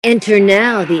Enter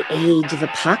now the age of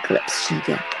apocalypse,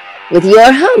 Sugar, with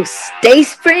your hosts,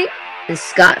 Dayspring and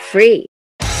Scott Free.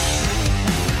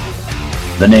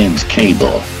 The name's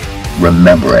Cable.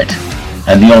 Remember it.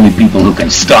 And the only people who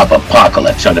can stop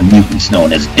Apocalypse are the mutants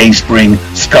known as Dayspring,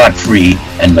 Scott Free,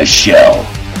 and Michelle.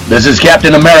 This is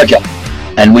Captain America,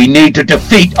 and we need to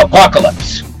defeat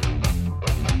Apocalypse.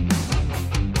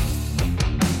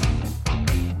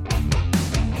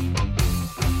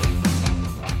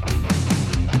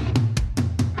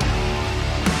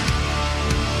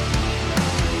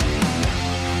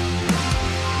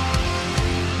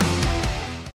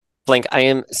 Flink, I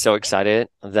am so excited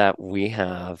that we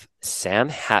have Sam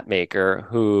Hatmaker,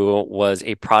 who was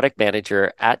a product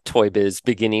manager at Toy Biz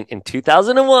beginning in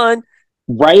 2001.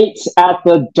 Right at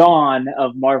the dawn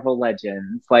of Marvel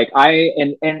Legends.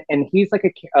 And he's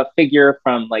like a figure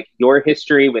from like your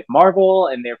history with Marvel,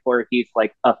 and therefore he's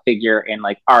like a figure in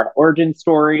like our origin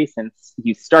story since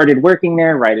you started working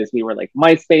there right as we were like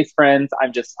MySpace friends.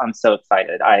 I'm so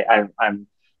excited. I'm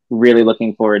really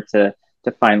looking forward to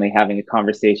finally having a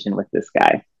conversation with this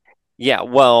guy. Yeah,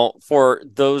 well, for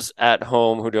those at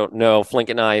home who don't know, Flink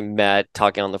and I met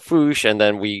talking on the Foosh, and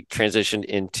then we transitioned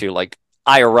into like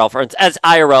IRL friends, as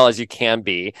IRL as you can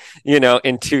be,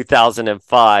 in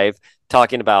 2005,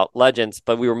 talking about Legends,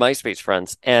 but we were MySpace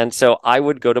friends. And so I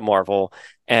would go to Marvel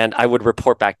and I would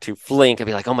report back to Flink and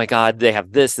be like, oh my God, they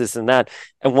have this, and that.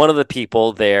 And one of the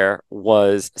people there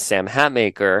was Sam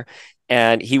Hatmaker.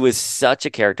 And he was such a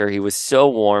character. He was so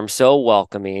warm, so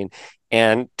welcoming.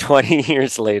 And 20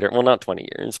 years later, well, not 20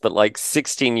 years, but like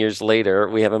 16 years later,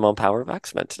 we have him on Power of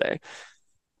X-Men today.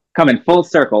 Coming full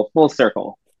circle. Full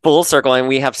circle. And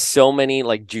we have so many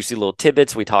like juicy little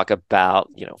tidbits. We talk about,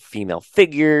 female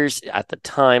figures at the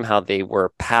time, how they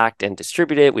were packed and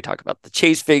distributed. We talk about the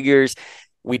Chase figures.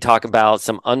 We talk about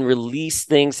some unreleased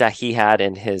things that he had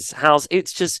in his house.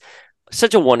 It's just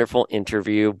such a wonderful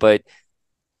interview. But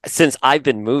since I've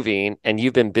been moving and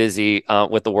you've been busy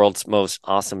with the world's most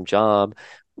awesome job,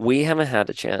 we haven't had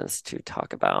a chance to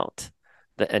talk about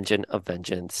the Engine of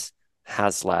Vengeance,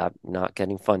 HasLab not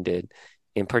getting funded,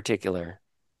 in particular,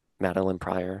 Madeline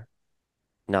Pryor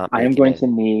not making I am going it. to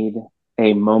need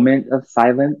a moment of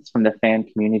silence from the fan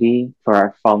community for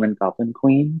our fallen Goblin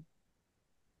Queen.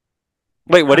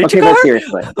 Wait, what did you call her?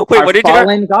 Seriously. Wait, what did you call her?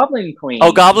 Fallen Goblin Queen.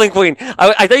 Oh, Goblin Queen.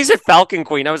 I thought you said Falcon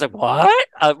Queen. I was like, what?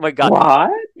 Oh my God.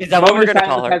 What? Is that what we're going to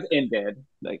call her? Has ended.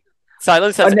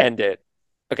 Silence has ended.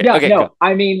 Okay. Yeah, okay. No, go.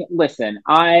 I mean, listen,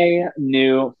 I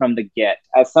knew from the get,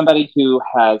 as somebody who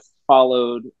has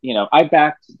followed, I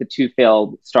backed the two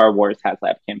failed Star Wars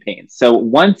HasLab campaigns. So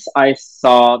once I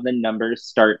saw the numbers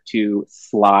start to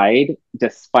slide,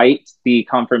 despite the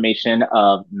confirmation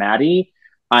of Maddie,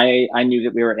 I knew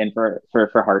that we were in for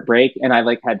heartbreak, and I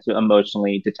had to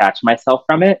emotionally detach myself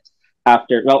from it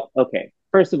after. Well, okay.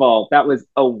 First of all, that was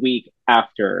a week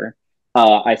after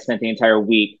I spent the entire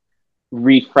week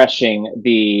refreshing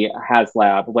the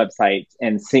HasLab website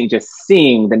and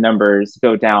seeing the numbers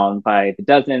go down by the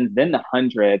dozens, then the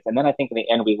hundreds, and then I think in the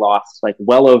end we lost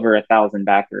well over 1,000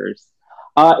 backers.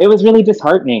 It was really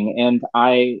disheartening, and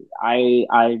I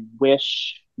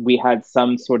wish we had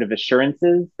some sort of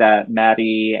assurances that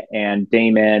Maddie and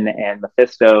Damon and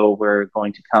Mephisto were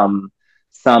going to come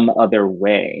some other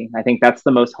way. I think that's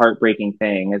the most heartbreaking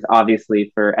thing, is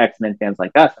obviously for X-Men fans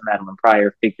like us, a Madeline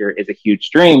Pryor figure is a huge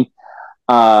dream.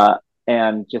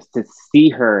 And just to see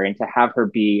her and to have her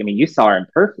be, you saw her in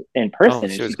person. Oh,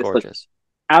 and she was just gorgeous.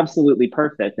 Absolutely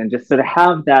perfect. And just to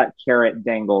have that carrot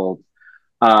dangled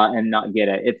and not get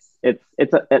it,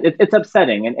 it's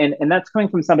upsetting. And that's coming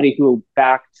from somebody who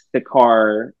backed the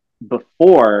car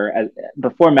before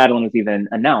Madeline was even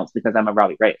announced, because I'm a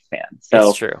Robbie Reyes fan. So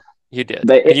it's true. You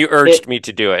did. And you urged me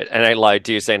to do it, and I lied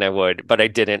to you saying I would, but I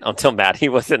didn't until Maddie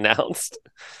was announced.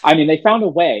 They found a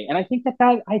way, and I think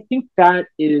that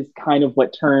is kind of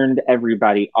what turned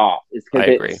everybody off, is because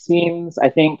it seems, I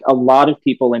think a lot of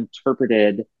people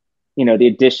interpreted, the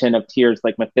addition of tiers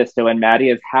like Mephisto and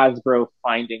Maddie as Hasbro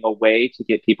finding a way to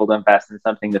get people to invest in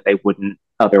something that they wouldn't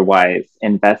otherwise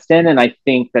invest in, and I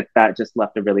think that just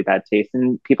left a really bad taste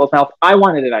in people's mouth. I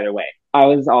wanted it either way. I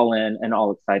was all in and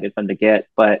all excited from the get,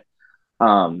 but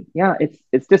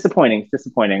it's disappointing. It's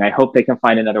disappointing. I hope they can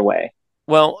find another way.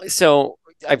 Well, so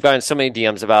I've gotten so many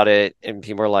DMs about it, and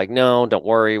people are like, no, don't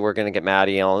worry, we're going to get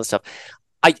Maddie and all this stuff.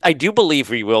 I do believe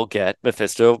we will get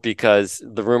Mephisto, because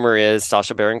the rumor is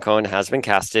Sacha Baron Cohen has been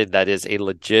casted. That is a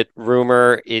legit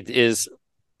rumor. It is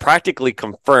practically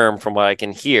confirmed from what I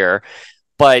can hear.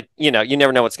 But, you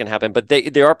never know what's going to happen. But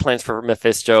there are plans for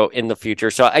Mephisto in the future.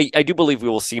 So I do believe we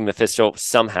will see Mephisto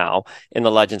somehow in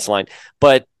the Legends line.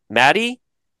 But Maddie,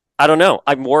 I don't know.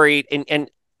 I'm worried. And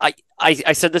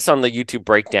I said this on the YouTube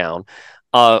breakdown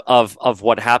of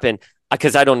what happened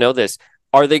because I don't know this.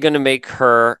 Are they going to make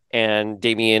her and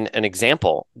Damien an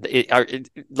example?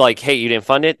 Like, hey, you didn't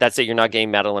fund it. That's it. You're not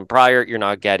getting Madeline Pryor. You're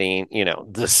not getting,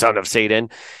 the son of Satan.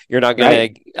 You're not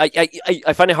going to.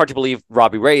 I find it hard to believe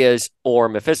Robbie Reyes or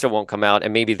Mephisto won't come out,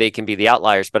 and maybe they can be the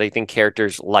outliers. But I think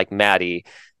characters like Maddie,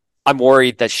 I'm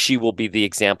worried that she will be the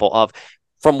example of,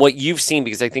 from what you've seen,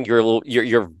 because I think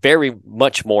you're very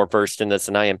much more versed in this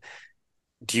than I am.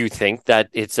 Do you think that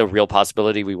it's a real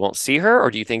possibility we won't see her, or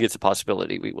do you think it's a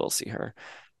possibility we will see her?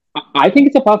 I think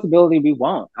it's a possibility we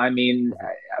won't. I mean,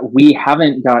 we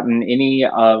haven't gotten any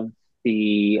of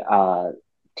the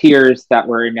tiers that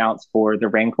were announced for the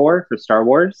Rancor for Star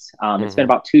Wars. It's been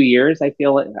about 2 years. I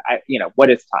feel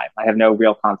what is time? I have no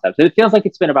real concept. It feels like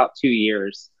it's been about 2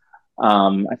 years.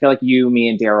 I feel like you, me,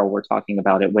 and Daryl were talking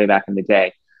about it way back in the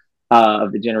day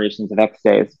of the Generations of X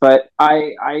days. But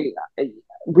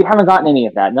we haven't gotten any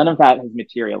of that. None of that has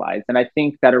materialized. And I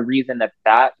think that a reason that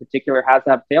particular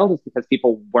HasLab failed is because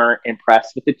people weren't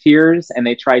impressed with the tiers, and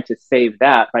they tried to save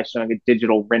that by showing a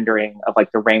digital rendering of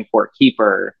like the Rancor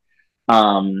Keeper,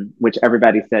 which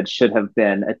everybody said should have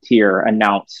been a tier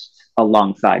announced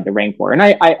alongside the Rancor. And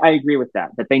I agree with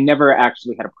that they never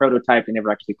actually had a prototype. They never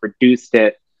actually produced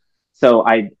it. So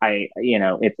I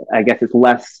guess it's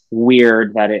less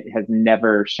weird that it has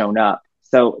never shown up.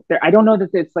 So I don't know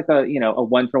that it's like a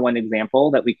one-for-one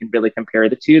example that we can really compare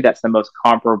the two. That's the most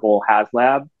comparable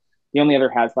HasLab. The only other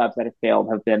HasLabs that have failed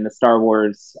have been the Star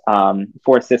Wars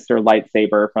Force Sister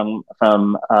lightsaber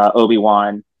from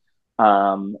Obi-Wan,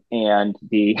 and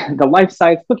the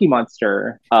life-size Cookie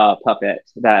Monster puppet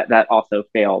that also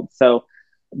failed. So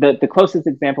the closest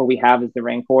example we have is the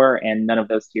Rancor, and none of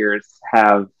those tiers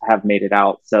have made it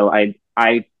out. So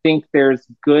I think there's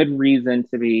good reason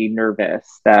to be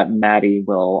nervous that Maddie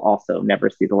will also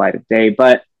never see the light of day.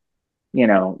 But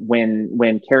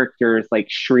when characters like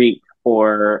Shriek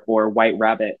or White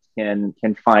Rabbit can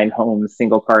find homes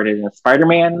single carded in a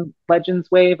Spider-Man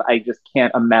Legends wave, I just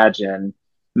can't imagine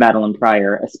Madeline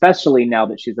Pryor, especially now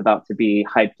that she's about to be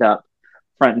hyped up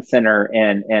front and center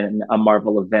in a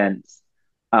Marvel event,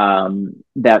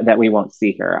 that we won't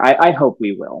see her. I hope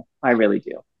we will. I really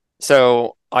do.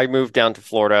 So I moved down to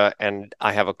Florida and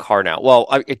I have a car now. Well,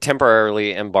 I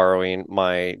temporarily am borrowing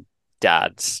my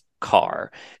dad's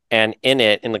car, and in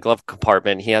the glove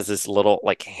compartment, he has this little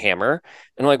like hammer.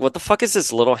 And I'm like, what the fuck is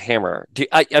this little hammer?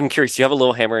 I'm curious. Do you have a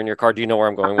little hammer in your car? Do you know where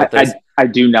I'm going with this? I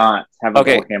do not have a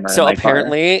little hammer. So in my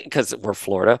apparently, because we're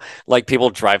Florida, like people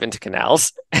drive into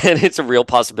canals, and it's a real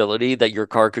possibility that your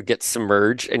car could get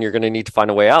submerged, and you're going to need to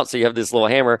find a way out. So you have this little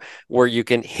hammer where you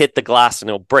can hit the glass and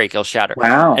it'll break, it'll shatter.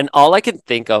 Wow! And all I can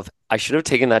think of, I should have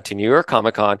taken that to New York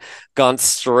Comic Con, gone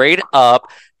straight up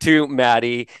to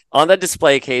Maddie on the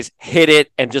display case, hit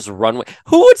it, and just run away.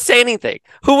 Who would say anything?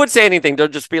 Who would say anything? They'll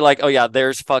just be like, oh yeah,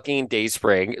 there's fucking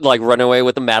Dayspring, like run away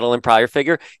with the Madeline Pryor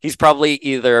figure. He's probably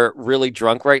either really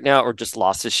drunk right now or just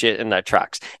lost his shit, and that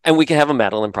tracks. And we can have a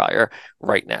Madeline Pryor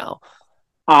right now.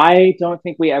 I don't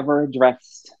think we ever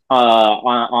addressed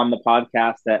on the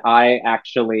podcast that I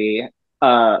actually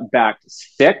backed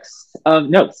seven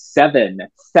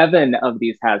of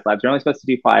these HasLabs. You're only supposed to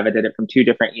do 5. I did it from 2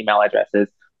 different email addresses.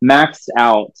 Maxed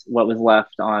out what was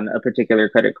left on a particular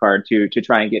credit card to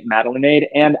try and get Madeline made.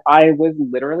 And I was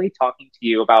literally talking to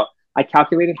you about, I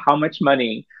calculated how much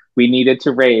money we needed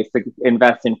to raise to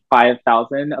invest in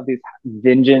 5,000 of these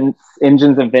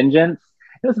engines of vengeance.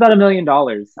 It was about $1 million.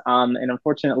 And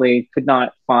unfortunately could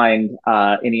not find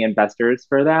any investors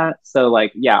for that. So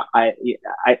like, yeah, I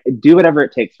do whatever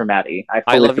it takes for Maddie.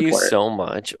 I love you so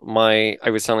much. I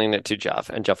was telling it to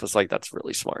Jeff, and Jeff was like, that's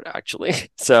really smart, actually.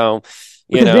 So,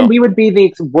 then we would be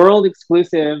the world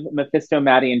exclusive Mephisto,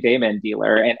 Maddie, and Damon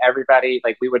dealer, and everybody,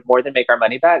 like, we would more than make our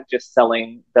money back just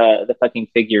selling the fucking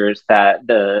figures that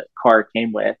the car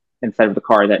came with instead of the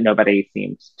car that nobody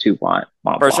seems to want.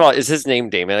 First of all, is his name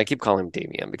Damon? I keep calling him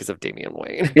Damien because of Damian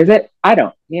Wayne. Is it? I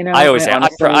don't. I always say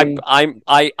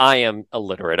I am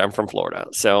illiterate. I'm from Florida,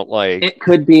 so like it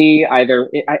could be either.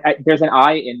 There's an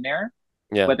I in there.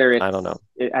 Yeah. Whether it's, I don't know.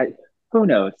 Who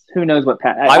knows? Who knows what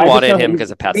Pat? I wanted him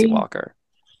because of Patsy Walker.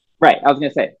 Right. I was going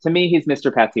to say, to me, he's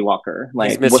Mr. Patsy Walker.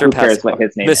 Like, Mr. who cares what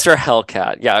his name Mr. is?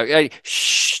 Hellcat. Yeah.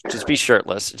 Shh. Just be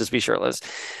shirtless. Just be shirtless.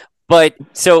 But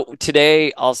so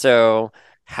today also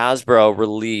Hasbro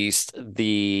released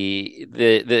the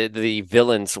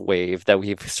villains wave that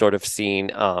we've sort of seen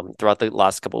throughout the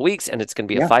last couple of weeks, and it's going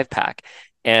to be a 5-pack.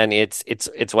 And it's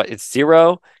what? It's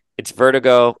Zero, it's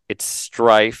Vertigo, it's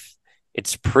Strife,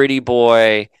 it's Pretty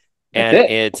Boy, and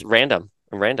it's Random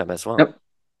as well. Yep.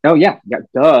 Oh yeah, yeah,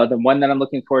 duh, the one that I'm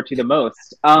looking forward to the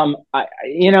most.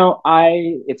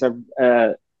 It's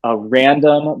a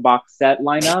random box set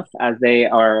lineup as they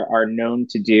are known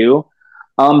to do.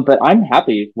 But I'm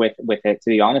happy with it. To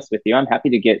be honest with you, I'm happy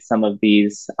to get some of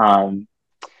these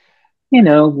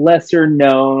lesser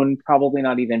known, probably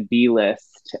not even B list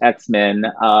X Men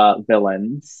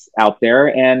villains out there.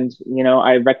 And,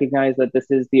 I recognize that this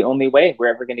is the only way we're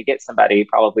ever going to get somebody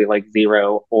probably like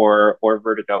Zero or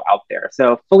Vertigo out there.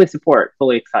 So fully support,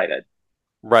 fully excited.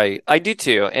 Right. I do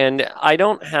too. And I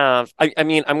don't have, I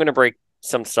mean, I'm going to break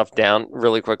some stuff down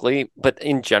really quickly, but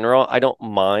in general, I don't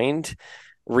mind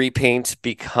repaints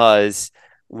because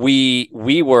we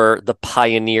were the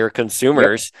pioneer Yep.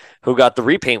 consumers who got the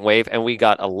repaint wave, and we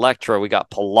got Elektra, we got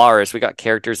Polaris, we got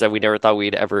characters that we never thought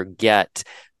we'd ever get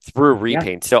through Yeah.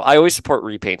 repaints. So I always support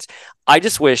repaints. I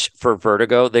just wish for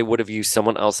Vertigo they would have used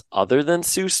someone else other than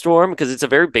Sue Storm because it's a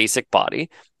very basic body.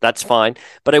 That's fine.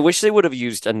 But I wish they would have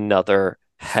used another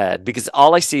head because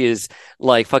all I see is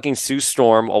like fucking Sue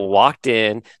Storm walked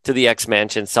in to the X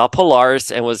Mansion, saw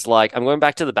Polaris, and was like, I'm going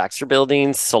back to the Baxter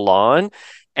Building salon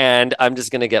and I'm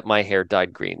just going to get my hair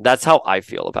dyed green. That's how I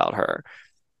feel about her.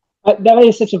 That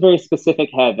is such a very specific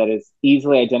head that is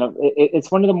easily identifiable. It's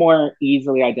one of the more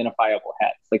easily identifiable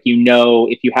heads. Like,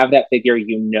 if you have that figure,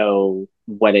 you know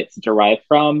what it's derived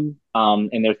from,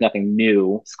 and there's nothing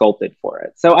new sculpted for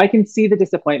it. So I can see the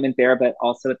disappointment there, but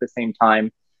also at the same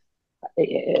time,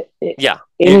 it, it, Yeah,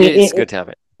 it's it, good to have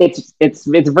it. it's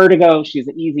Vertigo. She's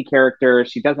an easy character.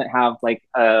 She doesn't have like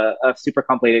a super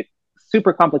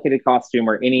complicated costume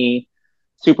or any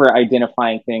super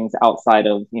identifying things outside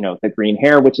of the green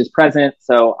hair, which is present.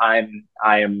 So I'm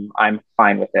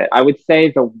fine with it. I would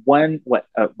say the one what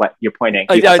you're pointing.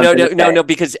 You have No, something no, to no, say? no,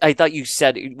 because I thought you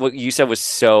said what you said was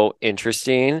so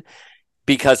interesting.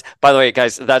 Because, by the way,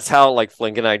 guys, that's how like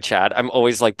Flink and I chat. I'm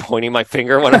always like pointing my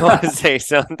finger when I want to say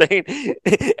something,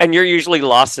 and you're usually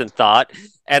lost in thought,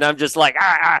 and I'm just like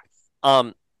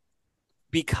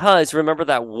because remember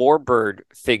that Warbird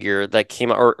figure that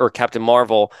came out, or Captain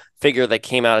Marvel figure that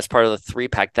came out as part of the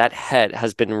 3-pack. That head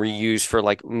has been reused for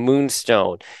like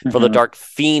Moonstone, for the Mm-hmm. Dark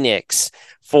Phoenix,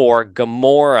 for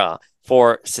Gamora,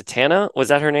 for Satana. Was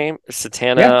that her name? Yeah.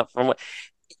 Satana from what?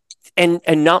 And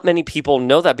not many people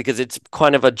know that because it's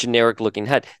kind of a generic looking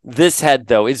head. This head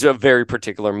though is a very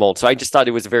particular mold. So I just thought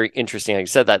it was very interesting how you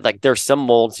said that. Like there's some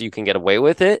molds you can get away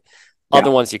with it, Yeah.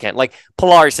 other ones you can't. Like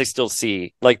Polaris, I still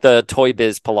see like the Toy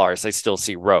Biz Polaris, I still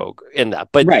see Rogue in that.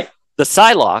 But Right. the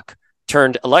Psylocke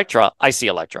turned Elektra, I see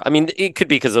Elektra. I mean, it could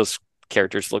be because those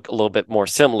characters look a little bit more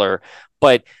similar,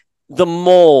 but the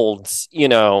molds,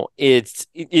 it's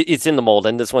in the mold,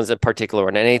 and this one's a particular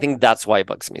one, and I think that's why it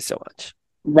bugs me so much.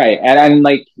 Right. And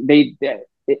like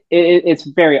it's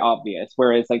very obvious.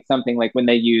 Whereas like something like when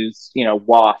they use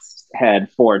Wasp's head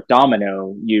for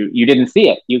Domino, you didn't see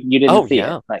it. You didn't Oh see it.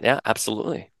 yeah, Like, yeah,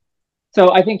 absolutely.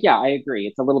 so I think, yeah, I agree.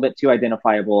 It's a little bit too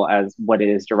identifiable as what it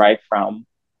is derived from.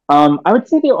 I would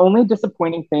say the only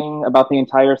disappointing thing about the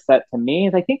entire set to me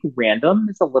is I think Random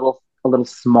is a little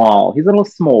small. He's a little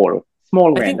small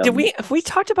I think did Random. we if we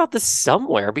talked about this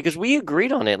somewhere because we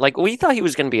agreed on it. Like we thought he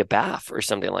was going to be a bath or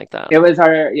something like that. It was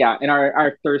in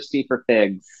our thirsty for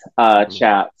figs Mhm.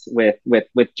 chat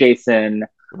with Jason,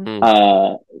 Mhm.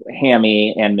 uh,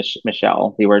 Hammy, and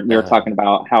Michelle. We were Uh, talking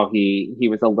about how he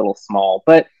was a little small,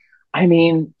 but I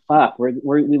mean, fuck,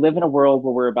 we live in a world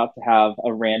where we're about to have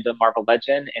a random Marvel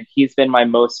Legend, and he's been my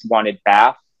most wanted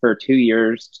bath for 2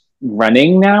 years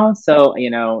running now. So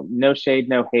no shade,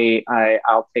 no hate.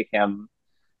 I'll take him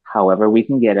however we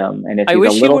can get him, and if I he's a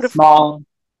wish he little would have. small,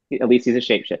 at least he's a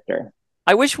shapeshifter.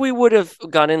 I wish we would have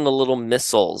gotten the little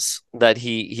missiles that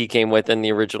he came with in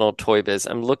the original Toy Biz.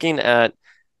 I'm looking at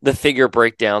the figure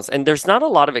breakdowns, and there's not a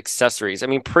lot of accessories. I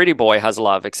mean, Pretty Boy has a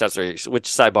lot of accessories. Which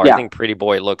sidebar? I Yeah, think Pretty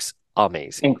Boy looks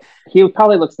amazing. and he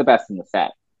probably looks the best in the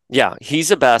set. Yeah, he's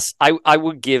the best. I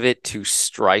would give it to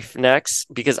Strife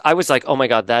next because I was like, oh my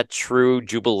God, that true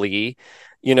Jubilee,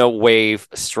 wave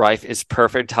Strife is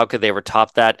perfect. How could they ever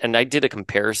top that? And I did a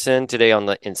comparison today on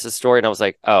the Insta story, and I was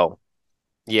like, oh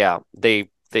yeah, they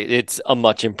it's a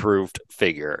much improved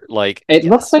figure. Like, It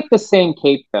looks yes, like the same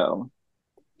cape though,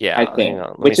 I yeah. Hang think,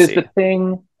 on, let me see.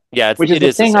 Yeah, which is it the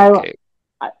is the thing same cape.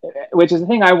 I which is the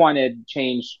thing I wanted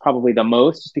changed probably the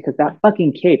most, just because that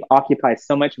fucking cape occupies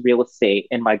so much real estate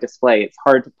in my display. It's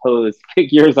hard to pose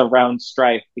figures around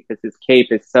Strife because his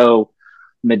cape is so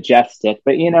majestic.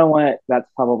 But you know what? That's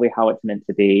probably how it's meant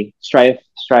to be. Strife,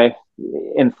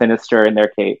 and Sinister in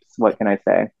their capes. What can I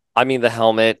say? I mean, the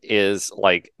helmet is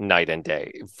like night and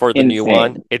day for the new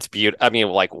one. Insane, It's beautiful. I mean,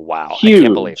 like, wow, I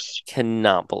can't believe, huge.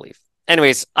 cannot believe.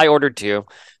 Anyways, I ordered two,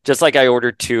 just like I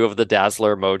ordered two of the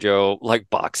Dazzler Mojo like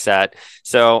box set.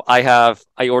 So I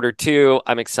ordered two.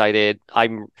 I'm excited. I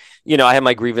have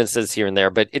my grievances here and there,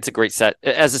 but it's a great set.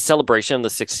 As a celebration of the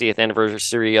 60th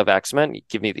anniversary of X-Men,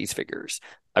 give me these figures.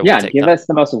 I will take give them. us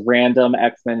the most random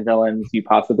X-Men villains you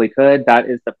possibly could. That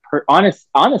is the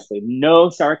honestly, no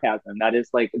sarcasm. That is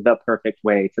like the perfect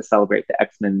way to celebrate the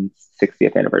X-Men's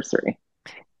 60th anniversary.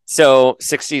 So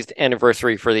 60th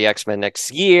anniversary for the X-Men next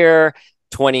year,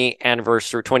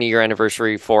 20-year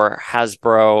anniversary for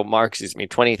Hasbro,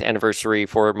 20th anniversary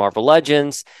for Marvel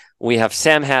Legends. We have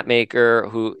Sam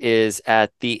Hatmaker, who is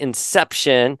at the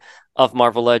inception of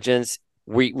Marvel Legends.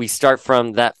 We start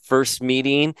from that first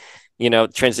meeting,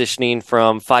 transitioning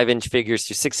from 5-inch figures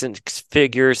to 6-inch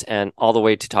figures and all the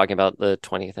way to talking about the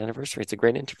 20th anniversary. It's a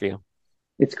great interview.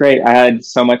 It's great. I had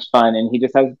so much fun, and he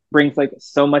just brings like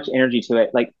so much energy to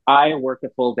it. Like, I worked a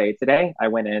full day today. I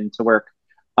went in to work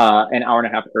an hour and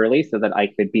a half early so that I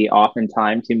could be off in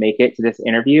time to make it to this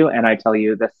interview. And I tell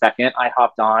you, the second I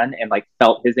hopped on and like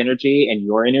felt his energy and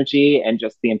your energy and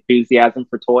just the enthusiasm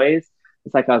for toys,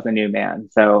 it's like I was a new man.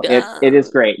 So it is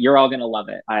great. You're all gonna love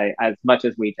it. As much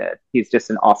as we did. He's just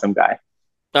an awesome guy.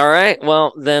 All right.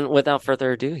 Well, then without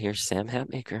further ado, here's Sam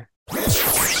Hatmaker.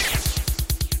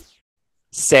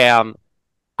 Sam,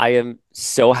 I am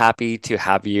so happy to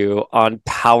have you on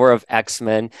Power of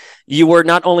X-Men. You were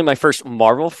not only my first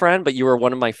Marvel friend, but you were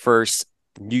one of my first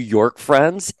New York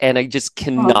friends. And I just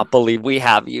cannot believe we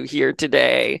have you here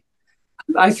today.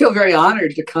 I feel very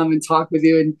honored to come and talk with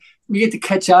you. And we get to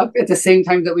catch up at the same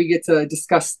time that we get to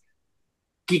discuss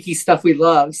geeky stuff we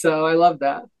love. So I love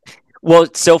that. Well,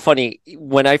 it's so funny.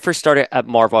 When I first started at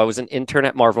Marvel, I was an intern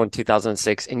at Marvel in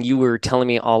 2006, and you were telling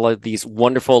me all of these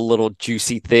wonderful little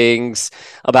juicy things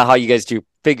about how you guys do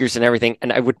figures and everything.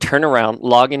 And I would turn around,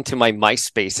 log into my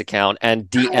MySpace account and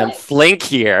DM Flink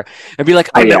here and be like,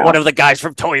 I met one of the guys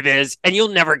from Toy Biz, and you'll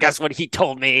never guess what he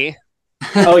told me.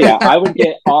 Oh yeah, I would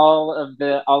get all of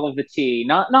the tea.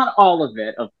 Not all of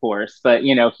it, of course, but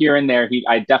here and there,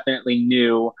 I definitely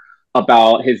knew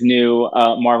about his new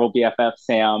Marvel BFF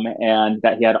Sam, and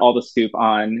that he had all the scoop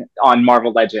on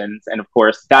Marvel Legends, and of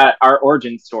course that our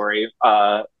origin story,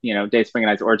 Dayspring and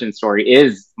I's origin story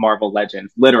is Marvel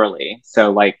Legends, literally.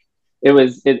 So like it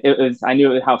was I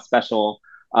knew how special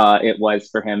it was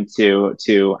for him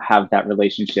to have that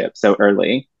relationship so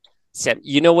early. Sam,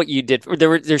 you know what you did?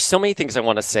 There's so many things I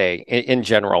want to say in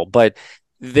general, but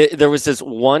there was this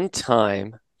one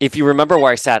time. If you remember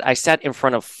where I sat in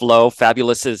front of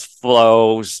Fabulous's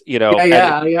Flo's,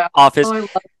 office. Oh, I love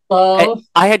Flo.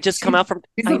 I had just come out from.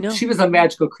 She was a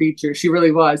magical creature. She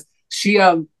really was. She'd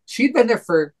been there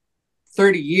for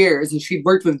 30 years, and she'd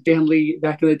worked with Dan Lee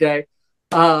back in the day.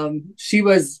 She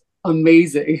was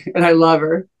amazing, and I love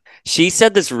her. She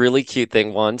said this really cute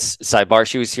thing once. Sidebar.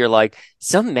 She was here like,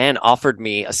 some man offered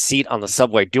me a seat on the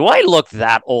subway. Do I look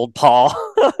that old, Paul?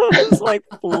 I was like,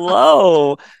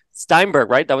 Flo Steinberg,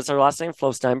 right? That was her last name,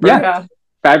 Flo Steinberg. Yeah,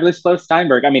 fabulous Flo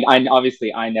Steinberg. I mean, I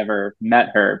never met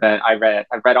her, but I've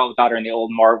read all about her in the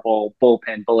old Marvel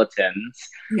bullpen bulletins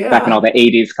back in all the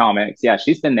 '80s comics. Yeah,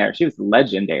 she's been there. She was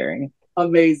legendary.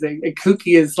 Amazing. And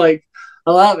Kooky is like,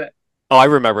 I love it. Oh, I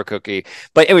remember Kooky.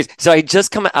 But anyways, so I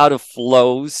just come out of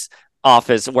Flo's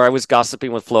office where I was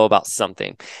gossiping with Flo about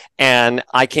something. And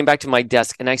I came back to my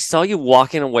desk and I saw you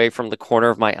walking away from the corner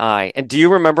of my eye. And do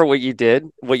you remember what you did?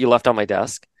 What you left on my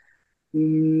desk?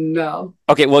 No.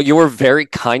 Okay, well, you were very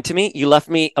kind to me. You left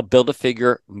me a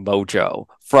Build-A-Figure Mojo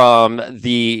from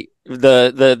the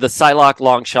Psylocke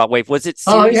long shot wave. Was it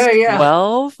series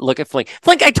 12? Look at Flink.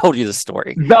 Flink, I told you the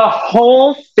story. The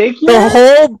whole figure? The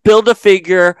whole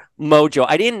Build-A-Figure Mojo.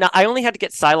 I only had to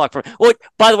get Psylocke from. Well,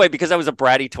 by the way, because I was a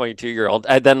bratty 22-year-old,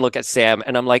 I then look at Sam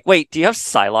and I'm like, wait, do you have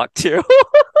Psylocke too?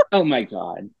 Oh my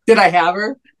God. Did I have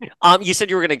her? You said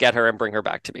you were going to get her and bring her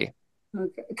back to me.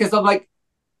 Okay. Because I'm like,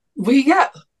 we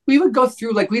would go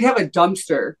through, like, we'd have a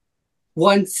dumpster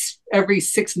once every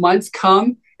 6 months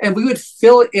come, and we would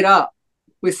fill it up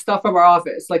with stuff from our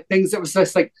office, like things that was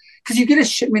just like, because you get a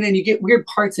shipment and you get weird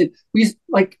parts, and we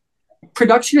like,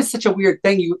 production is such a weird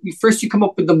thing. You first come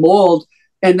up with the mold,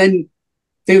 and then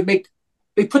they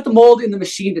put the mold in the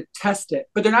machine to test it,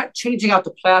 but they're not changing out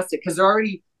the plastic because they're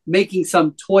already making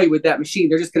some toy with that machine.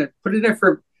 They're just going to put it in there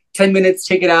for 10 minutes,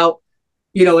 take it out,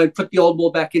 and put the old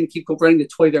mold back in, keep running the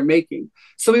toy they're making.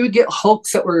 So we would get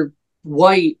Hulks that were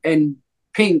white and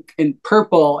pink and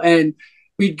purple, and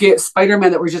we'd get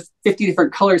Spider-Man that were just 50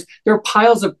 different colors. There were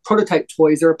piles of prototype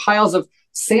toys. There were piles of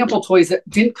sample toys that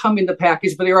didn't come in the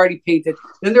package, but they were already painted.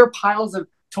 Then there were piles of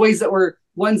toys that were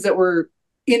ones that were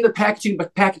in the packaging,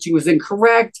 but packaging was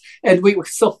incorrect, and we were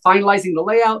still finalizing the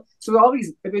layout. So all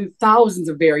these have been thousands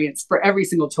of variants for every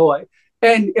single toy.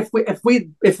 And if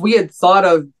we had thought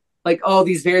of like, oh,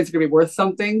 these variants are going to be worth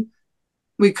something,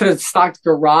 we could have stocked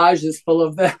garages full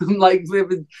of them. Like,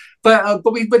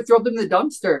 but we would throw them in the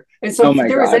dumpster. And so if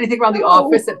there was anything around the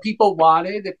office that people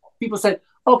wanted, if people said,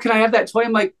 "Oh, can I have that toy?"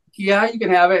 I'm like, "Yeah, you can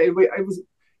have it."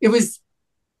 It was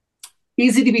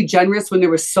easy to be generous when there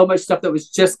was so much stuff that was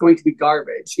just going to be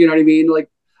garbage. You know what I mean? Like,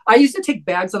 I used to take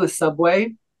bags on the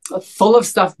subway full of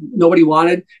stuff nobody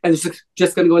wanted, and it's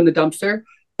just going to go in the dumpster.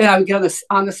 And I would get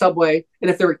on the subway, and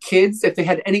if there were kids, if they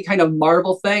had any kind of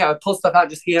Marvel thing, I would pull stuff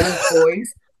out, just hand them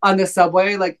toys on the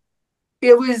subway. Like,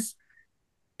 it was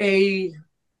a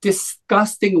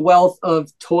disgusting wealth of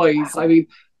toys. I mean,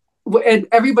 and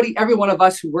every one of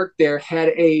us who worked there had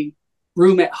a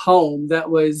room at home that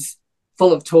was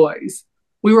full of toys.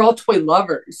 We were all toy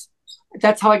lovers.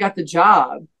 That's how I got the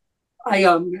job. I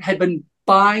had been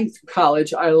buying through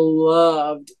college. I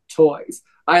loved toys.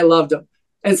 I loved them.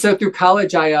 And so through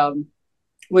college, I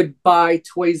would buy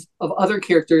toys of other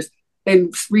characters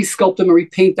and resculpt them and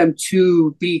repaint them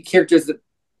to be characters that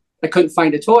I couldn't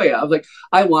find a toy of. Like,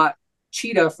 I want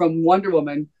Cheetah from Wonder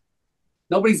Woman.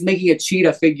 Nobody's making a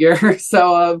Cheetah figure,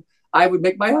 so I would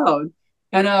make my own.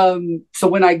 And so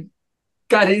when I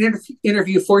got an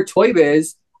interview for Toy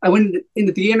Biz, I went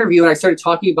into the interview and I started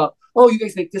talking about, oh, you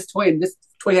guys make this toy, and this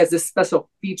toy has this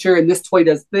special feature, and this toy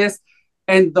does this.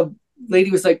 And the lady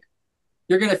was like,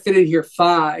 "You're going to fit in here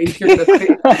fine. You're gonna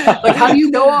fit. Like, how do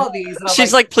you know all these?" And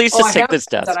she's like, "Please just take this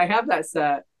desk." I have that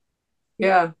set.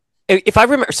 Yeah. If I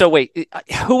remember, so wait,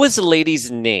 who was the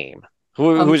lady's name?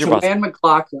 Who was your boss? Joanne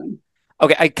McLaughlin.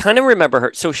 Okay, I kind of remember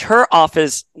her. So her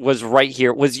office was right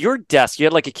here. Was your desk? You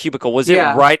had like a cubicle. Was it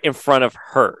right in front of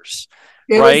hers?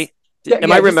 Right?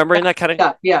 Am I remembering that kind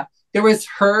of? Yeah. There was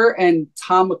her and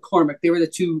Tom McCormick. They were the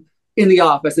two in the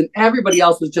office, and everybody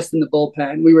else was just in the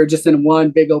bullpen. We were just in one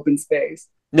big open space.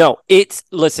 No,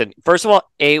 listen, first of all,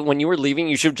 when you were leaving,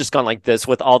 you should have just gone like this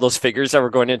with all those figures that were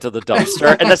going into the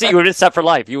dumpster. And that's it. You would have set for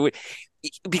life.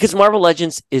 Because Marvel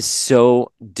Legends is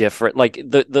so different. Like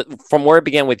the from where it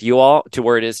began with you all to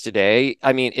where it is today,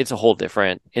 I mean, it's a whole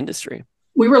different industry.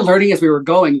 We were learning as we were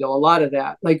going, though, a lot of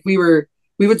that. Like, we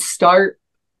would start,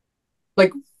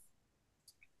 like,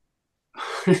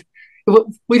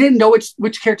 we didn't know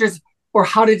which characters or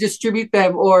how to distribute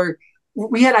them, or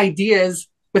we had ideas,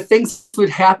 but things would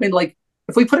happen. Like,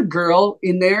 if we put a girl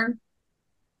in there,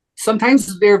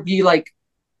 sometimes there'd be like,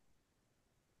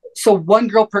 so one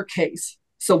girl per case.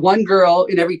 So one girl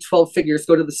in every 12 figures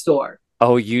go to the store.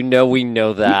 Oh, we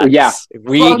know that. Yeah.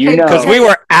 Because we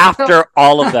were after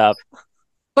all of them.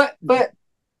 But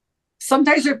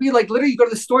sometimes there'd be like, literally, you go to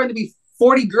the store and there'd be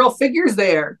 40 girl figures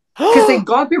there because they've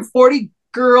gone through 40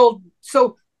 girl.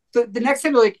 So the next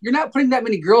time, like, you're not putting that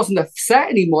many girls in the set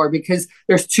anymore because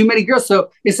there's too many girls. So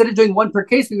instead of doing one per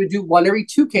case, we would do one every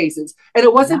 2 cases. And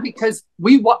it wasn't because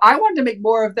I wanted to make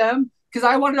more of them because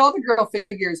I wanted all the girl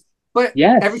figures. But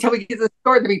every time we get to the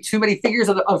store, there'd be too many figures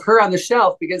of her on the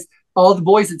shelf because all the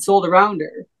boys had sold around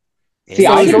her. See,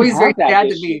 so it was always very sad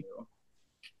to me.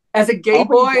 As a gay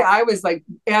boy, I was like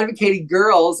advocating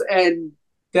girls, and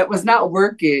that was not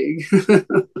working.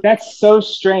 That's so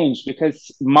strange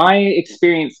because my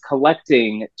experience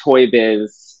collecting Toy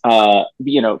Biz,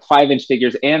 5-inch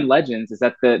figures and Legends is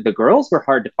that the girls were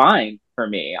hard to find for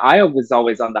me. I was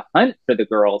always on the hunt for the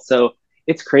girls. So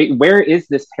it's great. Where is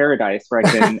this paradise where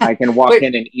I can walk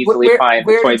in and easily find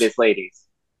the Toy Biz ladies?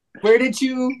 Where did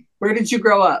you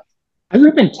grow up? I grew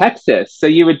up in Texas, so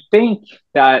you would think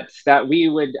that we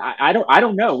would. I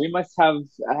don't know. We must have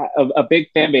a big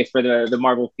fan base for the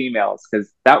Marvel females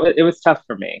because it was tough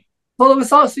for me. Well, it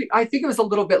was also. I think it was a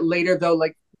little bit later though.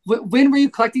 Like, when were you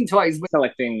collecting toys?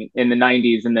 Collecting in the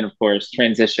 '90s, and then of course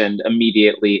transitioned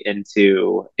immediately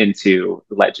into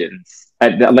Legends.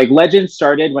 Like, Legends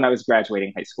started when I was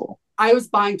graduating high school. I was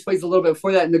buying toys a little bit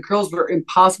before that, and the girls were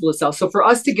impossible to sell. So for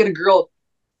us to get a girl,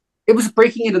 it was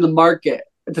breaking into the market.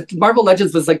 The Marvel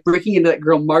Legends was like breaking into that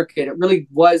girl market. It really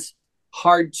was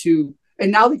hard to,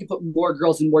 and now they can put more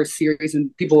girls in more series and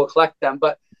people will collect them.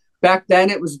 But back then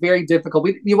it was very difficult.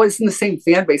 It wasn't the same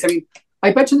fan base. I mean,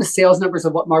 I bet you the sales numbers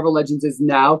of what Marvel Legends is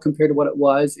now compared to what it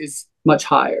was is much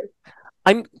higher.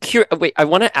 I'm curious. Wait, I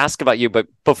want to ask about you, but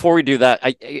before we do that,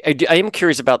 I am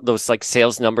curious about those like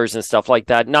sales numbers and stuff like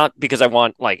that. Not because I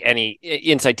want like any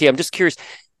inside tea. I'm just curious.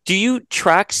 Do you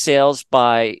track sales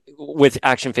with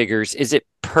action figures? Is it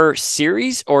per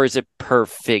series or is it per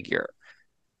figure?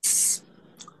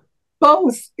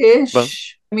 Both-ish. Both?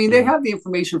 I mean, they have the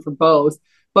information for both,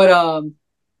 but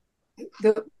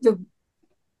the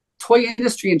toy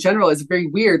industry in general is very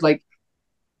weird. Like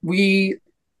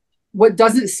what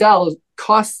doesn't sell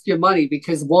costs you money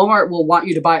because Walmart will want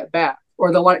you to buy it back,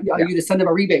 or they'll want you to send them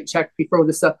a rebate check before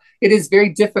the stuff. It is very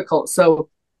difficult. So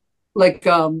like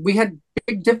we had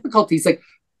big difficulties. Like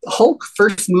Hulk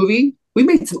first movie, we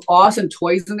made some awesome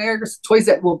toys in there. Toys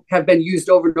that will have been used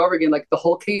over and over again, like the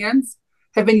Hulk hands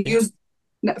have been used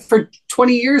for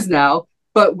 20 years now.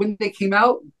 But when they came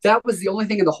out, that was the only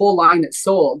thing in the whole line that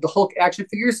sold. The Hulk action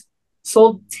figures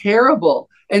sold terrible.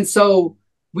 And so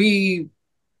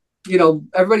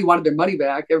everybody wanted their money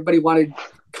back. Everybody wanted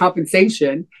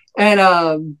compensation.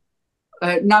 And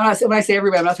now when I say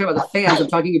everybody, I'm not talking about the fans. I'm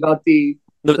talking about the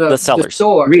sellers, the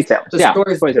stores, retail, the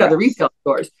stores, the retail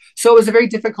stores. So it was a very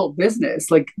difficult business.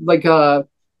 It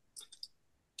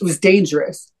was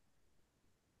dangerous.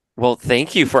 Well,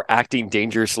 thank you for acting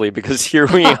dangerously, because here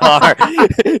we are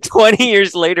 20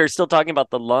 years later still talking about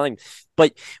the line.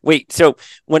 But wait, so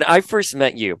when I first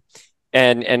met you,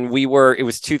 and it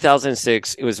was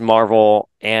 2006, it was Marvel,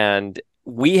 and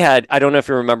we had, I don't know if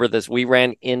you remember this, we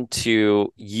ran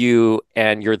into you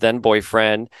and your then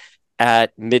boyfriend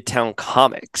at Midtown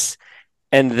Comics.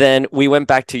 And then we went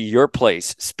back to your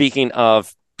place. Speaking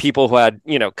of people who had,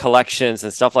 collections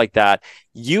and stuff like that,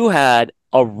 you had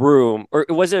a room, or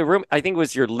was it a room? I think it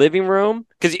was your living room,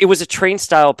 because it was a train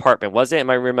style apartment, was it? Am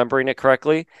I remembering it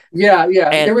correctly? Yeah.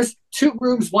 And there was 2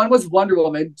 rooms. One was Wonder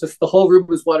Woman, just the whole room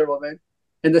was Wonder Woman.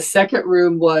 And the second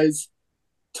room was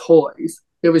toys.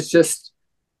 It was just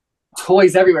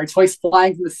toys everywhere. Toys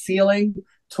flying from the ceiling,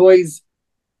 toys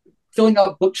filling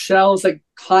up bookshelves, like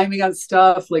climbing on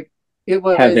stuff. Like it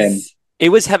was heaven. It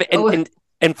was heaven.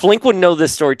 And Flink would know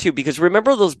this story too, because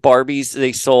remember those Barbies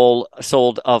they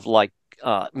sold of like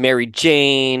Mary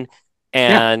Jane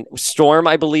and Storm,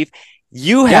 I believe.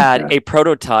 You had a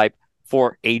prototype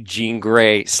for a Jean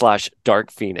Grey /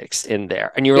 Dark Phoenix in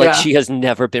there, and you were like, she has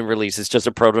never been released. It's just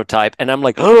a prototype, and I'm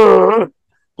like,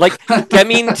 like, get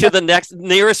me to the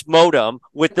nearest modem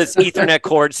with this Ethernet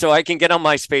cord so I can get on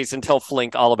MySpace and tell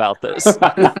Flink all about this.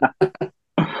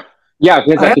 Yeah,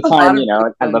 because at the time,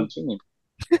 I loved Jean.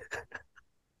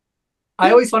 I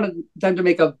always wanted them to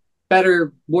make a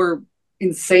better, more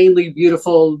insanely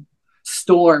beautiful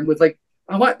Storm with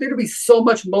I want there to be so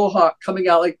much Mohawk coming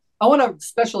out. Like I want a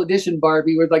special edition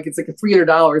Barbie where it's like a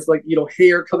 $300,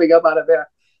 hair coming up out of that.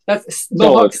 That's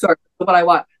Mohawk Star. That's what I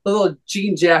want. The little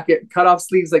jean jacket, cut off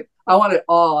sleeves. I want it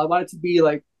all. I want it to be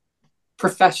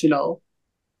professional.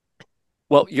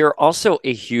 Well, you're also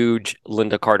a huge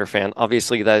Lynda Carter fan.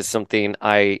 Obviously, that is something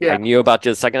I knew about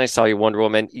you the second I saw you, Wonder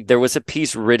Woman. There was a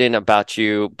piece written about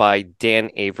you by Dan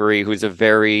Avery, who's a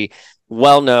very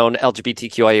well-known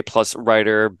LGBTQIA plus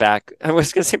writer back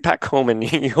home in New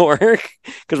York,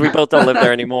 because we both don't live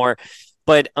there anymore.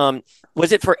 But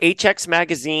was it for HX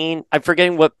Magazine? I'm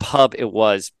forgetting what pub it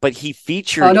was, but he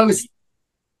featured... Oh, no, it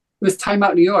was Time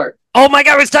Out New York. Oh my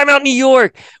God, it was Time Out New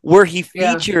York, where he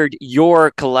featured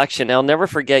your collection. I'll never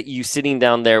forget you sitting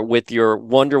down there with your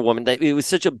Wonder Woman. It was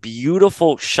such a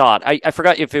beautiful shot. I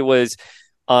forgot if it was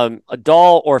a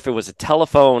doll or if it was a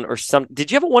telephone or something.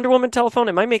 Did you have a Wonder Woman telephone?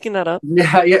 Am I making that up?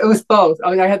 Yeah, it was both.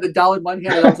 I mean, I had the doll in one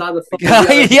hand and I was on the phone.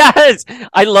 Yes,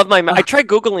 I love I tried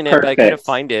Googling it, but I couldn't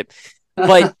find it.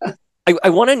 But I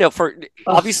want to know,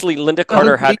 obviously Lynda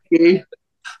Carter had...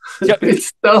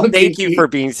 It's so Thank geeky. you for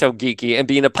being so geeky and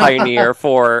being a pioneer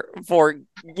for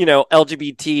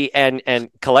LGBT and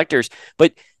collectors.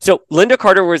 But so Lynda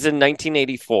Carter was in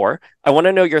 1984. I want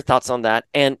to know your thoughts on that,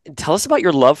 and tell us about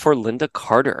your love for Lynda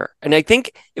Carter. And I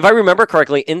think, if I remember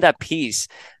correctly, in that piece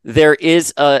there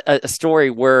is a story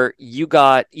where you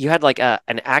had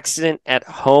an accident at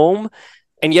home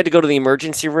and you had to go to the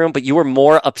emergency room, but you were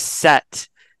more upset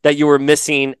that you were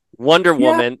missing Wonder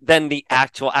Woman than the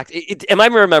actual act. Am I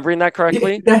remembering that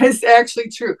correctly? That is actually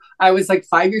true. I was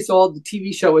 5 years old. The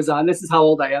TV show was on. This is how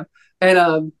old I am.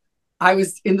 And I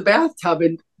was in the bathtub,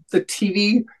 and the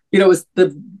TV, was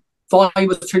the volume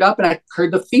was turned up, and I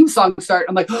heard the theme song start.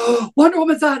 I'm like, oh, Wonder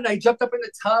Woman's on. And I jumped up in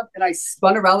the tub and I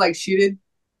spun around like she did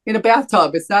in a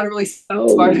bathtub. It's not a really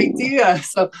smart idea.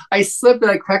 So I slipped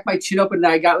and I cracked my chin open,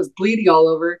 and I was bleeding all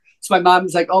over. So my mom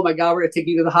was like, oh my God, we're going to take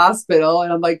you to the hospital.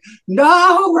 And I'm like,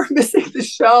 no, we're missing the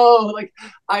show.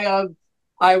 I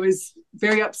was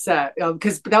very upset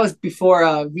because that was before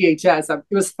VHS.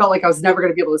 Felt like I was never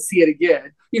going to be able to see it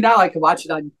again. Now I can watch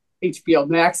it on HBO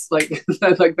Max, like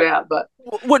that.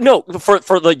 But no,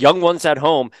 for the young ones at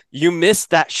home, you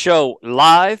missed that show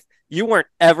live. You weren't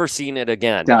ever seeing it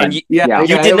again. Done. And you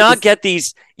did not get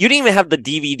these. You didn't even have the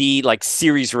DVD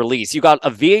series release. You got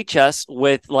a VHS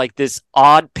with this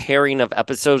odd pairing of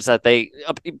episodes but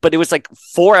it was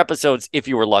 4 episodes if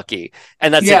you were lucky,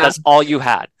 and that's it. That's all you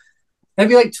had. That'd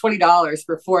be like $20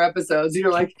 for 4 episodes.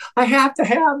 You're like, I have to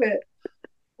have it.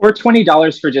 Or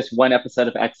 $20 for just one episode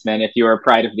of X-Men if you were a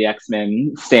Pride of the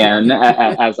X-Men stan,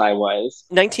 as I was.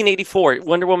 1984,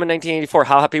 Wonder Woman 1984.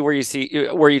 How happy were you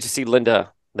to see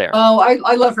Linda there? Oh,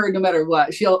 I love her no matter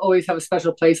what. She'll always have a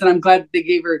special place, and I'm glad that they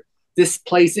gave her this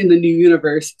place in the new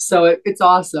universe. So it's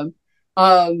awesome.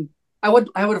 I would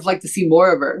have liked to see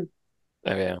more of her.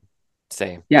 Oh yeah,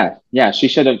 same. Yeah. She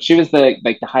should have. She was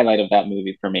the highlight of that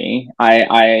movie for me.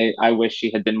 I wish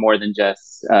she had been more than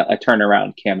just a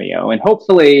turnaround cameo. And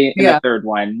hopefully in the third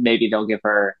one, maybe they'll give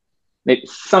her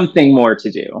something more to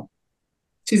do.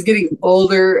 She's getting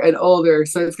older and older,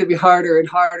 so it's gonna be harder and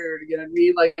harder. You know what I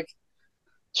mean? Like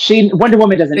Wonder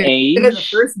Woman doesn't age. Did it in the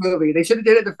first movie. They should have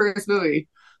did it in the first movie.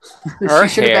 Her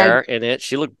hair in it,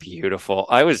 she looked beautiful.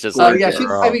 I was just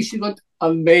she looked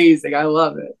amazing. I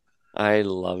love it. I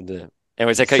loved it.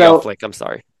 Anyways, I cut you off, Flick. I'm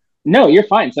sorry. No, you're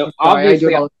fine. So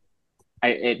obviously,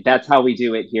 that's how we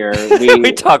do it here.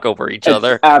 We talk over each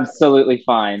other. Absolutely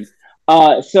fine.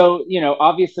 So,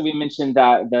 obviously we mentioned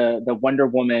that the Wonder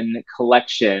Woman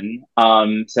collection.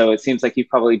 So it seems like you've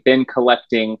probably been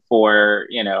collecting for,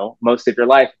 most of your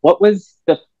life. What was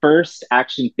the first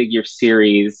action figure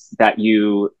series that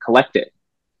you collected?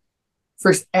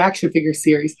 First action figure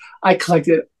series I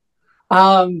collected.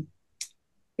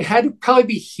 It had to probably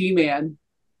be He-Man,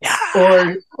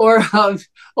 or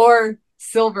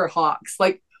Silverhawks.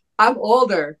 Like, I'm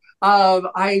older.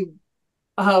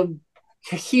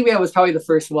 He-Man was probably the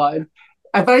first one,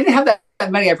 but I didn't have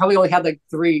that many. I probably only had like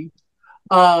 3.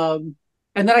 And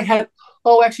then I had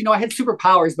I had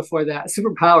superpowers before that.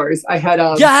 Superpowers. I had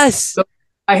yes.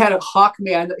 I had a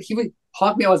Hawkman.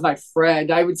 Hawkman was my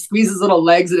friend. I would squeeze his little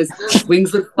legs and his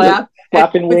wings would flap.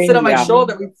 Flapping wings. He'd sit on my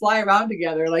shoulder. We'd fly around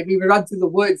together. Like, we would run through the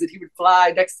woods and he would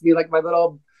fly next to me like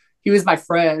he was my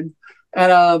friend.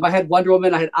 And I had Wonder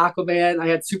Woman. I had Aquaman. I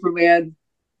had Superman.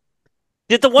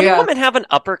 Did the Wonder Woman have an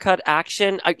uppercut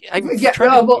action? There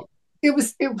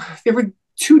were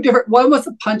 2 different. One was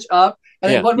a punch up,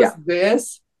 and then one was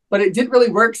this, but it didn't really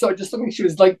work. So it just looked like she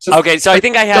was like just. Okay, so I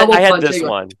think I had this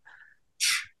one.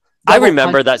 I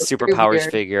remember that Superpowers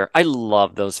figure. I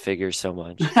love those figures so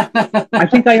much. I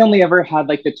think I only ever had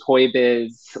like the Toy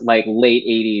Biz like late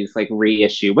 80s like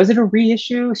reissue. Was it a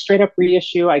reissue? Straight up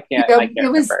reissue? I can't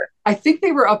remember. I think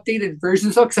they were updated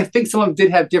versions though, because I think some of them did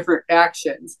have different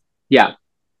actions. Yeah,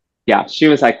 she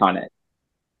was iconic.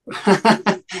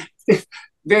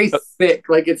 Very thick,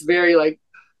 like it's very like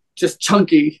just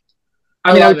chunky.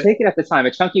 I mean, I would take it at the time.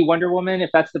 A chunky Wonder Woman, if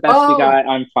that's the best we got,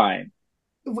 I'm fine.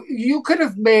 You could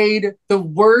have made the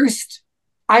worst.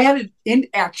 I had an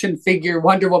in-action figure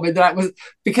Wonder Woman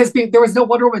because there was no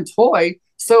Wonder Woman toy.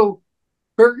 So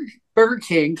Burger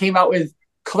King came out with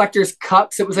collector's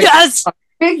cups. It was like a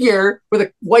figure with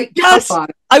a white cup on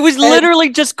it. I was literally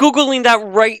just Googling that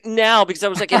right now because I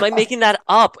was like, am I making that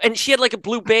up? And she had like a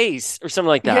blue base or something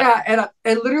like that. Yeah,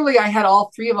 and literally I had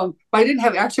all 3 of them, but I didn't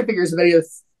have action figures of any of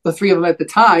the 3 of them at the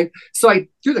time. So I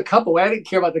threw the cup away. I didn't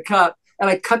care about the cup. And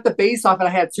I cut the base off and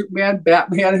I had Superman,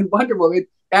 Batman, and Wonder Woman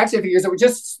action figures that were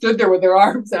just stood there with their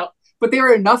arms out. But they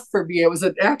were enough for me. It was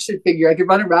an action figure. I could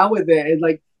run around with it and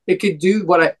like it could do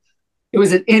it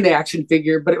was an in-action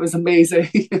figure, but it was amazing.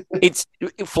 It's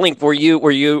Flink. Were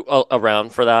you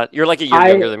around for that? You're like a year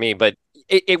younger than me, but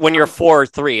when you're 4 or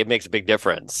 3, it makes a big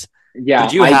difference. Yeah,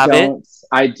 did you have it?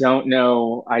 I don't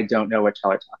know what y'all are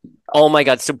talking about. Oh my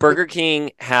god! So Burger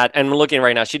King had, and we're looking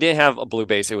right now. She didn't have a blue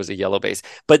base; it was a yellow base.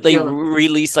 But they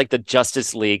released like the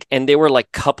Justice League, and they were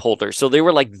like cup holders. So they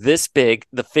were like this big.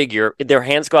 The figure, their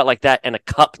hands go out like that, and a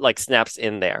cup like snaps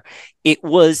in there. It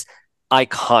was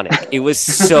iconic. It was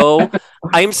so.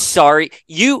 I'm sorry,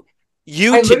 you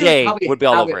today would be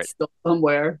all over it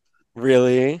somewhere.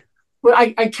 Really? But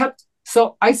I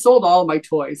sold all of my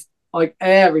toys, like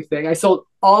everything. I sold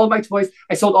all of my toys.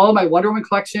 I sold all of my Wonder Woman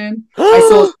collection. I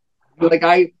sold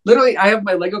I have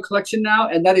my Lego collection now,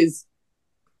 and that is.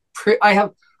 I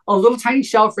have a little tiny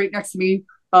shelf right next to me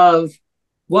of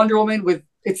Wonder Woman with.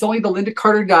 It's only the Linda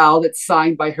Carter doll that's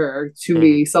signed by her to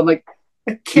me. So I'm like,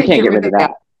 I can't get rid of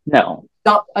that. No.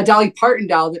 A Dolly Parton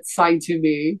doll that's signed to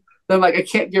me. Then I'm like, I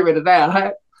can't get rid of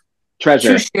that.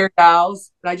 Treasure. 2 Cher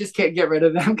dolls, and I just can't get rid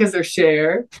of them because they're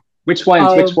Cher. Which ones?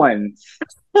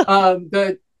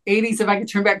 The 80s, If I Could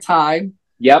Turn Back Time.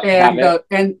 Yep.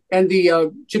 And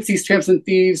the Gypsies, Tramps, and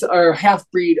Thieves are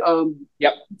half-breed.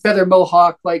 Feather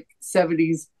mohawk, like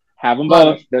 70s. Have them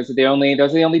both. Those are the only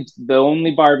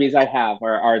Barbies I have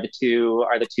are the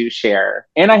two Cher.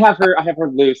 And I have her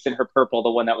loose in her purple,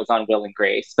 the one that was on Will and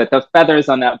Grace. But the feathers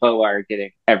on that boa are getting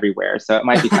everywhere, so it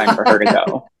might be time for her to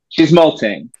go. She's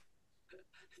molting.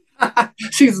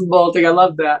 She's molting. I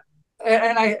love that.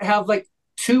 and I have like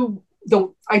two.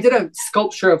 I did a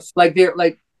sculpture of like they're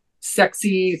like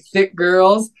sexy thick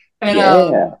girls, and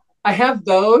Yeah. I have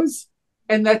those,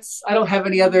 and I don't have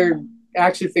any other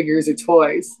action figures or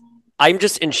toys. I'm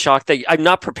just in shock that I'm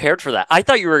not prepared for that. I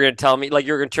thought you were going to tell me, like,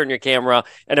 you were going to turn your camera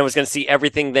and I was going to see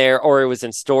everything there, or it was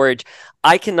in storage.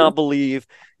 I cannot believe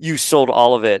you sold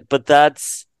all of it, but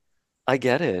I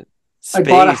get it. I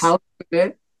bought a Space. house with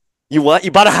it. You what?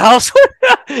 You bought a house?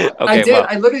 Okay, I did. well,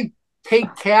 I literally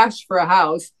paid cash for a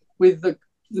house with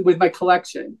my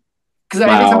collection. Because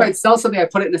every time Wow. I'd sell something, I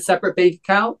put it in a separate bank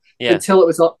account yeah. until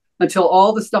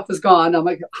all the stuff was gone. I'm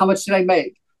like, how much did I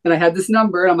make? And I had this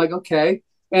number, and I'm like, okay.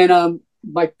 And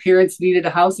my parents needed a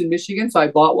house in Michigan, so I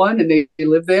bought one, and they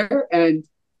live there.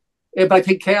 But I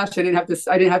paid cash. I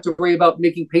didn't have to worry about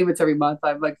making payments every month.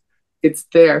 I'm like, it's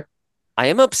there. I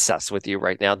am obsessed with you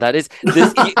right now. That is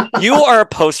this. You are a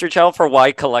poster child for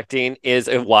why collecting is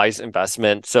a wise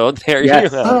investment. So there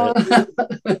Yes. you have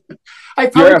it. I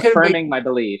You're probably could affirming my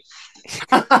belief.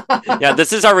 Yeah,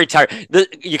 this is our retire.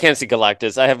 You can't see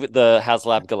Galactus. I have the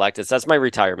HasLab Galactus. That's my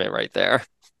retirement right there.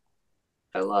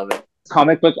 I love it.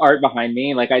 Comic book art behind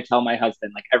me. Like I tell my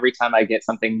husband, like every time I get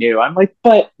something new, I'm like,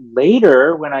 but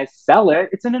later when I sell it,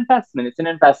 it's an investment. It's an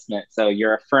investment. So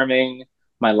you're affirming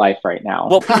my life right now.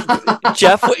 Well,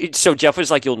 Jeff was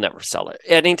like, you'll never sell it.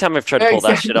 Anytime I've tried to pull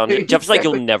that shit on you, Jeff's like,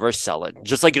 you'll never sell it.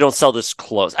 Just like you don't sell this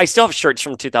clothes. I still have shirts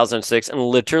from 2006, and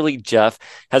literally Jeff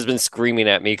has been screaming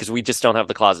at me because we just don't have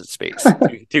the closet space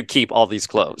to keep all these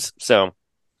clothes. So,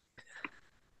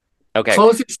 okay.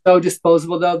 Clothes are so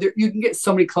disposable, though. You can get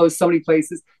so many clothes, so many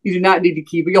places. You do not need to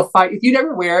keep it. You'll find if you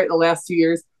never wear it in the last 2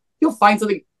 years, you'll find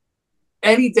something.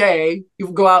 Any day you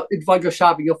go out and go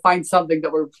shopping, you'll find something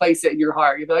that will replace it in your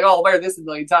heart. You'll be like, "Oh, I'll wear this a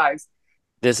million times."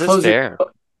 This is Clothes fair.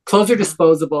 Clothes are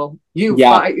disposable.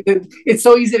 Yeah. It's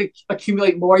so easy to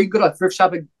accumulate more. You go to a thrift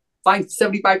shop and find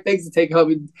 75 things to take home,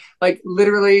 and like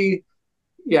literally,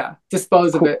 yeah,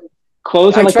 dispose of it.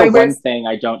 Clothes are I like try the to wear- one thing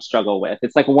I don't struggle with.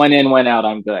 It's like one in, one out,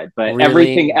 I'm good. But Really?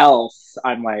 everything else,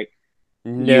 I'm like,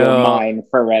 you're No. mine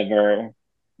forever.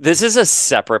 This is a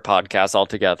separate podcast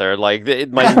altogether. Like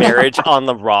my marriage on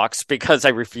the rocks because I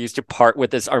refuse to part with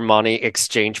this Armani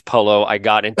Exchange polo I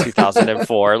got in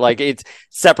 2004. Like it's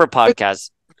separate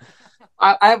podcast.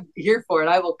 I'm here for it.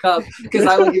 I will come because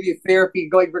I will give you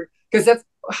therapy because that's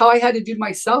how I had to do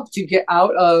myself to get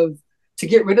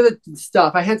rid of the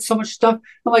stuff. I had so much stuff.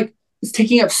 I'm like, it's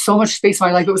taking up so much space in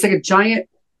my life. It was like a giant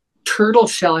turtle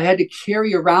shell I had to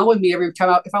carry around with me every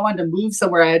time. If I wanted to move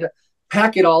somewhere, I had to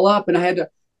pack it all up, and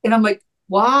I'm like,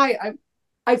 why?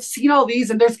 I've seen all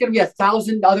these, and there's going to be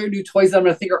 1,000 other new toys that I'm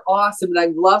going to think are awesome, and I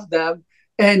love them.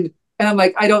 And I'm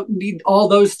like, I don't need all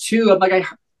those too. I'm like,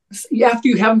 after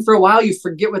you have them for a while, you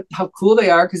forget how cool they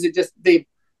are because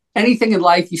anything in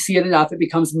life you see it enough, it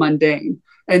becomes mundane,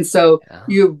 and so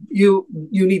you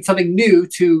need something new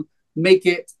to make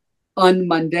it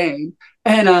unmundane.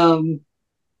 And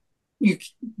you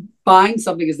buying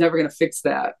something is never going to fix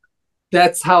that.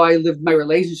 That's how I lived my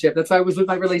relationship. That's why I was with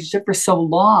my relationship for so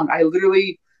long. I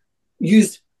literally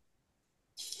used,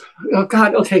 oh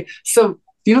God, okay. So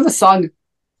do you know the song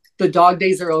 "The Dog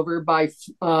Days Are Over" by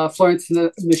Florence and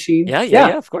the Machine?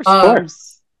 Yeah, of course. Of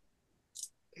course.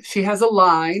 She has a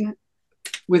line,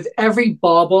 "With every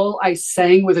bauble I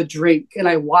sang with a drink, and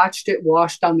I watched it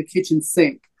wash down the kitchen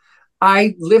sink."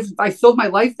 I filled my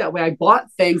life that way. I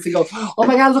bought things and go, "Oh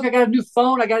my God, look, I got a new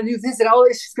phone. I got a new this. And oh,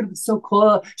 it's just going to be so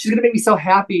cool. She's going to make me so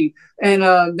happy." And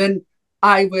then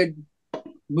I would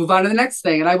move on to the next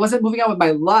thing. And I wasn't moving on with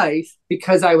my life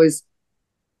because I was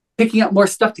picking up more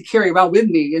stuff to carry around with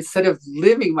me instead of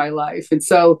living my life. And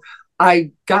so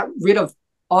I got rid of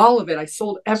all of it. I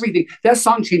sold everything. That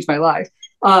song changed my life.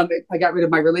 I got rid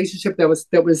of my relationship. That was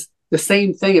the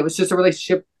same thing. It was just a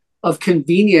relationship of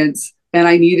convenience, and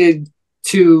I needed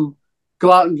to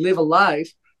go out and live a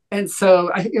life. And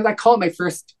so I call it my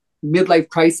first midlife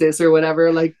crisis or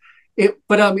whatever. Like it,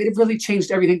 but it really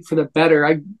changed everything for the better.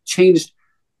 I changed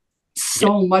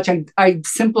so much. I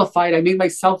simplified. I made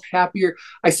myself happier.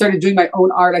 I started doing my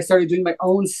own art. I started doing my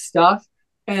own stuff,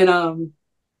 and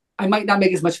I might not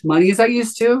make as much money as I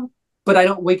used to, but I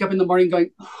don't wake up in the morning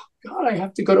going, "Oh God, I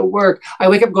have to go to work." I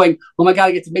wake up going, "Oh my God,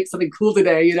 I get to make something cool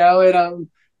today," And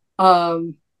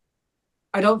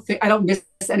I don't miss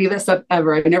any of that stuff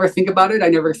ever. I never think about it. I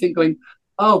never think going,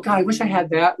 "Oh God, I wish I had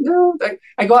that." No,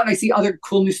 I go out and I see other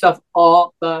cool new stuff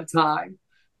all the time.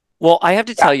 Well, I have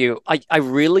to tell you, I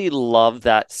really love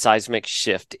that seismic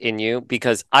shift in you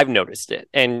because I've noticed it.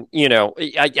 And,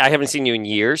 I haven't seen you in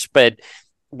years, but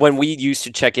when we used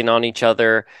to check in on each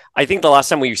other, I think the last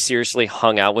time we seriously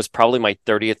hung out was probably my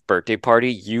 30th birthday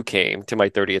party. You came to my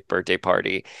 30th birthday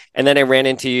party. And then I ran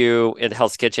into you at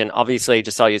Hell's Kitchen. Obviously, I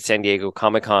just saw you at San Diego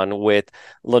Comic-Con with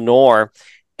Lenore.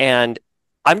 And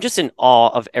I'm just in awe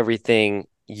of everything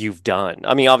you've done.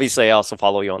 I mean, obviously, I also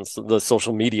follow you on the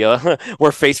social media.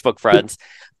 We're Facebook friends.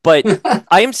 But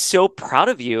I am so proud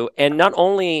of you. And not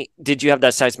only did you have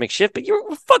that seismic shift, but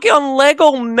you're fucking on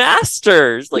Lego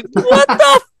Masters. Like, what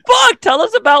the fuck? Tell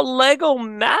us about Lego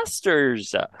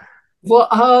Masters.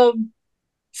 Well,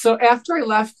 so after I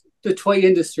left the toy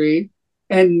industry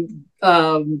and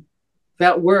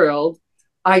that world,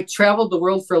 I traveled the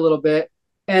world for a little bit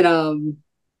and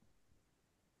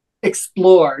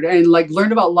explored and like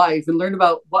learned about life and learned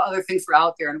about what other things were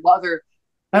out there and what other,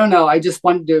 I don't know, I just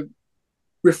wanted to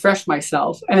refresh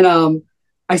myself. And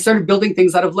I started building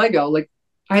things out of Lego. Like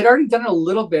I had already done it a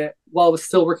little bit while I was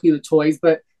still working in the toys,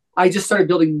 but I just started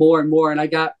building more and more. And I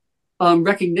got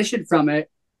recognition from it.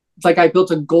 Like I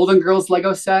built a Golden Girls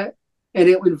Lego set and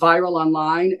it went viral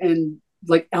online and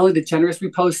like Ellen DeGeneres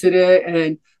reposted it.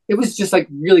 And it was just like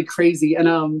really crazy.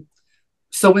 And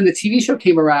so when the TV show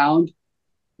came around,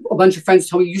 a bunch of friends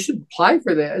told me you should apply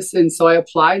for this. And so I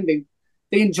applied. They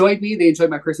enjoyed me. They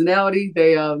enjoyed my personality.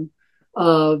 They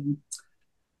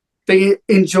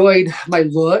enjoyed my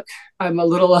look. I'm a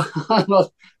little,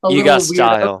 You got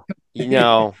style. You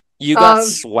know, you got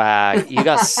swag. You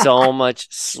got so much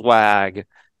swag.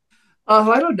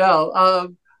 I don't know.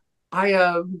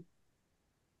 Yeah,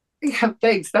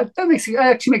 thanks. That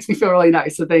actually makes me feel really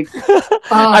nice. So thanks.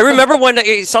 I remember when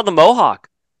I saw the Mohawk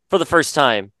for the first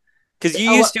time because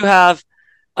you used to have.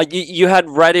 You had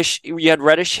reddish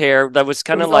hair that was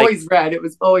kind of like always red. It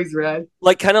was always red,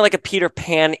 like kind of like a Peter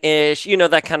Pan-ish, you know,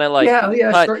 that kind of like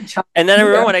short, and then I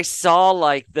remember when I saw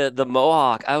like the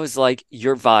Mohawk, I was like,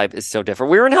 your vibe is so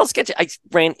different. We were in Hell's Kitchen. I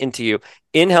ran into you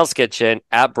in Hell's Kitchen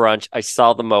at brunch. I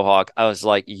saw the Mohawk. I was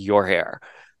like, your hair.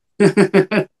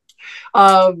 That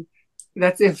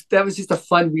was just a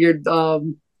fun, weird.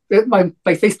 My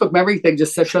Facebook memory thing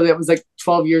just showed that it was like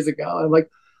 12 years ago. I'm like,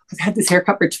 I've had this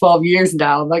haircut for 12 years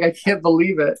now. I'm like, I can't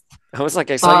believe it. I was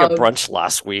like, I saw you at brunch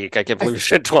last week. I can't believe it's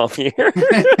been 12 years.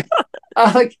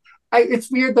 It's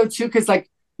weird though too, because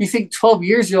like you think 12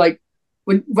 years, you're like,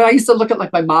 when I used to look at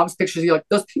like my mom's pictures, you're like,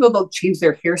 those people don't change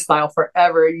their hairstyle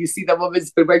forever. And you see that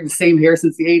woman's been wearing the same hair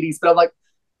since the 80s. But I'm like,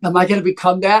 am I going to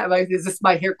become that? Is this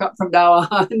my haircut from now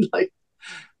on? Like,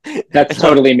 that's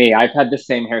totally me. I've had the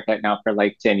same haircut now for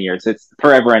like 10 years. It's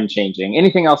forever unchanging.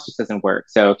 Anything else just doesn't work.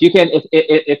 So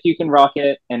if you can rock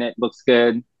it and it looks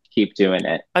good, keep doing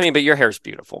it. I mean, but your hair's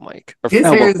beautiful, Mike. His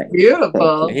hair is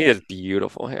beautiful. He has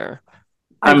beautiful hair.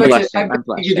 I'm blushing.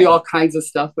 You do all kinds of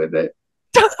stuff with it.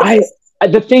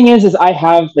 The thing is I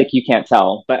have, like, you can't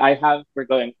tell, but we're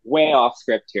going way off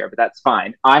script here, but that's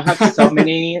fine. I have so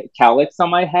many cowlicks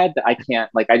on my head that I can't,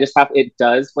 like, I just have, it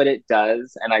does what it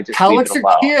does, and I just cowlicks leave it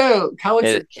alone. Cute.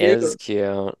 Cowlicks are cute. It is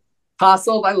cute.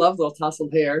 Tousled. I love little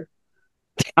tousled hair.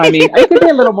 I mean, it could be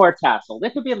a little more tasseled.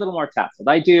 It could be a little more tasseled.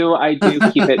 I do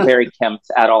keep it very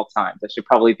kempt at all times. I should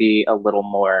probably be a little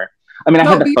more, I mean, I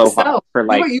had the faux hawk for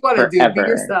like what you want to do. Be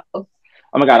yourself.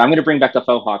 Oh my God, I'm going to bring back the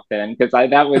faux hawk then, because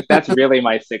that's really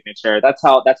my signature. That's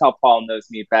how Paul knows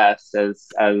me best, as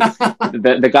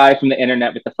the guy from the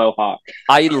internet with the faux hawk.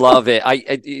 I love it.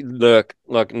 I look,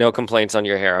 no complaints on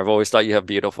your hair. I've always thought you have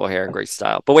beautiful hair and great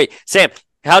style. But wait, Sam,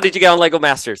 how did you get on Lego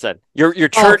Masters then? You're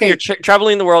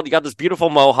traveling the world. You got this beautiful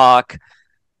mohawk.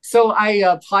 So I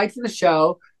applied for the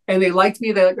show, and they liked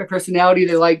me, my personality.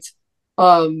 They liked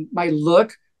my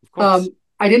look. I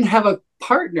didn't have a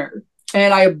partner.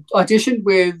 And I auditioned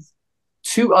with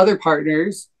 2 other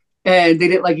partners, and they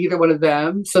didn't like either one of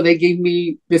them. So they gave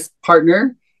me this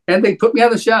partner, and they put me on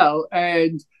the show.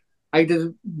 And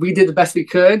we did the best we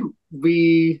could.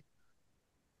 We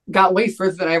got way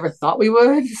further than I ever thought we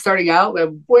would. Starting out,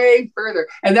 way further,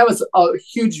 and that was a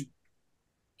huge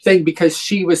thing because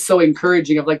she was so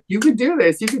encouraging of like, you could do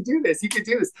this, you could do this, you could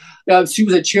do this. She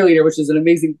was a cheerleader, which is an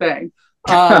amazing thing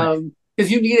because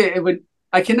you need it.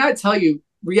 I cannot tell you.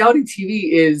 Reality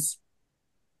TV is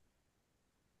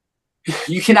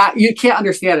you can't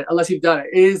understand it unless you've done it.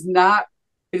 It is not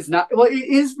well, it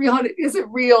is real. Is it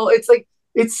real? It's like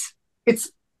it's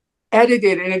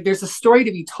edited and there's a story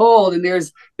to be told, and there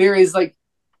is like,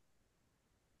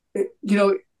 you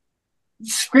know,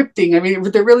 scripting. I mean,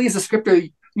 there really is a scripter.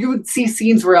 You would see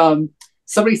scenes where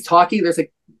somebody's talking, there's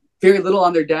like very little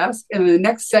on their desk, and in the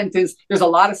next sentence there's a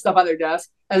lot of stuff on their desk,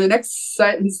 and the next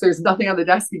sentence there's nothing on the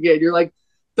desk again. You're like,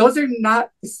 those are not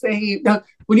the same. Now,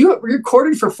 when you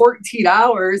recorded for 14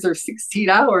 hours or 16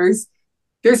 hours,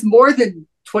 there's more than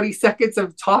 20 seconds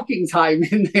of talking time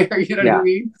in there. You know what Yeah. I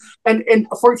mean? And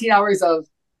 14 hours of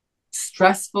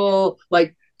stressful,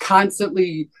 like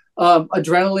constantly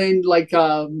adrenaline. Like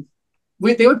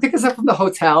they would pick us up from the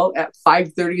hotel at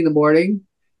 5:30 in the morning,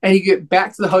 and you get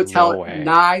back to the hotel No at way.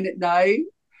 9 at night.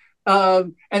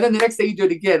 And then the next day you do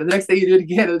it again, and the next day you do it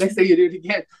again, and the next day you do it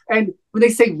again. And when they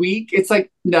say week, it's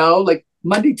like no, like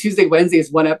Monday, Tuesday, Wednesday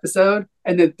is one episode,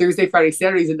 and then Thursday, Friday,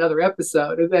 Saturday is another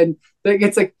episode, and then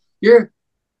it's like you're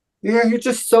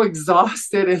just so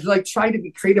exhausted and like trying to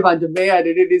be creative on demand,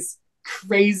 and it is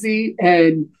crazy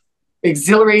and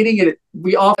exhilarating. And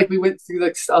we went through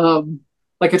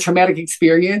like a traumatic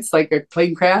experience, like a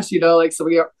plane crash, you know, like so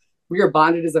we are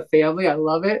bonded as a family. I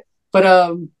love it, but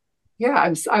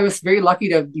yeah, I was very lucky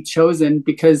to be chosen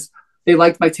because they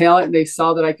liked my talent and they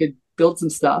saw that I could build some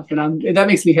stuff, and that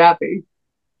makes me happy.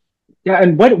 Yeah,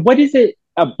 and what is it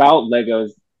about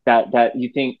Legos that you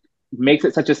think makes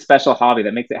it such a special hobby,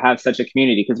 that makes it have such a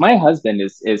community? Because my husband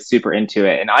is super into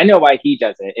it, and I know why he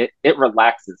does it. It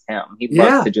relaxes him.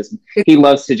 Yeah. He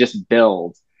loves to just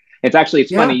build. It's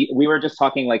Yeah. funny. We were just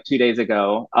talking like 2 days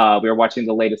ago. We were watching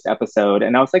the latest episode,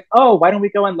 and I was like, "Oh, why don't we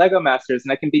go on Lego Masters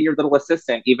and I can be your little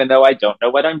assistant, even though I don't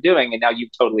know what I'm doing." And now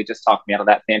you've totally just talked me out of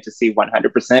that fantasy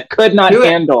 100%. Could not Do it.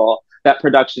 handle that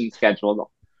production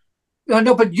schedule.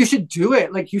 No, but you should do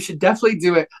it. Like you should definitely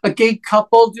do it. A gay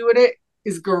couple doing it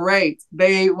is great.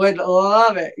 They would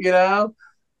love it, you know?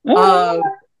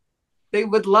 They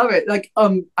would love it. Like,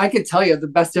 I could tell you the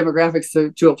best demographics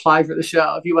to apply for the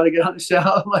show if you want to get on the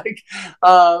show. Like,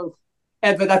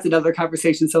 but that's another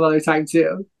conversation some other time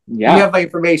too. Yeah. You have my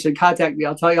information. Contact me.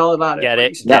 I'll tell you all about it. Get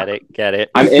it, Yeah. get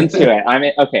it. I'm into it.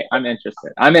 I'm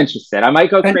interested. I might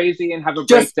go crazy and have a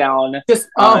breakdown.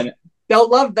 They'll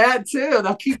love that too.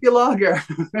 They'll keep you longer.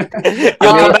 You'll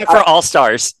come back for All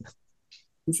Stars.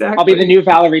 Exactly. I'll be the new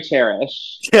Valerie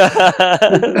Cherish.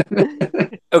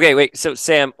 Okay, wait. So,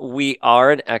 Sam, we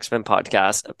are an X-Men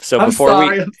podcast. So I'm before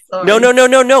sorry.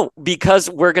 No, because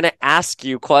we're gonna ask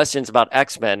you questions about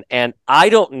X-Men, and I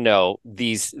don't know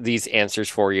these answers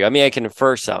for you. I mean, I can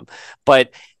infer some,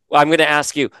 but I'm gonna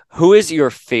ask you, who is your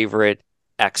favorite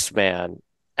X-Man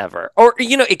ever? Or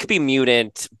it could be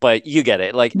mutant, but you get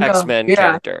it, like X-Men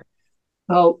character.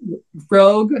 Oh,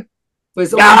 Rogue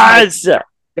was Yes.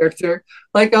 Character.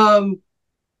 Like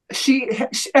she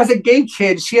as a gay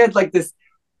kid, she had like this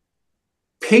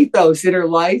pathos in her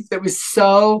life that was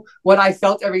so what I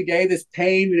felt every day, this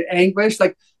pain and anguish.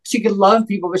 Like she could love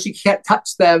people, but she can't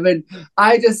touch them. And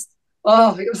I just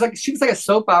it was like she was like a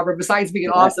soap opera besides being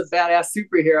an awesome badass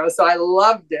superhero. So I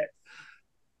loved it.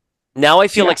 Now I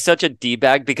feel like such a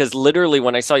D-bag because literally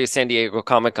when I saw you at San Diego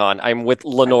Comic-Con, I'm with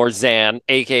Lenore Zan,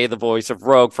 aka the voice of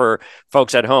Rogue for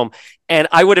folks at home. And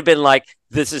I would have been like,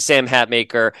 this is Sam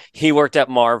Hatmaker. He worked at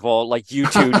Marvel. Like, you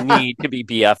two need to be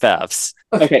BFFs.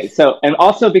 Okay, so, and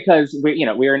also because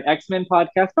we're an X-Men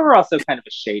podcast, but we're also kind of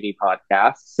a shady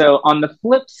podcast. So on the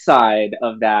flip side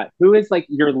of that, who is like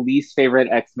your least favorite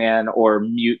X-Men or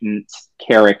mutant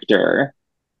character?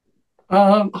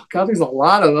 Oh God, there's a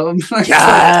lot of them.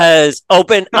 Yes,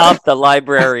 open up the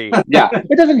library. Yeah,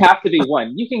 it doesn't have to be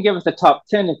one. You can give us a top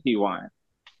 10 if you want.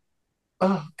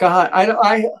 Oh God,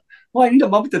 I need a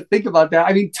moment to think about that.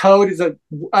 I mean, Toad is what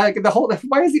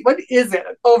is it?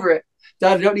 Over it.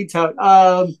 I don't need Toad.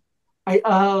 Oh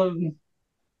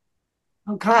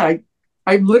God,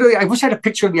 I wish I had a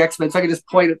picture of the X-Men so I could just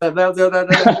point at them.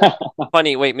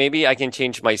 Funny, wait, maybe I can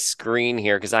change my screen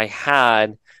here because I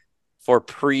had for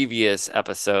previous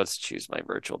episodes, choose my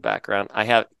virtual background.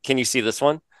 Can you see this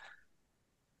one?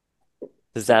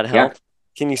 Does that help? Yeah.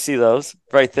 Can you see those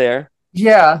right there?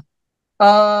 Yeah.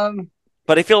 But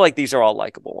I feel like these are all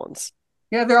likable ones.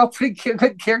 Yeah, they're all pretty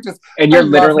good characters. And you're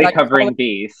literally covering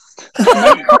Beast.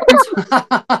 Oh,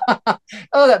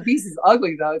 that Beast is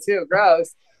ugly though too.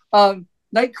 Gross.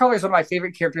 Nightcrawler is one of my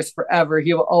favorite characters forever.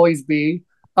 He will always be.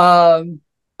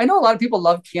 I know a lot of people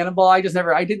love Cannonball. I don't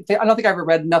think I ever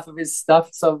read enough of his stuff,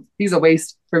 so he's a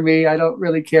waste for me. I don't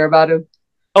really care about him.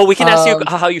 Oh, we can ask you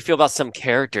how you feel about some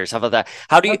characters. How about that?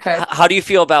 How do you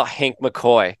feel about Hank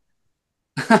McCoy?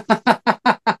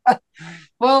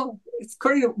 Well, it's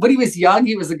according to when he was young,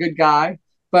 he was a good guy,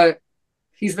 but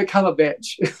he's become a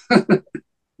bitch.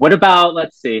 What about,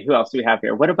 let's see, who else do we have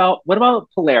here? What about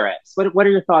Polaris? What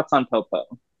are your thoughts on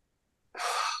Popo?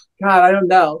 God, I don't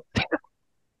know.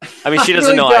 I mean, she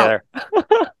doesn't know either.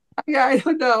 Yeah, I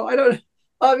don't know. I don't.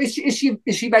 Is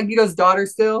she Magneto's daughter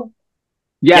still?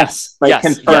 Yes.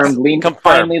 Confirmed. Confirmed.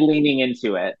 Finally leaning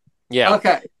into it. Yeah.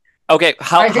 Okay.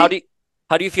 How do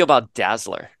you feel about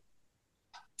Dazzler?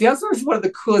 Dazzler is one of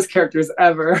the coolest characters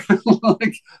ever.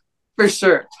 Like, for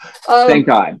sure. Thank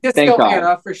God. Disco Thank God.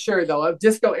 era for sure, though.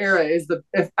 Disco era is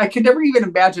if I could never even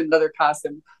imagine another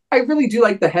costume. I really do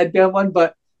like the headband one,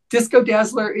 but Disco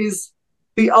Dazzler is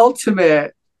the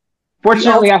ultimate.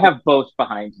 Fortunately, I have both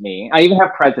behind me. I even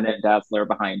have President Dazzler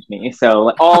behind me.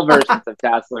 So all versions of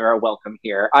Dazzler are welcome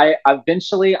here. I'm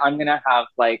gonna have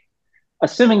like,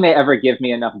 assuming they ever give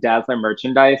me enough Dazzler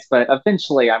merchandise, but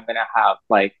eventually I'm gonna have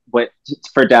like what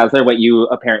for Dazzler what you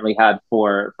apparently had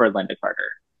for Linda Carter.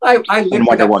 I and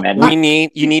Wonder Woman.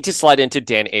 You need to slide into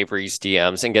Dan Avery's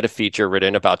DMs and get a feature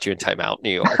written about you in Time Out, New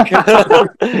York.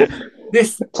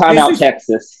 Time Out,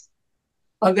 Texas.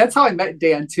 That's how I met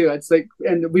Dan too. It's like,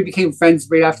 and we became friends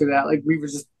right after that. Like we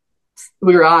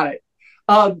were on it.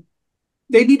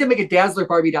 They need to make a Dazzler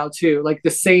Barbie doll too, like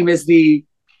the same as the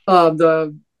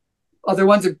other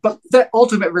ones, but the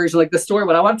ultimate version, like the story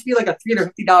one. I want it to be like a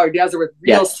 $350 Dazzler with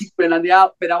real sequin on the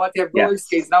outfit. I want it to have roller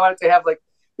skates, and I want it to have like,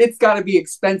 it's got to be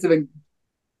expensive and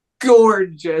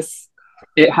gorgeous.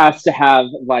 It has to have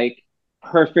like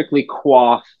perfectly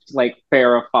coiffed, like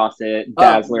Farrah Fawcett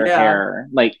Dazzler hair.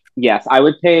 Like, yes, I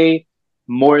would pay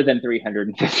more than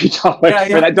 $350 for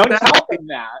that. Don't tell them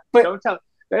that. Don't tell.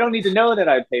 They don't need to know that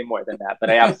I'd pay more than that, but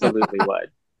I absolutely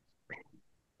would.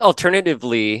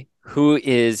 Alternatively, who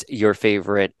is your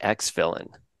favorite ex-villain?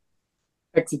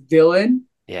 Ex-villain?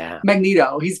 Yeah.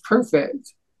 Magneto. He's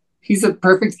perfect. He's a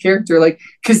perfect character. Like,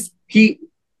 because he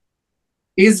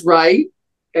is right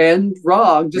and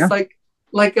wrong. Just like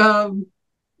Charles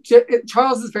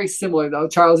is very similar, though.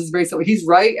 Charles is very similar. He's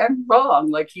right and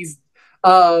wrong. Like, he's,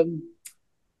 I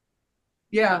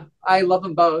love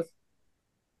them both.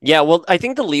 Yeah, well, I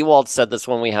think the Leewalds said this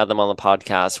when we had them on the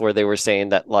podcast, where they were saying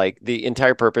that like the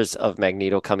entire purpose of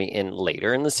Magneto coming in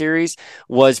later in the series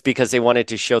was because they wanted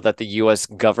to show that the U.S.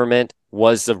 government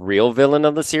was the real villain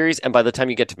of the series, and by the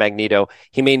time you get to Magneto,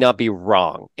 he may not be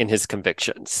wrong in his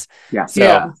convictions. Yeah,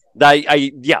 so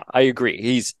I agree.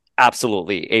 He's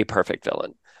absolutely a perfect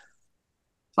villain.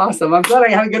 Awesome. I'm glad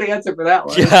I had a good answer for that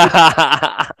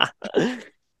one.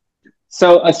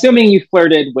 So, assuming you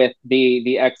flirted with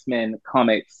the X-Men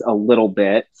comics a little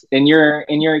bit, in your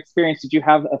experience, did you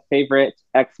have a favorite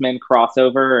X-Men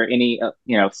crossover or any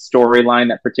storyline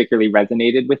that particularly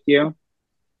resonated with you?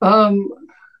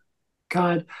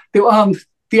 God, the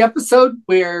episode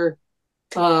where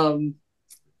I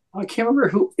can't remember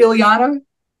who, Illyana.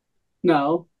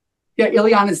 No, yeah,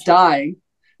 Illyana's dying.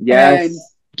 Yes,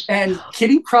 and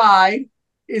Kitty Pryde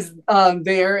is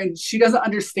there, and she doesn't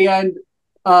understand.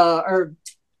 Or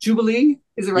Jubilee,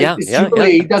 is it right? Yeah,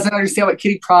 Jubilee doesn't understand what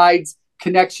Kitty Pryde's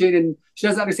connection, and she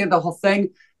doesn't understand the whole thing.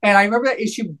 And I remember that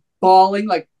issue bawling,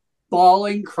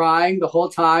 crying the whole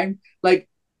time. Like,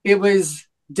 it was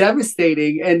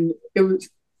devastating, and it was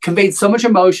conveyed so much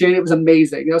emotion. It was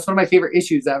amazing. It was one of my favorite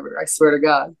issues ever. I swear to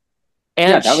God.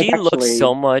 And she looked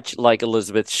so much like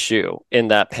Elizabeth Shue in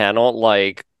that panel,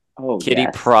 like. Kitty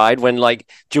Pryde, when like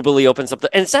Jubilee opens up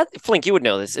and is that, Flink, you would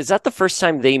know this, is that the first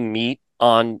time they meet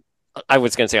on, I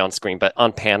was going to say on screen, but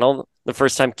on panel, the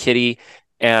first time Kitty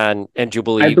and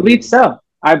Jubilee? I believe so.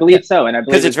 And I believe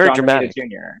because it's very John dramatic.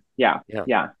 Romita Jr. Yeah.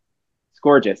 It's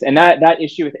gorgeous. And that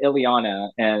issue with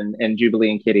Illyana and Jubilee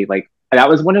and Kitty, like that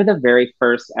was one of the very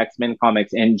first X-Men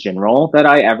comics in general that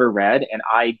I ever read, and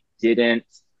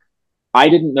I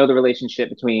didn't know the relationship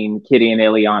between Kitty and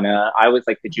Illyana. I was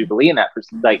like the Jubilee in that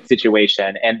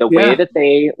situation. And the way that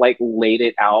they like laid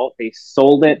it out, they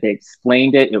sold it, they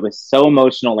explained it. It was so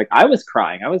emotional. Like I was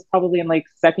crying. I was probably in like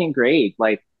second grade,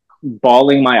 like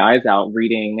bawling my eyes out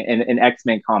reading an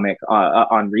X-Men comic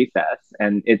on recess.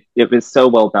 And it was so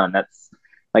well done. That's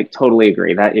like totally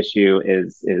agree. That issue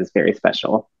is very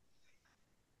special.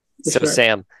 So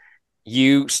Sam,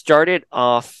 you started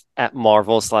off at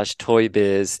Marvel / Toy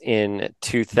Biz in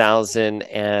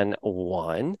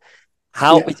 2001.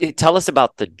 Tell us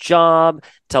about the job.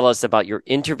 Tell us about your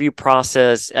interview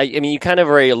process. I mean, you kind of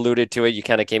already alluded to it. You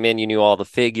kind of came in, you knew all the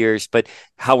figures, but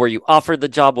how were you offered the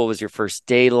job? What was your first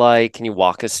day like? Can you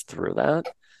walk us through that?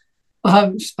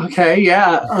 Okay,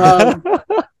 yeah.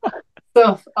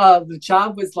 So the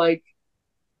job was like,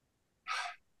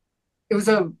 it was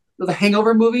the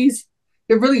Hangover movies.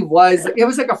 It really was. It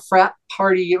was like a frat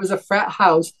party. It was a frat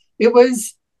house. It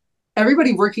was,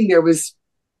 everybody working there was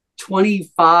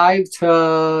 25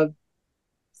 to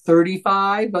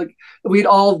 35. Like, we'd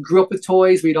all grew up with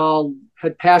toys. We'd all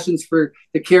had passions for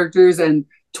the characters and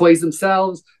toys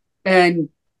themselves. And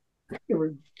there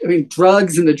were,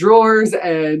 drugs in the drawers,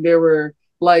 and there were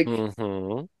like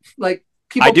like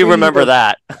people. I do remember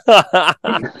that.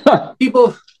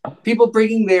 people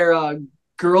bringing their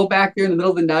girl back there in the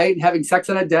middle of the night and having sex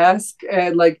on a desk,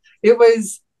 and like it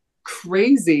was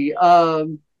crazy.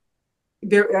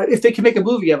 if they can make a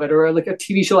movie of it, or like a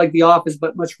TV show like The Office,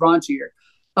 but much raunchier.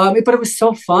 But it was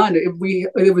so fun.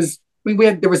 There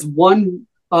was one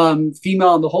female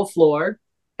on the whole floor,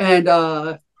 and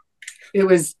it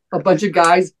was a bunch of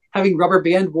guys having rubber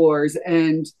band wars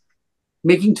and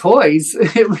making toys.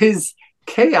 It was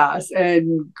chaos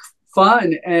and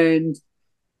fun, and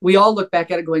we all look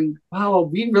back at it going, wow,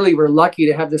 we really were lucky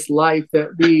to have this life that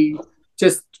we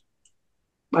just,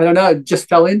 I don't know, just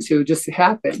fell into, just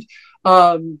happened.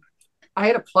 I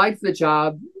had applied for the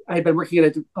job. I had been working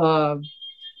at an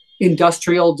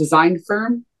industrial design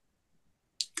firm,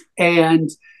 and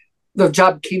the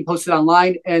job came posted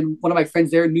online, and one of my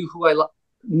friends there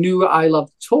knew I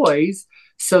loved toys.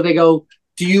 So they go,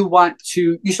 you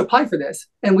should apply for this.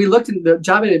 And we looked, and the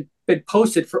job had been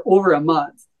posted for over a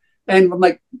month. And I'm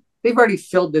like, they've already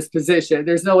filled this position.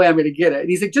 There's no way I'm going to get it. And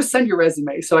he's like, just send your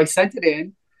resume. So I sent it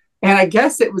in. And I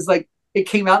guess it was like, it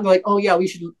came out and they're like, oh yeah, we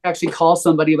should actually call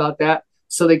somebody about that.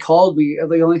 So they called me.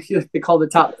 They called the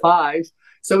top 5.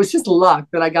 So it was just luck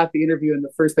that I got the interview in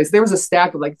the first place. There was a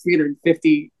stack of like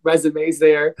 350 resumes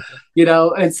there,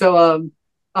 And so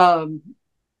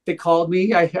they called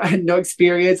me. I had no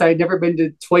experience. I had never been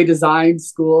to toy design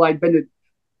school. I'd been to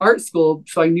art school,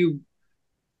 so I knew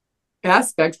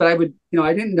aspects, but I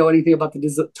didn't know anything about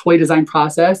the toy design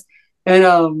process.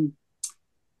 And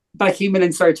but I came in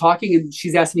and started talking, and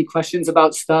she's asking me questions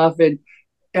about stuff and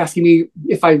asking me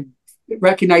if I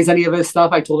recognize any of this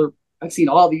stuff. I told her I've seen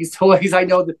all these toys. I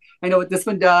know what this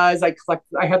one does. I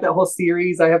have that whole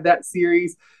series. I have that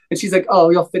series. And she's like, oh,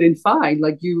 you'll fit in fine.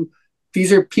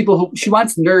 These are people who, she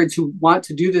wants nerds who want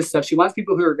to do this stuff. She wants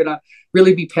people who are going to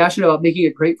really be passionate about making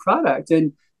a great product.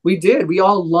 And we did. We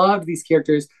all loved these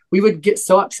characters. We would get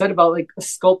so upset about like a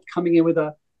sculpt coming in with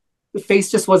the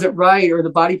face just wasn't right, or the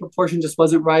body proportion just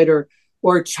wasn't right,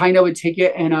 or China would take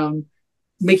it and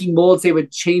making molds, they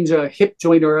would change a hip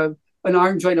joint or an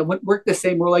arm joint. It wouldn't work the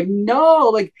same. We're like,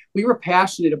 no, we were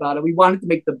passionate about it. We wanted to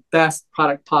make the best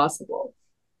product possible.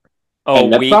 Oh,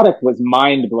 and the product was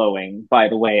mind-blowing, by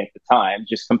the way, at the time,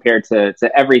 just compared to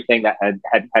everything that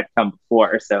had come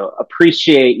before. So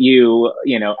appreciate you,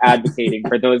 advocating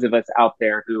for those of us out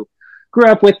there who grew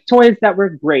up with toys that were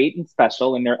great and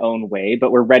special in their own way,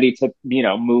 but were ready to,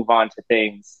 move on to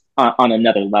things on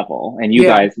another level. And you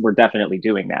guys were definitely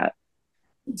doing that.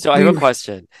 So I have a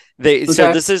question.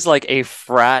 So this is like a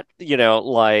frat,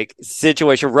 like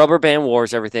situation, rubber band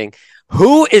wars, everything.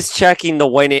 Who is checking the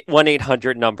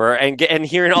 1-800 number and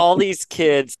hearing all these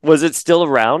kids? Was it still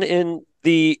around in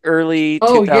the early 2000s?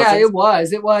 Oh yeah, it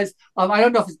was. It was. I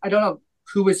don't know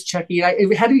who was checking it.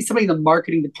 It had to be somebody in the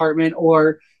marketing department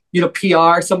or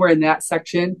PR, somewhere in that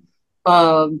section.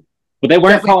 But they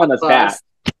weren't calling us back.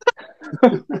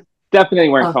 Definitely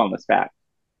weren't calling us back.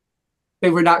 They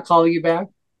were not calling you back?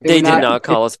 They did not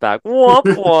call us back. Womp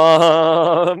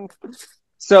womp.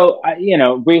 So,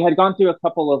 we had gone through a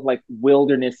couple of like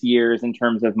wilderness years in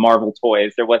terms of Marvel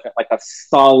toys. There wasn't like a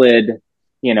solid,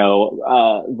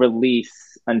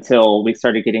 release until we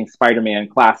started getting Spider-Man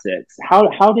classics. How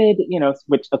did,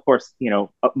 which of course,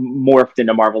 morphed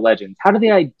into Marvel Legends. How did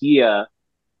the idea,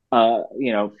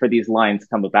 for these lines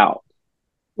come about?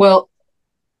 Well,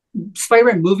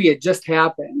 Spider-Man movie had just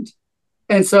happened.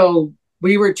 And so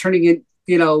we were turning in,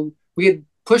 we had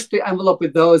pushed the envelope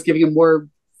with those, giving them more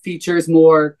features,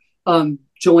 more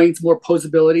joints, more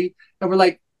posability. And we're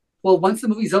like, well, once the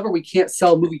movie's over, we can't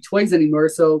sell movie toys anymore.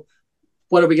 So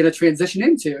what are we going to transition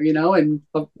into, And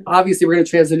obviously we're going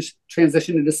to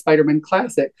transition into Spider-Man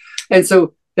Classic. And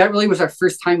so that really was our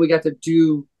first time we got to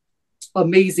do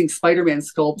amazing Spider-Man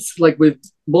sculpts, like with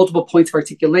multiple points of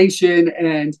articulation.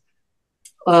 And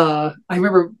I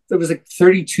remember there was like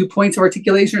 32 points of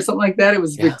articulation or something like that. It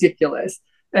was ridiculous.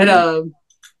 And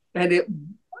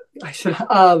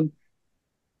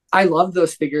I loved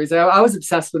those figures. I was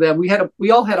obsessed with them.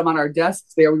 We all had them on our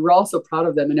desks there. We were all so proud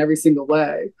of them in every single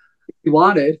way we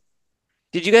wanted.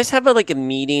 Did you guys have a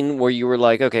meeting where you were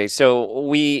like, okay, so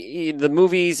the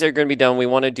movies are going to be done. We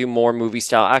want to do more movie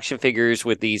style action figures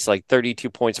with these 32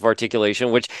 points of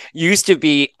articulation, which used to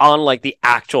be on the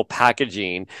actual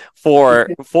packaging for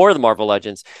the Marvel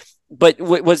Legends. But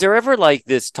was there ever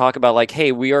this talk about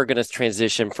hey, we are going to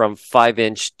transition from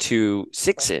 5-inch to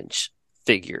 6-inch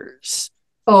figures?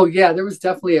 Oh yeah, there was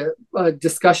definitely a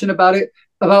discussion about it,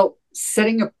 about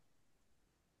setting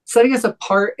us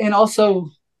apart, and also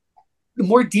the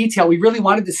more detail. We really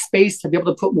wanted the space to be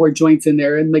able to put more joints in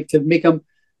there and to make them,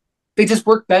 they just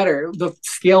work better. The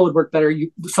scale would work better.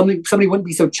 Somebody wouldn't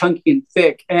be so chunky and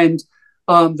thick. And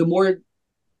the more,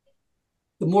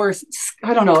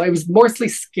 I don't know, it was mostly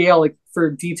scale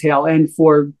for detail and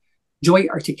for joint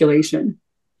articulation.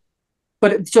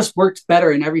 but it just worked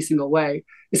better in every single way.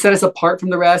 It set us apart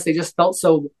from the rest. They just felt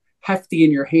so hefty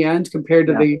in your hand compared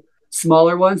to the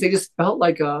smaller ones. They just felt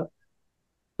like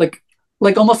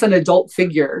like almost an adult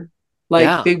figure.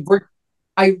 Like they were,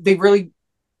 there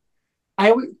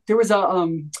was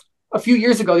a few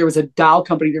years ago, there was a doll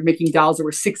company. They're making dolls that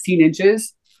were 16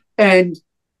 inches and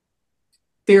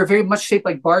they were very much shaped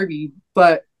like Barbie.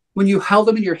 But when you held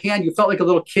them in your hand, you felt like a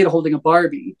little kid holding a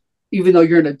Barbie, even though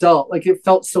you're an adult. Like it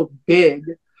felt so big.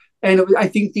 And I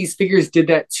think these figures did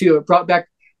that too. It brought back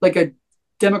like a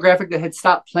demographic that had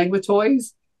stopped playing with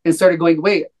toys and started going,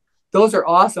 wait, those are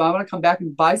awesome. I want to come back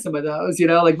and buy some of those, you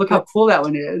know, like look how cool that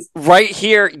one is. Right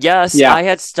here. Yes. Yeah, I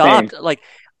had stopped. Same. Like,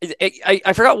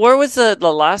 I forgot where was the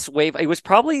last wave. It was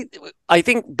probably, I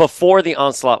think, before the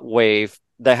Onslaught wave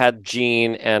that had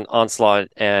Jean and Onslaught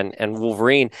and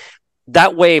Wolverine.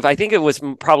 That wave, I think it was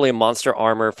probably a Monster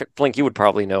Armor. Flink, you would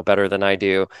probably know better than I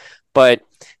do. But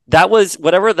that was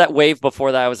whatever that wave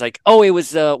before that. I was like, oh, it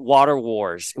was Water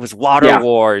Wars. It was Water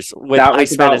Wars with that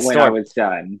was Iceman about and when Storm. I was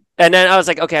done. And then I was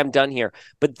like, okay, I'm done here.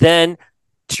 But then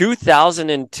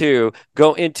 2002,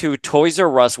 go into Toys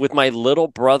R Us with my little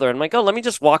brother. And I'm like, oh, let me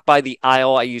just walk by the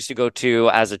aisle I used to go to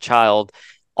as a child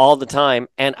all the time.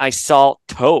 And I saw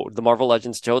Toad, the Marvel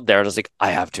Legends Toad there. And I was like,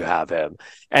 I have to have him.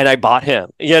 And I bought him.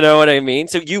 You know what I mean?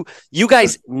 So you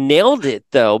guys nailed it,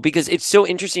 though, because it's so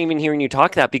interesting even hearing you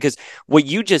talk that, because what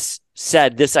you just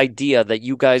said, this idea that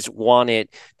you guys wanted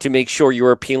to make sure you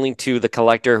were appealing to the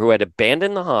collector who had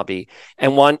abandoned the hobby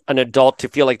and want an adult to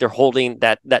feel like they're holding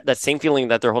that same feeling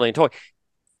that they're holding a toy.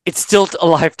 It's still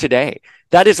alive today.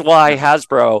 That is why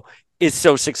Hasbro is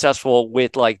so successful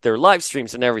with like their live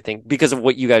streams and everything, because of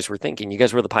what you guys were thinking. You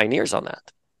guys were the pioneers on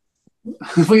that.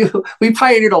 we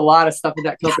pioneered a lot of stuff in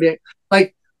that company.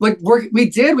 We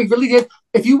really did.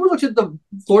 If you looked at the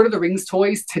Lord of the Rings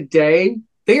toys today,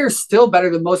 they are still better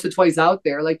than most of the toys out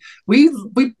there. Like we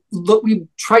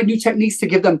tried new techniques to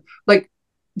give them, like,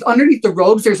 underneath the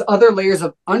robes, there's other layers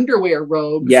of underwear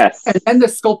robes. Yes. And then the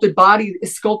sculpted body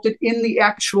is sculpted in the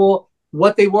actual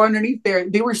what they wore underneath there.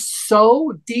 They were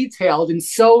so detailed and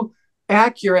so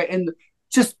accurate, and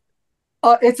just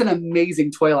it's an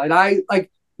amazing toy line.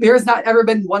 There's not ever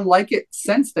been one like it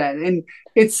since then. And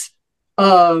it's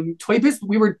Toy Biz,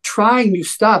 we were trying new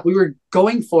stuff. We were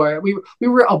going for it. We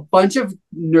were a bunch of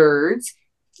nerds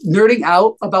nerding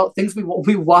out about things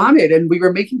we wanted, and we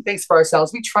were making things for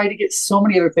ourselves. We tried to get so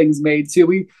many other things made too.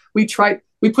 We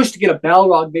pushed to get a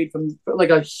Balrog made from like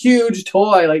a huge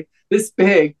toy like this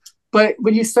big. But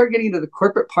when you start getting into the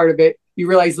corporate part of it, you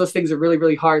realize those things are really,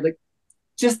 really hard. Like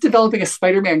just developing a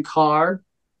Spider-Man car,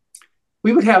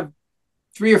 we would have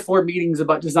 3 or 4 meetings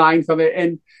about design from it.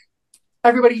 And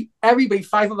everybody,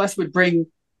 5 of us would bring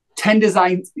 10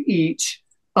 designs each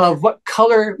of what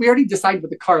color. We already decided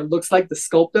what the car looks like, the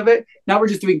sculpt of it. Now we're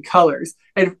just doing colors.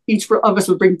 And each of us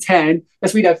would bring 10.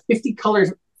 So we'd have 50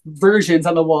 color versions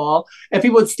on the wall. And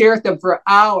people would stare at them for an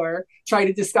hour, trying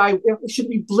to decide if it should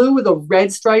be blue with a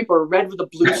red stripe or red with a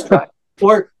blue stripe,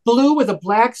 or blue with a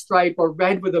black stripe or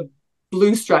red with a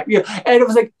blue stripe. Yeah. And it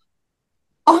was like,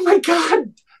 oh my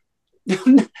God,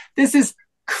 this is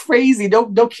crazy. No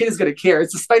kid is going to care.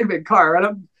 It's a Spider-Man car.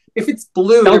 If it's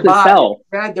blue, they're buying it.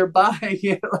 Red, they're buying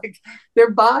it. Like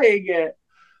they're buying it.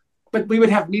 But we would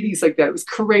have meetings like that. It was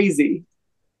crazy.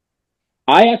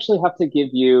 I actually have to give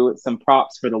you some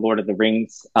props for the Lord of the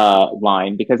Rings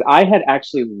line, because I had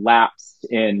actually lapsed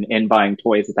in buying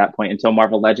toys at that point until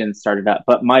Marvel Legends started up.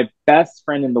 But my best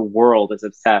friend in the world is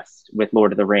obsessed with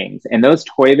Lord of the Rings. And those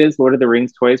Toy Biz Lord of the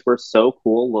Rings toys were so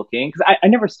cool looking, because I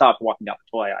never stopped walking down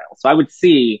the toy aisle. So I would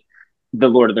see the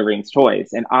Lord of the Rings toys.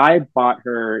 And I bought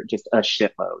her just a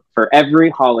shitload for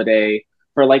every holiday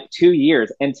for like 2 years.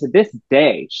 And to this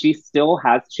day, she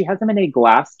has them in a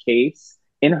glass case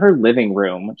in her living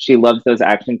room. She loves those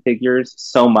action figures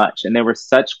so much. And they were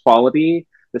such quality.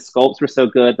 The sculpts were so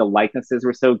good. The likenesses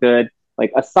were so good.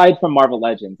 Like, aside from Marvel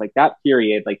Legends, like that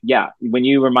period, like, yeah, when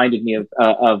you reminded me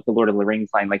of the Lord of the Rings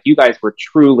line, like you guys were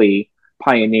truly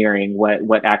pioneering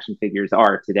what action figures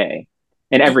are today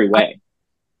in every way.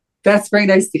 That's very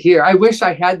nice to hear. I wish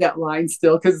I had that line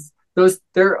still, because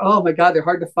they're, oh my God, they're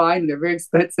hard to find and they're very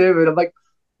expensive. And I'm like,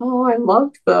 oh, I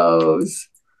loved those.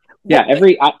 Yeah,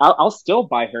 I'll still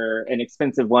buy her an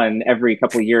expensive one every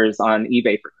couple of years on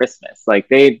eBay for Christmas. Like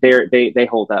they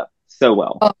hold up so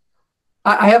well.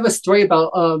 I have a story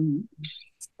about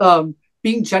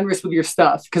being generous with your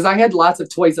stuff, because I had lots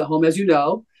of toys at home, as you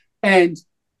know, and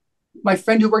my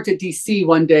friend who worked at DC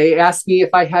one day asked me if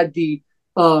I had the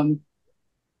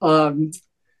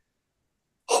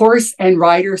horse and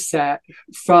rider set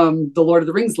from the Lord of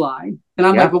the Rings line. And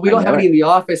I'm like, well, we don't have any in the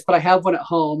office, but I have one at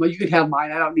home. Well, you can have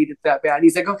mine. I don't need it that bad. And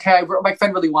he's like, okay, my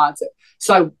friend really wants it.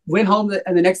 So I went home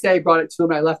and the next day I brought it to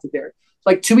him and I left it there.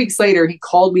 Like 2 weeks later, he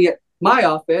called me at my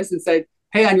office and said,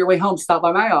 hey, on your way home, stop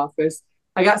by my office.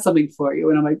 I got something for you.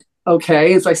 And I'm like,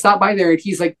 okay. And so I stopped by there and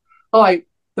he's like, oh,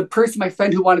 my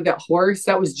friend who wanted that horse,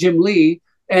 that was Jim Lee.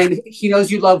 And he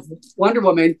knows you love Wonder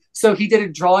Woman. So he did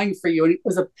a drawing for you. And it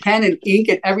was a pen and ink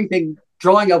and everything,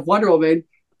 drawing of Wonder Woman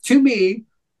to me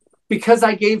because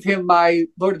I gave him my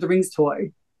Lord of the Rings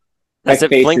toy. That's it,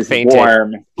 Flink fainted.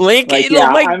 Blink, like,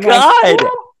 oh my God.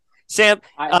 Like, Sam,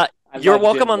 you're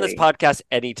welcome on this podcast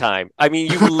anytime. I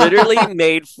mean, you literally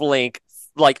made Flink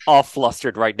like all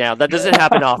flustered right now. That doesn't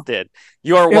happen often.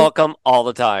 You are welcome all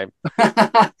the time.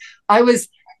 I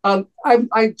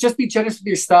just be generous with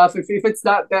your stuff. If it's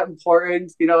not that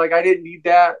important, like I didn't need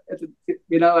that,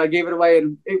 I gave it away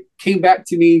and it came back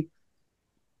to me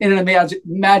in a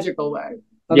magical way.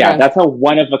 Yeah, that's a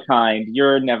one of a kind.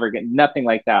 You're never getting nothing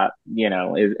like that.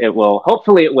 It will,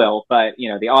 hopefully it will, but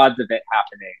the odds of it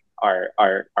happening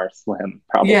are slim,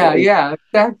 probably. Yeah,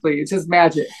 exactly. It's just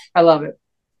magic. I love it.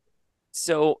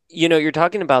 So, you're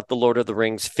talking about the Lord of the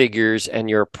Rings figures and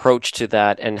your approach to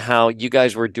that and how you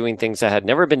guys were doing things that had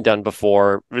never been done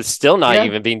before. It's still not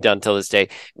even being done till this day.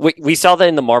 We saw that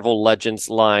in the Marvel Legends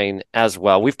line as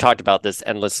well. We've talked about this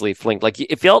endlessly, Flink. Like,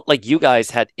 it felt like you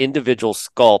guys had individual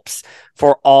sculpts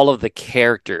for all of the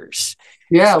characters.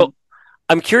 Yeah. So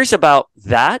I'm curious about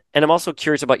that. And I'm also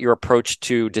curious about your approach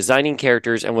to designing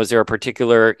characters. And was there a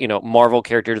particular, Marvel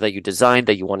character that you designed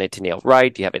that you wanted to nail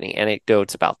right? Do you have any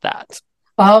anecdotes about that?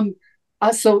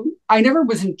 So I never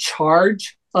was in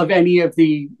charge of any of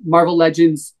the Marvel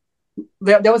Legends.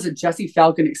 That was a Jesse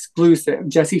Falcon exclusive.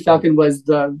 Jesse Falcon was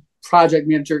the project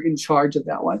manager in charge of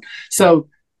that one. So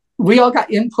we all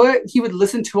got input. He would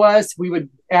listen to us. We would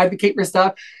advocate for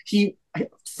stuff.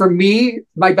 For me,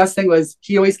 my best thing was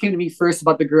he always came to me first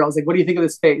about the girls. Like, what do you think of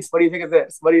this face? What do you think of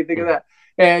this? What do you think of that?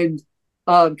 And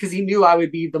because he knew I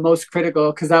would be the most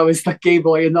critical because I was the gay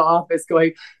boy in the office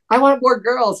going, I want more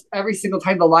girls. Every single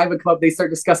time the line would come up, they start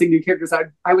discussing new characters.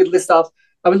 I would list off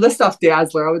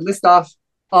Dazzler. I would list off,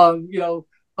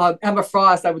 Emma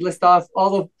Frost. I would list off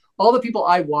all the people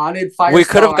I wanted. Firestar. We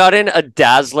could have gotten a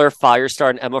Dazzler, Firestar,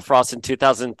 and Emma Frost in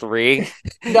 2003.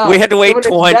 No, we had to wait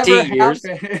 20 years.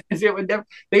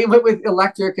 They went with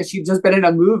Elektra because she'd just been in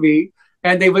a movie,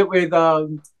 and they went with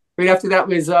right after that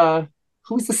was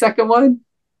who was the second one?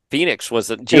 Phoenix was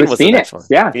Phoenix. The next one.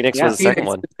 Yeah, Phoenix was the second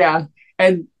one. Yeah,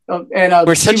 and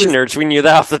we're such nerds. We knew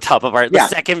that off the top of our the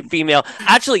second female.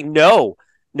 Actually, no,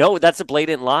 that's a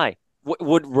blatant lie.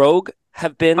 Would Rogue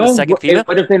have been the second female? It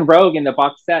would have been Rogue in the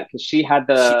box set because she had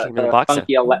the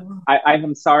funky.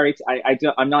 I'm sorry,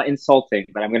 I'm not insulting,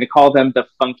 but I'm going to call them the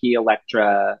funky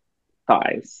Elektra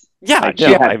thighs. Yeah,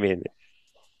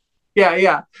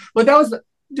 Yeah. Well, that was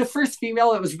the first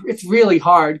female. It's really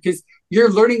hard because you're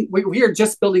learning. We are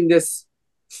just building this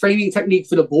framing technique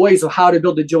for the boys of how to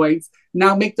build the joints.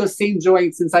 Now make those same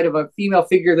joints inside of a female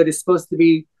figure that is supposed to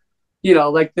be,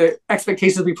 like the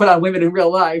expectations we put on women in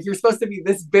real life. You're supposed to be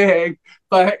this big,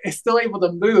 but it's still able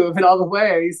to move in all the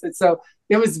ways. And so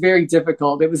it was very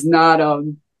difficult. It was not,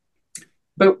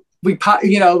 but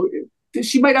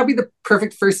she might not be the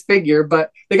perfect first figure,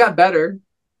 but they got better.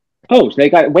 Oh, they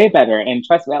got way better. And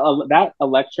trust me, that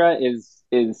Elektra is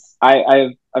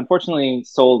I've unfortunately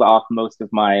sold off most of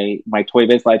my Toy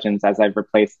Biz Legends as I've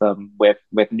replaced them with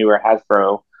newer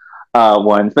Hasbro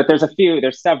ones, but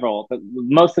there's several, but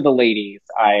most of the ladies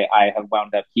I have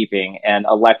wound up keeping. And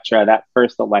Elektra, that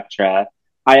first Elektra,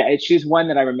 she's one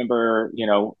that I remember,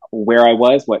 where I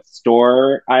was, what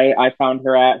store I found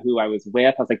her at, who I was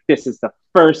with. I was like, this is the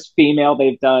first female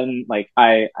they've done. Like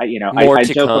I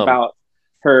joke about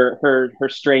her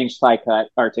strange thigh cut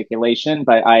articulation,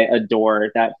 but I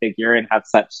adore that figure and have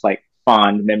such like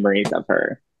fond memories of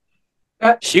her.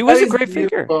 She was a great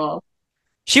figure.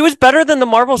 She was better than the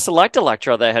Marvel Select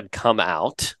Elektra that had come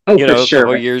out, a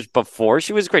couple years before.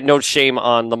 She was great. No shame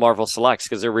on the Marvel Selects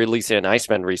because they're releasing an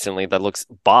Iceman recently that looks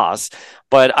boss.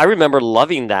 But I remember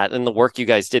loving that and the work you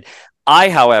guys did. I,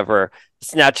 however,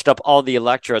 snatched up all the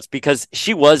Elektras because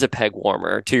she was a peg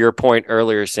warmer, to your point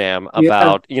earlier, Sam,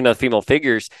 about, female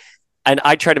figures. And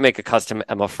I tried to make a custom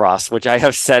Emma Frost, which I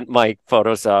have sent my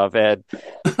photos of. And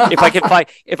if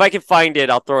I can find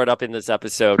it, I'll throw it up in this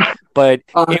episode. But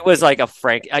it was like a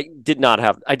Frank. I did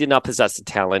not possess the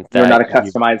talent. You're not a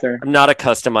customizer. I'm not a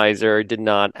customizer. Did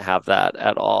not have that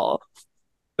at all.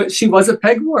 But she was a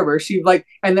peg warmer. She trying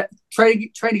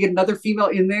to get another female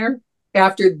in there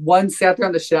after one sat there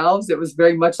on the shelves. It was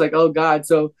very much like, oh God.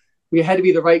 So We had to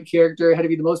be the right character. It had to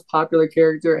be the most popular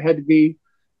character. It had to be,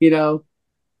 you know,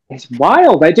 It's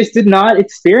wild. I just did not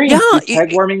experience Yeah, these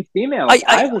peg-warming females.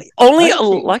 I was only hunting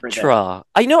for them. Elektra.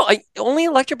 I know, only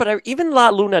Elektra, but even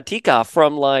La Lunatica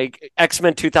from like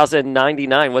X-Men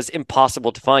 2099 was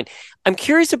impossible to find. I'm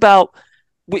curious about.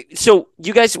 So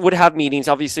you guys would have meetings,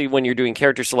 obviously, when you're doing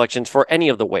character selections for any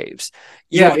of the waves.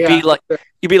 You'd be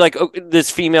like, oh,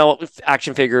 this female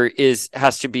action figure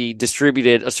has to be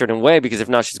distributed a certain way because if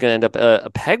not, she's going to end up a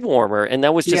peg warmer, and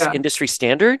that was just industry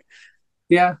standard.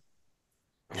 Yeah.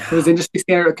 It was industry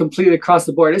standard completely across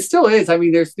the board. It still is. I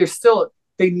mean, there's still,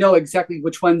 they know exactly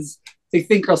which ones they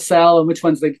think will sell and which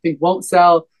ones they think won't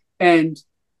sell. And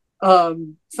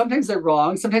sometimes they're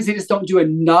wrong. Sometimes they just don't do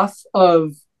enough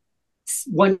of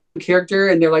one character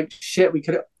and they're like, shit, we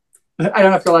could have. I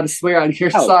don't know if you're allowed to swear on here.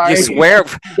 Sorry. You swear.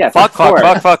 Yes,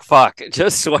 fuck.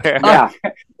 Just swear. Yeah.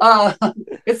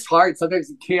 It's hard. Sometimes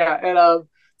you can't.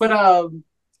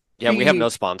 Yeah, we have no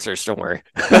sponsors. Don't worry.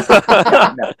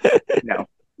 No.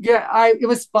 Yeah, it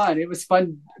was fun. It was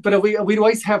fun, but we'd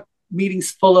always have meetings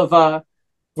full of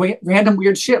random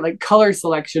weird shit like color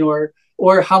selection or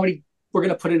how many we're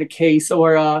gonna put in a case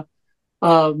or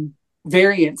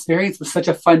variants. Variants was such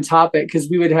a fun topic because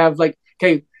we would have like,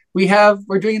 okay,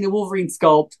 we're doing the Wolverine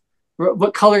sculpt.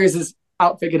 What color is this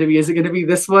outfit going to be? Is it going to be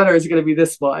this one or is it going to be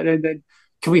this one? And then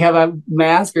can we have a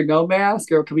mask or no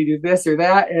mask or can we do this or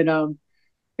that?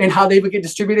 And how they would get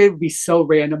distributed would be so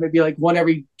random. It'd be like one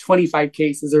every 25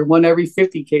 cases or one every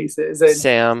 50 cases. And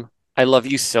Sam, I love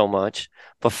you so much,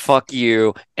 but fuck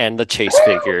you and the Chase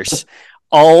figures.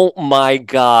 Oh my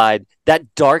God.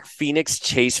 That Dark Phoenix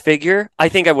Chase figure, I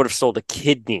think I would have sold a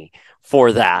kidney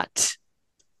for that.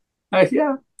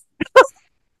 Yeah.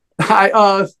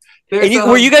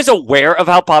 Were you guys aware of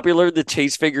how popular the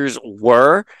Chase figures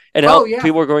were and how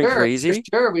people were going crazy?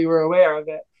 Sure, we were aware of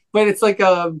it. But it's like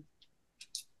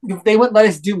they wouldn't let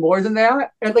us do more than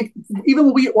that. And like even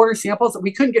when we order samples,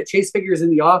 we couldn't get Chase figures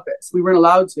in the office. We weren't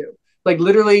allowed to. Like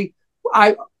literally,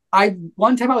 I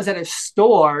one time I was at a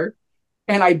store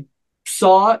and I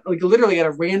saw it like literally at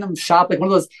a random shop, like one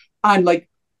of those on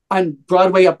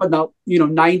Broadway up in the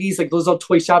 90s, like those little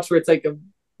toy shops where it's like a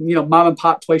mom and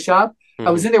pop toy shop. Mm-hmm.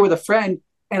 I was in there with a friend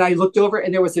and I looked over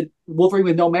and there was a Wolverine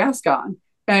with no mask on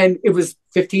and it was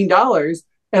 $15.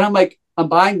 And I'm like, I'm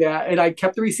buying that. And I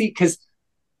kept the receipt because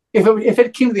if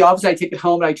it came to the office, I'd take it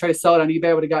home and I'd try to sell it on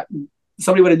eBay.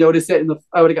 Somebody would have noticed it and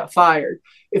I would have got fired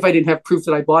if I didn't have proof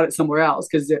that I bought it somewhere else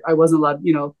because I wasn't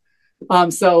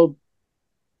allowed, so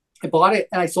I bought it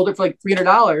and I sold it for like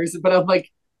 $300. But I'm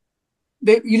like,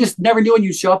 you just never knew when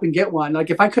you'd show up and get one.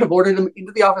 Like if I could have ordered them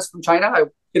into the office from China,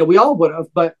 we all would have,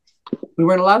 but we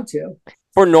weren't allowed to.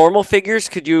 For normal figures,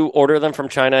 could you order them from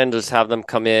China and just have them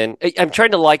come in? I'm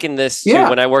trying to liken this to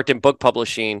when I worked in book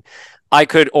publishing. I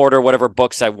could order whatever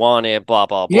books I wanted, blah,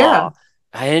 blah, blah. Yeah.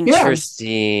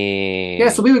 Interesting. Yeah,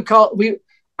 so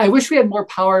I wish we had more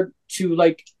power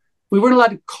to we weren't allowed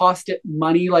to cost it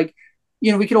money. Like,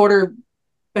 we could order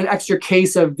an extra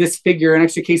case of this figure, an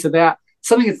extra case of that,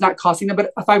 something that's not costing them.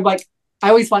 But if I'm I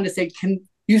always wanted to say, can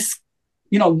you,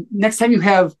 next time you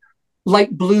have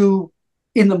light blue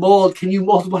in the mold, can you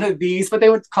mold one of these? But they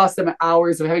would cost them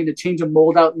hours of having to change a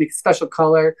mold out, make a special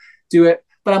color, do it.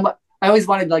 But I always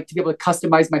wanted to be able to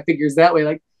customize my figures that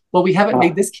way. Well, we haven't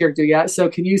made this character yet, so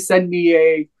can you send me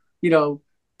a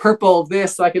purple of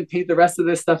this so I can paint the rest of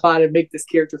this stuff on and make this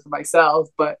character for myself?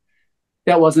 But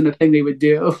that wasn't a thing they would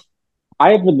do.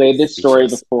 I have relayed this story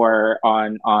before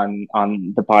on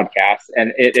the podcast,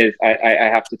 and it is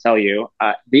I have to tell you,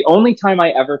 the only time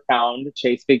I ever found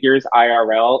Chase figures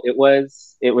IRL, it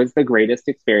was the greatest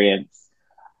experience.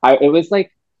 It was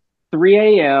 3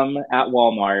 a.m. at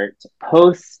Walmart,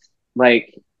 post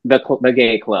the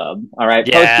gay club, all right,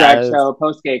 post drag show,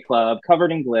 post gay club,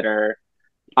 covered in glitter.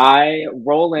 I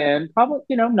roll in, probably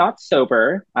not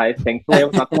sober. Thankfully I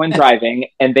was not the one driving,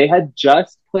 and they had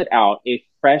just put out a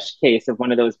fresh case of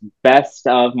one of those best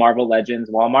of Marvel Legends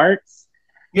Walmarts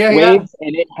waves,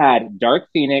 and it had Dark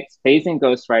Phoenix, Phasing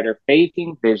Ghost Rider,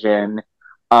 Phasing Vision.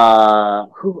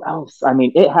 Who else? I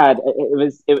mean,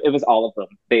 it was all of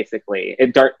them basically.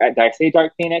 Did I say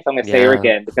Dark Phoenix? I'm gonna say her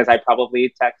again because I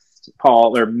probably text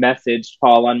Paul or messaged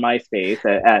Paul on MySpace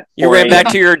at you ran back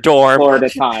to your dorm Florida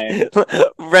time.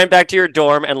 Ran back to your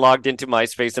dorm and logged into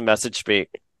MySpace and messaged me.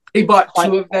 He bought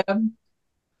 2 of them.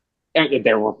 And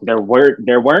there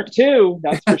weren't 2,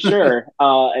 that's for sure.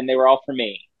 And they were all for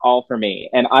me.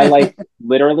 And I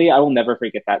literally, I will never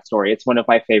forget that story. It's one of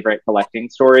my favorite collecting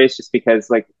stories, just because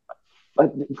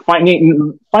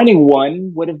finding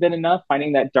one would have been enough.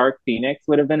 Finding that Dark Phoenix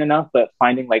would have been enough, but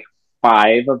finding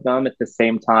 5 of them at the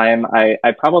same time, I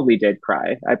probably did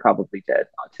cry. I probably did,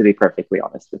 to be perfectly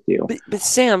honest with you. But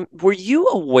Sam, were you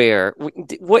aware?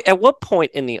 At what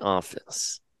point in the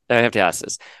office? I have to ask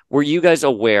this. Were you guys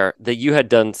aware that you had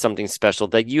done something special,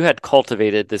 that you had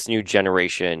cultivated this new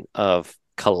generation of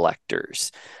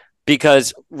collectors?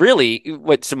 Because really,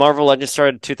 so Marvel Legends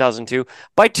started in 2002.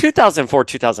 By 2004,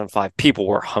 2005, people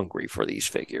were hungry for these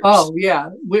figures. Oh yeah,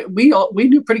 we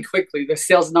knew pretty quickly. The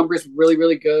sales numbers were really,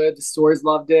 really good. The stores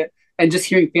loved it, and just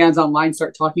hearing fans online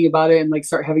start talking about it and like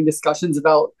start having discussions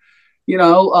about,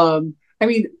 I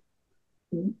mean,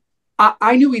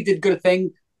 I knew we did good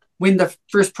thing when the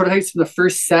first prototypes from the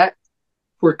first set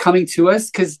were coming to us,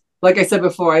 because like I said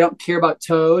before, I don't care about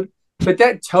Toad, but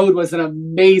that Toad was an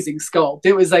amazing sculpt.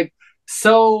 It was like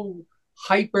so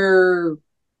hyper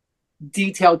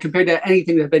detailed compared to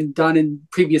anything that had been done in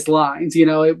previous lines.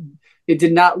 It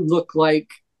did not look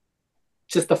like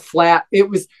just a flat. We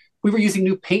were using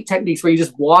new paint techniques where you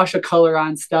just wash a color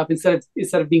on stuff instead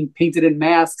of being painted in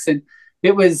masks, and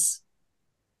it was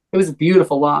a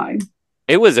beautiful line.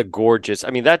 It was a gorgeous.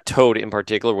 I mean, that Toad in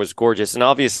particular was gorgeous. And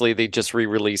obviously, they just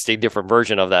re-released a different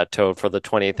version of that Toad for the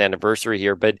 20th anniversary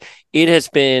here. But it has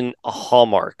been a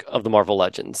hallmark of the Marvel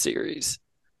Legends series.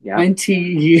 Yeah. 20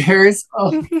 years.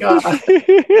 Oh, God.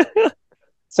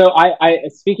 So I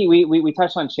speaking, we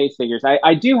touched on chase figures.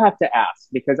 I do have to ask,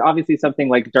 because obviously something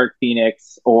like Dark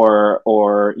Phoenix or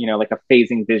like a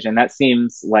Phasing Vision, that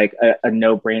seems like a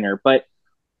no-brainer. But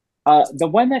the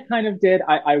one that kind of did,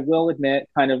 I will admit,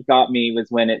 kind of got me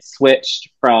was when it switched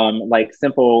from like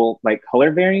simple like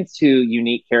color variants to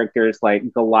unique characters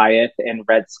like Goliath and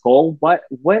Red Skull. What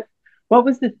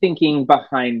was the thinking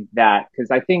behind that?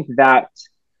 Because I think that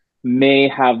may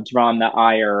have drawn the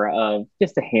ire of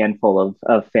just a handful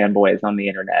of fanboys on the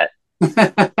internet.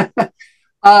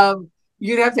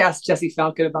 You'd have to ask Jesse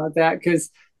Falcon about that, because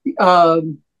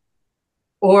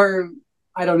or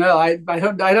I don't know. I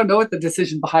don't know what the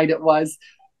decision behind it was.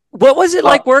 What was it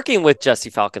like working with Jesse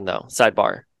Falcon, though?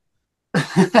 Sidebar.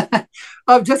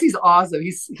 Jesse's awesome.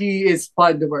 He is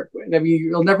fun to work with. I mean,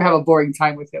 you'll never have a boring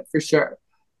time with him, for sure.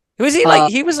 Was he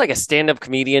like he was like a stand-up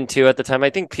comedian too at the time? I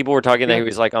think people were talking that he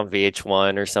was like on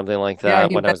VH1 or something like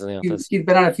that when I was in the office. He's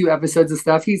been on a few episodes of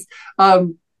stuff.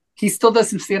 He still does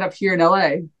some stand-up here in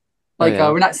LA. Like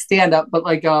we're not stand-up, but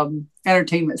like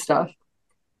entertainment stuff.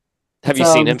 Have you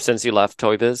seen him since you left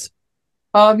Toy Biz?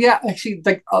 Yeah, actually,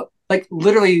 like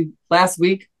literally last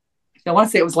week. I want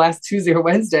to say it was last Tuesday or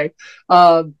Wednesday.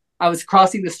 I was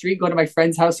crossing the street going to my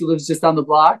friend's house who lives just down the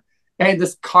block, and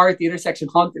this car at the intersection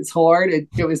honked its horn, and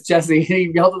it was Jesse. And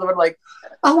he yelled at them, like,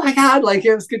 "Oh my God!" Like,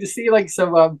 it was good to see. Like,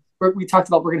 so we talked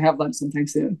about we're gonna have lunch sometime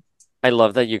soon. I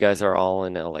love that you guys are all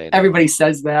in LA. Everybody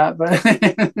says that, but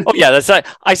oh yeah,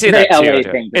 I say that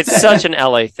too. It's such an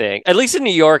LA thing. At least in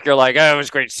New York, you're like, "Oh, it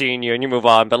was great seeing you," and you move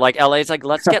on. But like LA, it's like,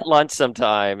 "Let's get lunch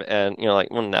sometime," and you're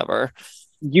like, "Well, never."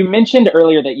 You mentioned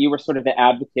earlier that you were sort of the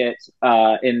advocate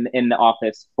in the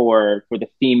office for the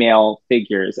female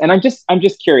figures, and I'm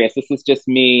just curious. This is just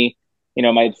me,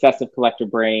 my obsessive collector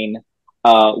brain,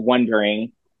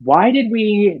 wondering, why did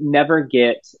we never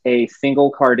get a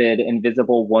single-carded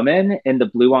Invisible Woman in the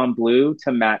blue on blue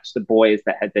to match the boys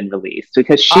that had been released?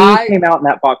 Because she came out in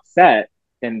that box set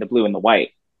in the blue and the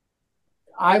white.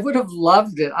 I would have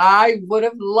loved it. I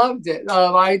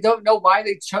don't know why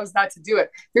they chose not to do it.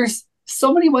 There's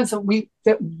so many ones that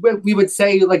we would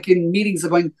say, like in meetings,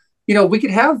 of going, we could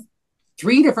have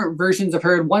 3 different versions of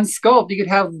her in one sculpt. You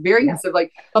could have variants of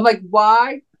I'm like,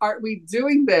 why aren't we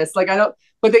doing this? Like, I don't.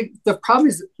 But the problem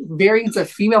is variants of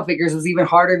female figures is even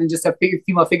harder than just a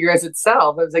female figure as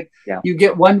itself. It was like, you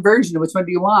get one version. Which one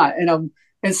do you want?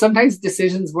 And sometimes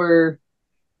decisions were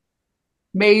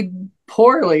made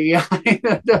poorly.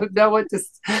 I don't know what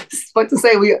to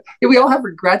say. We all have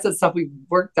regrets of stuff we've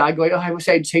worked on, going, "Oh, I wish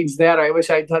I had changed that," or "I wish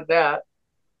I had done that."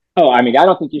 Oh, I mean, I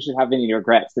don't think you should have any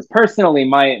regrets, because personally,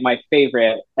 my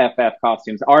favorite FF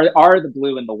costumes are the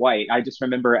blue and the white. I just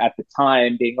remember at the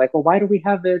time being like, "Well, why do we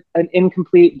have an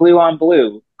incomplete blue on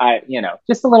blue?"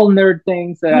 Just a little nerd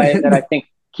things that I think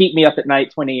keep me up at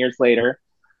night 20 years later.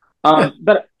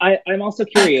 But I'm also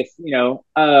curious,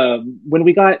 when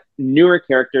we got newer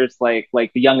characters like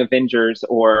the Young Avengers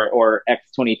or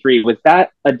X-23, was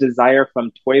that a desire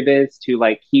from Toy Biz to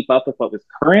like keep up with what was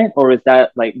current, or was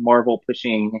that like Marvel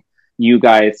pushing you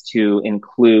guys to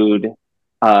include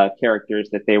characters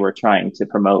that they were trying to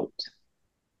promote?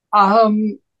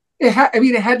 It had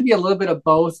to be a little bit of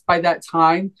both by that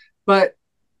time, but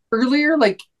earlier,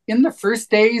 like in the first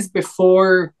days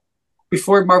before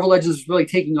Marvel Legends was really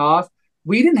taking off,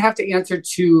 we didn't have to answer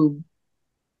to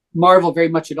Marvel very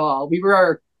much at all. We were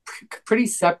our pretty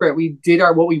separate. We did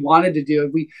what we wanted to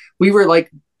do. We were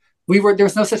like, there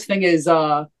was no such thing as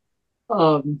um,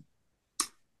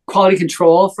 quality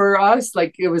control for us.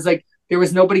 Like it was like there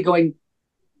was nobody going,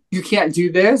 you can't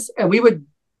do this, and we would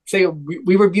say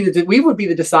we would be the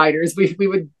deciders. We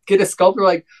would get a sculptor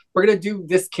like, we're gonna do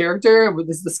this character.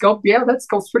 This is the sculpt. Yeah, that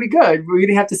sculpt's pretty good. We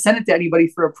didn't have to send it to anybody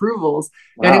for approvals,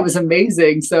 and it was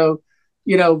amazing. So,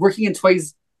 working in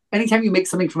toys, anytime you make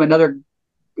something from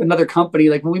another company,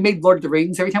 like when we made Lord of the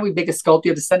Rings, every time we make a sculpt,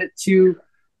 you have to send it to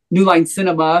New Line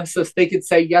Cinema, so if they could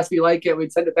say yes, we like it,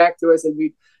 we'd send it back to us, and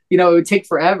we, it would take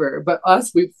forever. But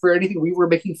us, for anything we were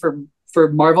making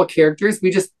for Marvel characters,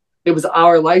 it was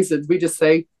our license. We just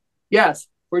say, yes,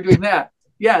 we're doing that.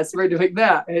 Yes, we're doing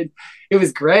that. And it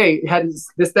was great. It had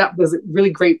that was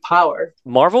really great power.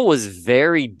 Marvel was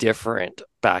very different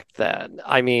back then.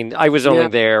 I mean, I was only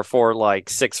there for like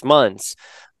 6 months,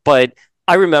 but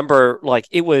I remember like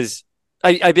it was,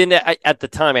 I've been at the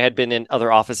time I had been in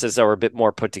other offices that were a bit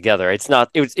more put together. It's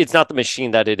not the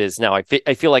machine that it is now. I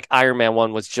feel like Iron Man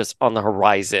 1 was just on the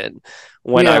horizon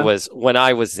when I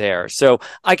was there. So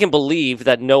I can believe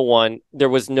that there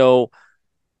was no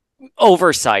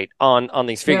oversight on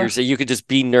these figures, that you could just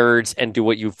be nerds and do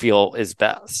what you feel is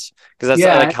best, because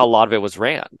that's like how a lot of it was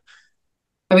ran.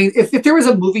 I mean, if there was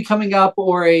a movie coming up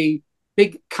or a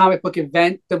big comic book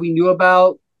event that we knew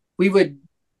about, we would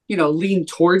lean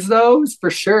towards those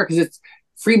for sure, because it's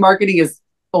free marketing is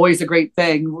always a great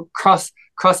thing. Cross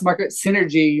market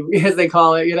synergy, as they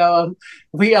call it.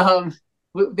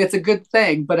 It's a good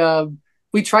thing. But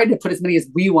we tried to put as many as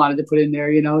we wanted to put in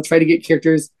there. Try to get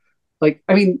characters like,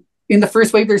 I mean, in the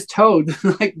first wave, there's Toad.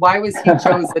 Like, why was he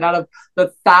chosen out of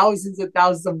the thousands and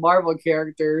thousands of Marvel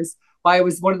characters? Why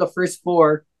was one of the first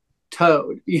 4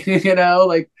 Toad?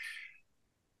 Like.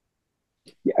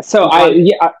 Yeah, so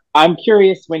I'm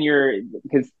curious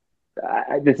because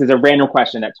this is a random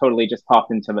question that totally just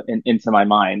popped into my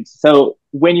mind. So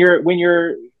when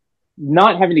you're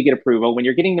not having to get approval, when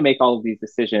you're getting to make all of these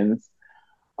decisions,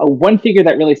 one figure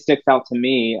that really sticks out to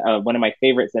me, one of my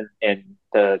favorites in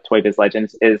the Toy Biz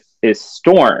Legends is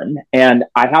Storm, and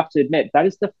I have to admit that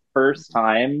is the first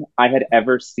time I had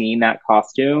ever seen that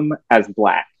costume as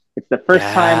black. It's the first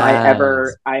time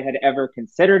I had ever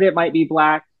considered it might be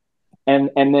black.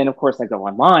 And then of course I go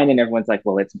online and everyone's like,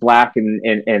 well, it's black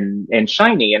and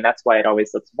shiny, and that's why it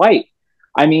always looks white.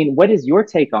 I mean, what is your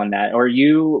take on that? Or are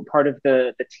you part of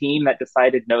the team that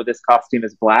decided, no, this costume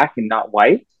is black and not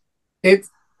white?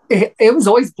 It was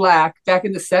always black. Back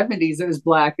in the 70s, it was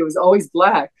black. It was always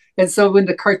black. And so when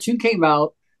the cartoon came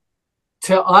out,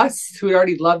 to us who had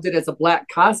already loved it as a black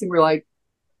costume, we're like,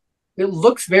 it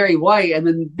looks very white. And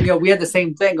then, we had the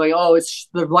same thing going, oh, it's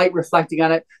the light reflecting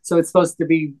on it. So it's supposed to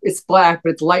be, it's black,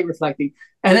 but it's light reflecting.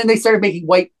 And then they started making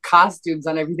white costumes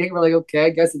on everything. We're like, okay, I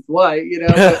guess it's white,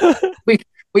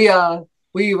 But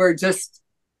we were just,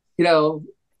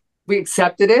 we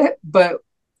accepted it. But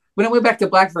when it went back to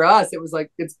black for us, it was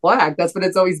like, it's black. That's what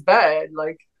it's always been.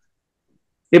 Like,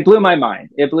 it blew my mind.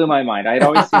 I had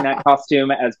always seen that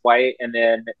costume as white, and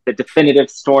then the definitive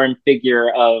Storm figure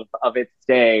of its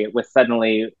day was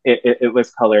suddenly it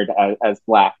was colored as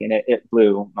black, and it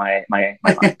blew my mind.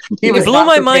 It blew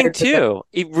my mind too.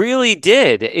 It really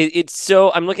did. It's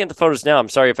so. I'm looking at the photos now. I'm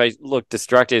sorry if I look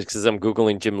distracted because I'm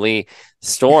Googling Jim Lee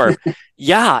Storm.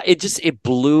 Yeah, it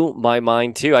blew my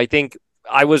mind too. I think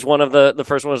I was one of the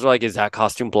first ones like, is that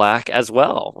costume black as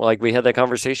well? Like, we had that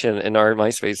conversation in our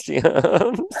MySpace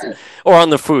or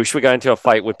on the Foosh. We got into a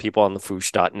fight with people on the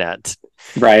Foosh.net.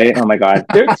 Right. Oh my God.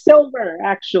 They're silver,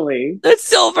 actually. It's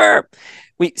silver.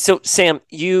 So Sam,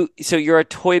 you're a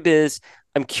Toy Biz.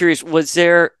 I'm curious, was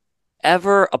there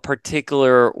ever a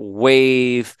particular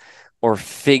wave or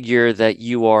figure that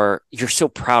you're so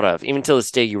proud of, even to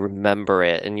this day you remember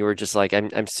it and you were just like,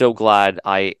 I'm so glad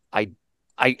I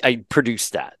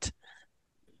produced that?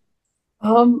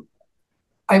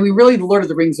 Really, the Lord of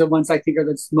the Rings are ones I think are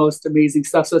the most amazing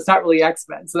stuff. So it's not really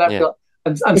X-Men. So that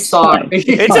I'm sorry.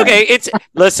 It's okay.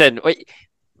 Listen.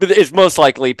 It's most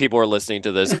likely people who are listening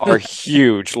to this are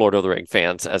huge Lord of the Rings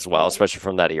fans as well, especially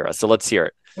from that era. So let's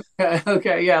hear it.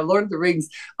 Okay, yeah, Lord of the Rings.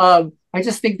 I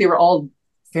just think they were all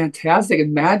fantastic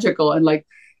and magical, and like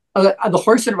the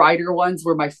horse and rider ones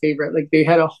were my favorite. Like they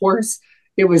had a horse.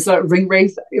 It was a ring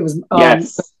wraith. It was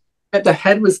the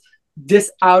head was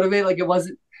this out of it, like it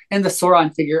wasn't. And the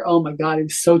Sauron figure, oh my God, it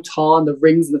was so tall, and the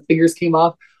rings and the fingers came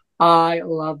off. I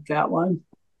loved that one.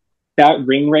 That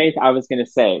ring wraith, I was gonna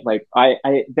say, like I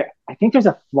think there's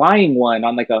a flying one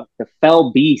on like the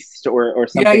fell beast or Yeah,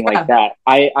 something like yeah, that.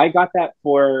 I got that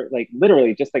for like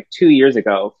literally just like 2 years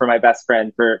ago for my best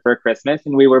friend for Christmas,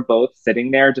 and we were both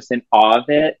sitting there just in awe of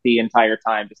it the entire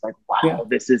time, just like, yeah, wow,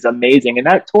 this is amazing. And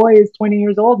that toy is 20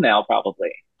 years old now,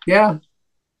 probably. yeah.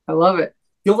 I love it.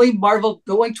 The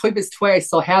only Toy Biz toy I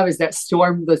still have is that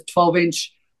Storm, the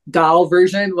 12-inch doll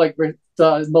version, like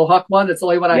the Mohawk one. That's the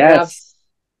only one I have. Yes,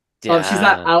 She's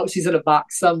not Yeah. out. She's in a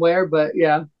box somewhere, but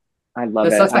yeah, I love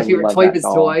that's it. that's I my favorite love Toy that Biz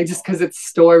doll. toy, just because it's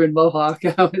Storm and Mohawk.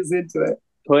 I was into it.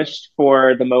 Pushed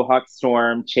for the Mohawk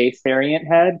Storm Chase variant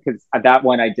head because that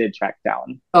one I did track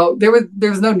down. Oh, there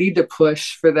was no need to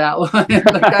push for that one.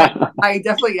 Like I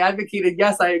definitely advocated.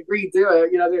 Yes, I agree. Do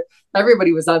it.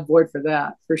 Everybody was on board for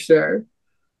that for sure.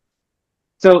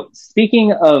 So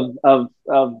speaking of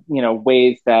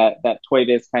ways that Toy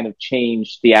Biz kind of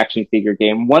changed the action figure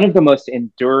game, one of the most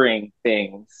enduring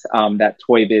things that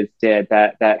Toy Biz did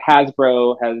that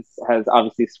Hasbro has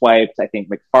obviously swiped. I think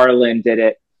McFarlane did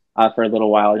it for a little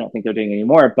while. I don't think they're doing it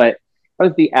anymore, but that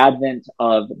was the advent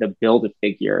of the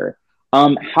Build-A-Figure.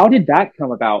 How did that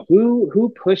come about?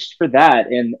 Who pushed for that,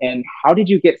 and how did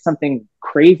you get something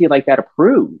crazy like that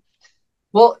approved?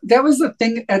 Well, that was the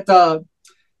thing at the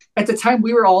time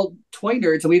we were all toy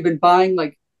nerds and we've been buying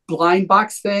like blind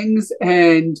box things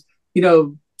and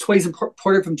toys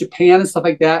imported from Japan and stuff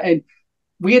like that. And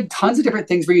we had tons of different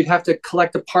things where you'd have to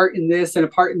collect a part in this and a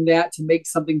part in that to make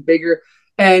something bigger.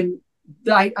 And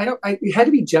it had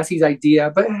to be Jesse's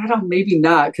idea, but I don't, maybe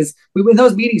not, because we in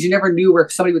those meetings you never knew where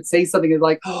somebody would say something and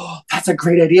like, oh, that's a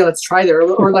great idea, let's try that,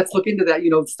 or let's look into that.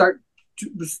 Start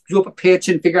do up a pitch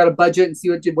and figure out a budget and see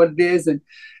what it is, and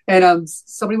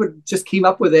somebody would just came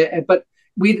up with it. But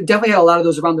we definitely had a lot of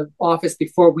those around the office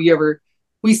before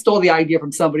we stole the idea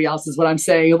from somebody else. Is what I'm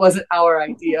saying. It wasn't our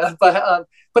idea, but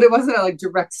it wasn't a like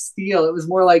direct steal. It was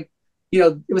more like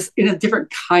it was in a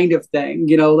different kind of thing.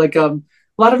 Like a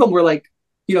lot of them were like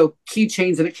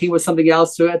keychains and it came with something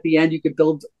else. So at the end you could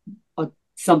build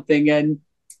something and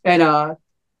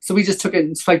so we just took it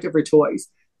and spiked it for toys.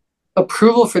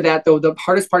 Approval for that though, the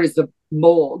hardest part is the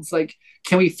molds. Like,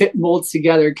 can we fit molds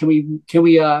together? Can we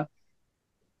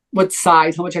what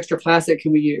size, how much extra plastic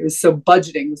can we use? So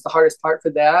budgeting was the hardest part for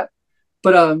that.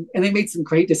 But and they made some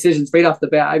great decisions right off the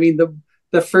bat. I mean,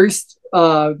 the first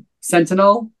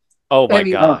Sentinel, Oh I my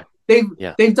mean, God. they've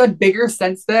Yeah. they've done bigger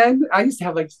since then. I used to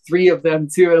have like three of them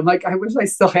too, and I'm like, I wish I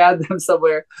still had them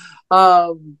somewhere.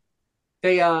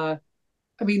 They I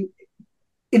mean,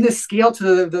 in the scale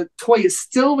to the toy, it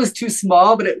still was too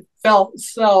small, but it felt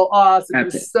so awesome. It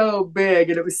That's it. was so big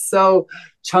and it was so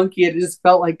chunky, and it just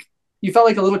felt like you felt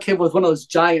like a little kid with one of those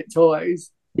giant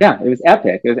toys. Yeah, it was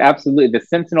epic. It was absolutely the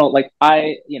Sentinel. Like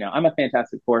I'm a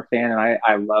Fantastic Four fan, and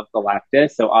I love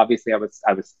Galactus. So obviously, I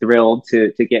was thrilled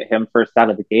to get him first out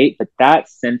of the gate. But that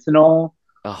Sentinel,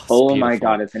 Oh, it's oh my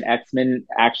beautiful. God, as an X-Men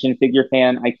action figure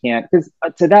fan, I can't, because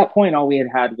to that point, all we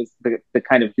had was the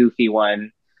kind of goofy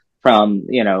one from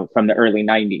the early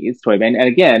 90s toy band. And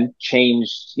again,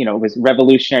 changed, it was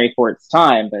revolutionary for its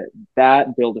time, but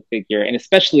that Build-A-Figure, and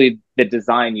especially the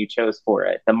design you chose for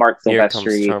it, the Mark Here comes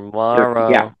Silvestri, yeah,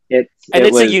 tomorrow. And it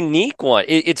it's a was, unique one.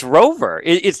 It's Rover.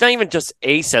 It's not even just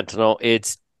a Sentinel,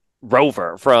 it's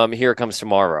Rover from Here Comes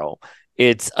Tomorrow.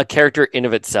 It's a character in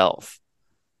of itself.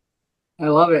 I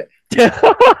love it.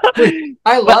 But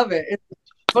I love it.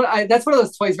 That's one of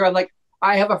those toys where I'm like,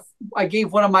 I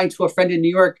gave one of mine to a friend in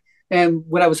New York, and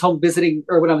when I was home visiting,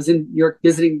 or when I was in New York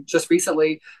visiting just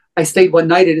recently, I stayed one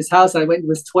night at his house, and I went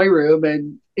into his toy room,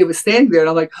 and it was standing there, and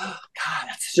I'm like, oh, God,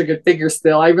 that's such a good figure.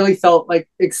 Still, I really felt like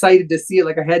excited to see it,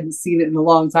 like I hadn't seen it in a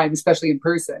long time, especially in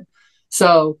person.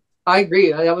 So I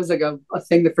agree. That was like a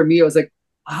thing that for me, I was like,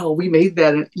 wow, we made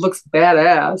that, and it looks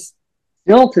badass.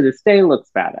 still to this day looks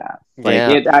badass. Like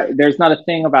yeah. there's not a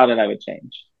thing about it I would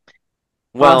change.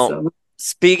 Well, Awesome.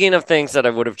 speaking of things that I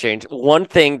would have changed, one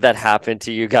thing that happened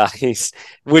to you guys,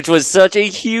 which was such a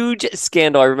huge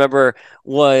scandal, I remember,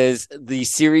 was the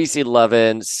Series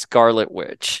 11 Scarlet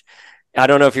Witch. I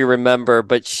don't know if you remember,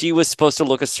 but she was supposed to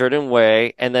look a certain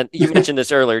way. And then you mentioned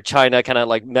this earlier, China kind of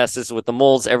like messes with the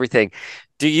molds, everything.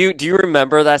 Do you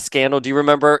remember that scandal? Do you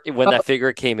remember when that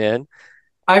figure came in?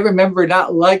 I remember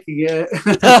not liking it.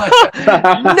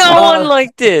 No one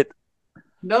liked it.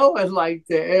 No one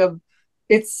liked it.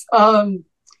 It's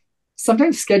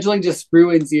sometimes scheduling just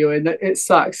ruins you, and it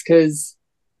sucks because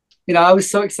I was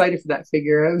so excited for that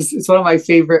figure. It's one of my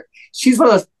favorite. She's one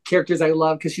of those characters I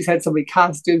love because she's had so many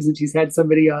costumes and she's had so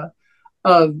many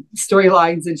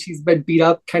storylines, and she's been beat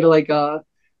up kind of like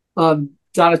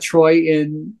Donna Troy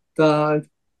in the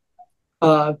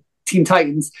Teen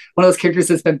Titans, one of those characters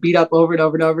that's been beat up over and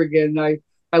over and over again. And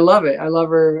I love it. I love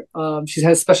her. She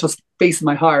has a special space in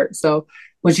my heart. So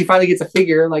when she finally gets a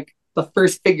figure, like the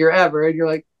first figure ever, and you're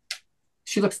like,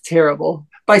 she looks terrible,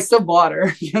 but I still bought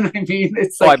her. You know what I mean?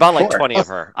 It's like, I bought like 20 of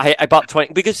her. I bought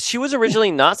 20 because she was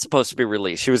originally not supposed to be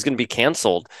released. She was going to be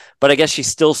canceled, but I guess she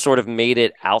still sort of made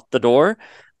it out the door.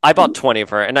 I bought 20 of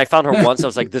her, and I found her once. I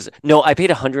was like, no, I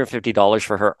paid $150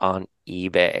 for her on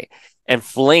eBay. And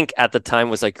Flink at the time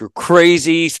was like, you're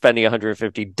crazy spending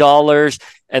 $150.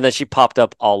 And then she popped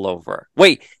up all over.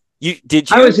 Wait,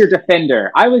 did you? I was your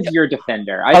defender.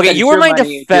 Okay, you were my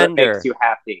defender. Makes you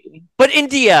happy. But in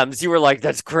DMs, you were like,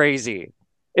 that's crazy.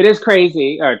 It is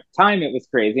crazy. Or time, it was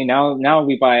crazy. Now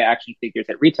we buy action figures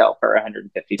at retail for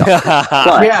 $150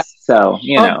 plus. Yeah. So,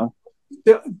 you know.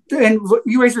 And what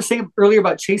you guys were saying earlier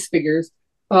about chase figures,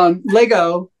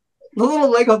 Lego, the little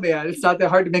Lego man, it's not that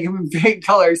hard to make them in varying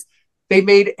colors. They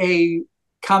made a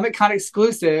Comic-Con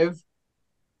exclusive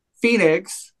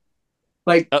Phoenix,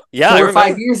 like 4 or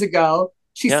 5 years ago.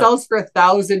 She sells for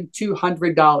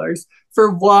 $1,200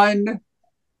 for one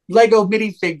Lego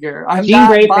minifigure. I'm Jean not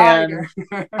Grey buying fan.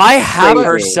 her. I have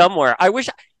her somewhere. I wish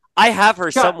I have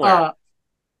her somewhere.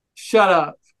 Shut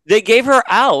up. They gave her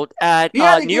out at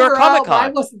New York Comic Con. I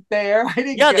wasn't there.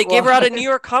 They gave her out at New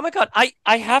York Comic Con.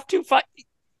 I have to find.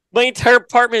 My entire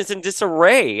apartment is in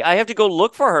disarray. I have to go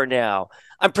look for her now.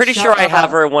 I'm pretty sure I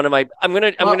have her in one of my. I'm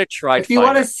gonna try. If you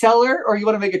want to sell her or you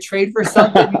want to make a trade for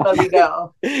something, you let me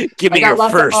know. Give me your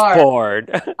firstborn.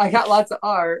 I got lots of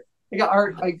art. I got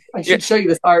art. I should show you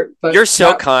this art. But you're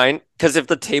so kind. Because if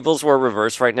the tables were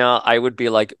reversed right now, I would be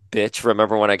like, "Bitch,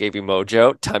 remember when I gave you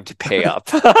Mojo? Time to pay up."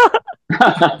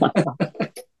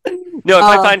 No, if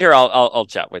I find her, I'll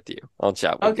chat with you.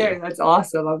 Okay, that's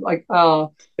awesome. I'm like,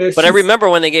 but I remember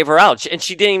when they gave her out, and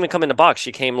she didn't even come in a box.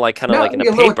 She came like kind of like in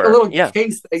a paper, a little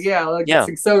case thing. Yeah.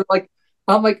 So like,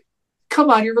 I'm like,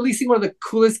 come on, you're releasing one of the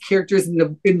coolest characters in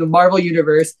the Marvel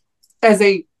universe as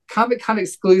a Comic-Con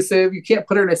exclusive. You can't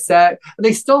put her in a set, and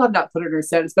they still have not put her in a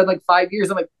set. It's been like 5 years.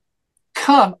 I'm like,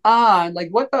 come on, like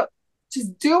what the.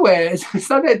 Just do it. It's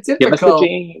not that difficult.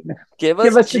 Give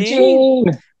us Jean.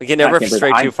 We can never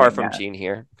stray too far from Jean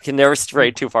here. We can never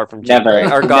stray too far from Jean Grey.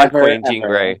 Our God Queen, Jean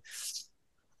Grey.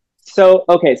 So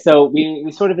we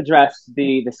sort of addressed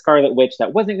the Scarlet Witch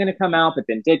that wasn't going to come out, but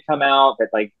then did come out. That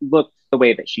like looked the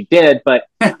way that she did, but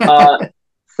that's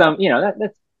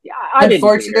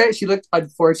unfortunate. She looked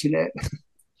unfortunate.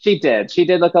 She did. She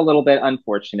did look a little bit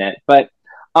unfortunate, but.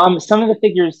 Some of the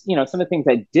figures, some of the things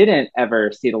that didn't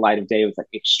ever see the light of day was like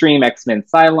Extreme X-Men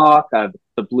Psylocke,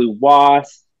 the Blue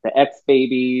Wasp, the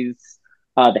X-Babies,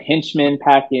 the Henchmen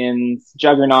pack-ins,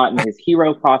 Juggernaut in his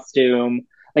hero costume.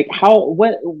 Like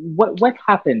what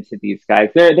happened to these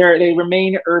guys? They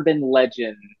remain urban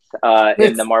legends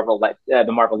in the Marvel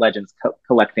Legends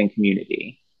collecting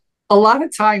community. A lot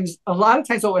of times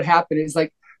what would happen is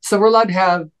like, so we're allowed to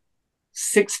have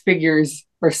 6 figures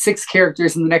or 6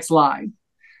 characters in the next line.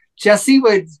 Jesse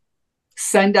would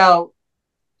send out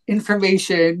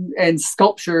information and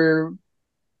sculpture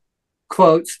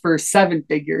quotes for 7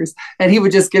 figures, and he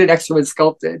would just get an extra one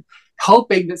sculpted,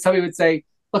 hoping that somebody would say,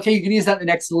 okay, you can use that in the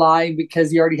next line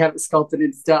because you already have it sculpted and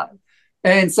it's done.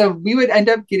 And so we would end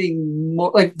up getting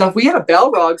more, like we had a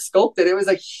Balrog sculpted. It was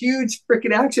a huge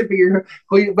freaking action figure,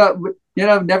 but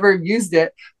never used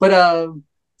it. But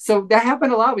so that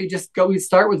happened a lot. We'd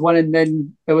start with one and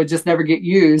then it would just never get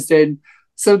used. And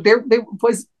so there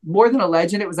was more than a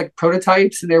legend. It was like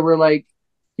prototypes, and there were like,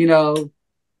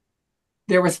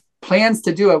 there was plans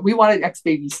to do it. We wanted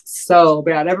X-Babies so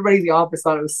bad. Everybody in the office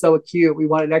thought it was so cute. We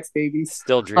wanted X-Babies.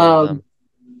 Still dreaming of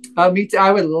them. Me too.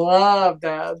 I would love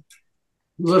them.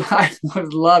 I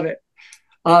would love it.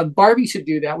 Barbie should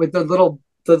do that with the little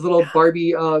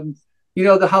Barbie.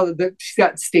 She's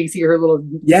got Stacy, her little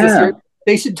sister.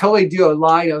 They should totally do a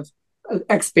line of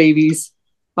X-Babies.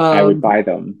 I would buy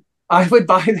them. I would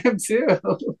buy them too.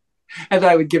 And then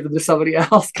I would give them to somebody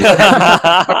else.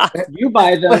 You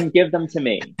buy them, give them to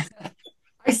me.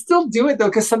 I still do it though,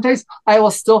 because sometimes I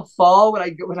will still fall when I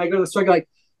go to the store. Like,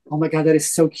 oh my god, that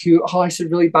is so cute. Oh, I should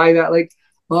really buy that. Like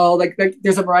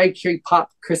there's a Mariah Carey pop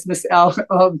Christmas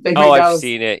album thing. Oh, I've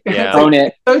seen it. Yeah, own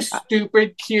it. So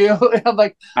stupid cute. And I'm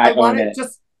like, I want it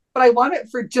but I want it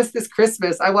for just this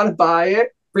Christmas. I want to buy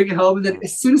it, bring it home, and then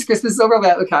as soon as Christmas is over, I'm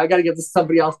like, okay, I got to give this to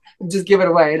somebody else and just give it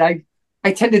away. And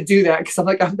I tend to do that because I'm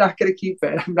like, I'm not going to keep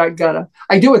it. I'm not gonna.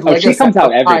 I do it with Lego. She comes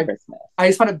out every Christmas. I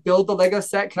just want to build the Lego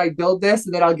set. Can I build this?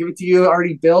 And then I'll give it to you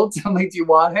already built. I'm like, do you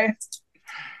want it?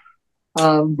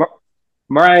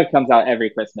 Mariah comes out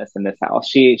every Christmas in this house.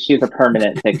 She's a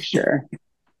permanent fixture.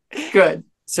 Good.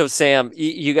 So Sam,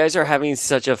 you guys are having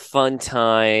such a fun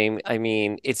time. I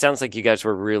mean, it sounds like you guys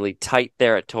were really tight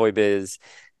there at Toy Biz.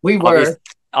 We Obvious, were.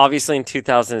 obviously in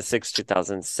 2006,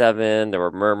 2007, there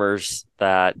were murmurs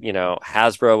that,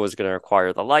 Hasbro was going to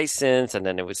acquire the license, and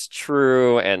then it was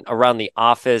true. And around the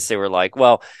office, they were like,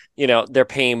 well, they're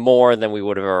paying more than we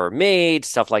would have ever made,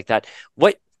 stuff like that.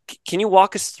 Can you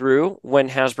walk us through when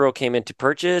Hasbro came in to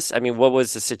purchase? I mean, what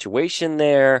was the situation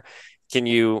there? Can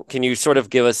you sort of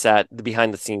give us the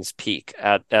behind the scenes peek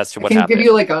as to what happened?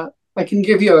 I can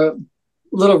give you a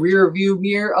little rear view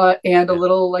mirror and a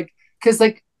little because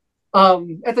at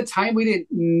the time we didn't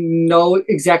know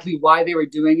exactly why they were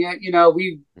doing it.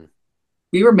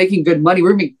 We were making good money. We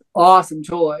were making awesome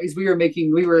toys. We were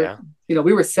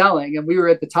selling, and we were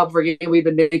at the top of our game. We've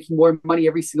been making more money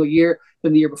every single year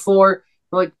than the year before.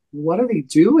 We're like, what are they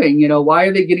doing? Why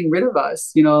are they getting rid of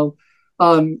us?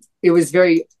 It was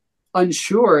very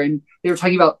unsure, and they were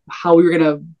talking about how we were going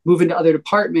to move into other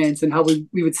departments and how we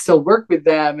would still work with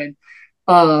them, and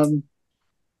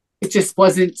it just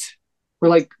wasn't.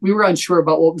 We were unsure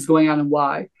about what was going on and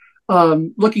why.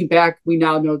 Looking back, we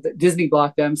now know that Disney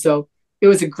bought them, so it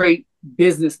was a great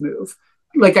business move.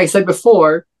 Like I said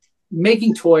before,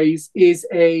 making toys is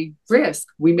a risk.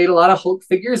 We made a lot of Hulk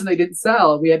figures and they didn't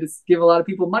sell. We had to give a lot of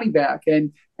people money back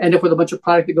and end up with a bunch of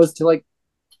product that goes to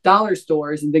dollar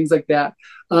stores and things like that.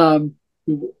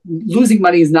 Losing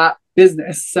money is not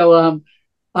business. So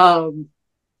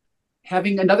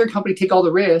having another company take all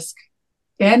the risk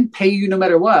and pay you no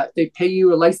matter what. They pay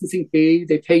you a licensing fee.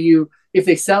 They pay you if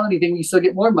they sell anything, you still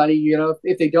get more money.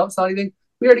 If they don't sell anything,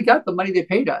 we already got the money they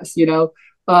paid us.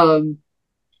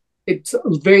 It's a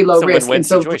very low risk. Win-win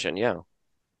situation, yeah.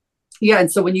 Yeah,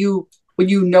 and so when you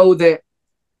know that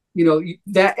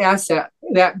that asset,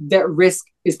 that risk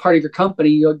is part of your company,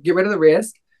 you'll get rid of the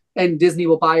risk, and Disney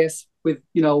will buy us with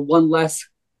one less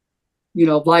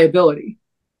liability.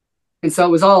 And so it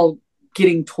was all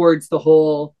getting towards the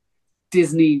whole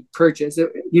Disney purchase.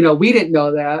 We didn't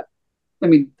know that. I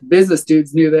mean, the business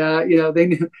dudes knew that. They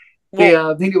knew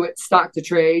they knew what stock to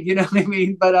trade. You know what I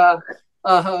mean? But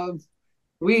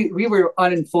we were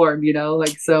uninformed.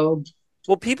 So.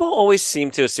 Well, people always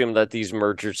seem to assume that these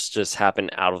mergers just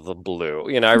happen out of the blue.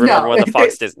 I remember when the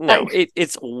Fox did. No,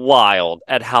 it's wild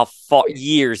at how far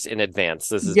years in advance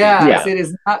this is. Yes, it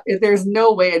is not. There's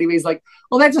no way anybody's like,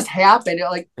 well, that just happened.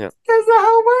 That's not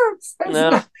how it works.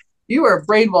 You are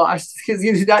brainwashed because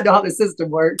you do not know how the system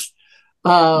works.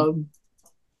 I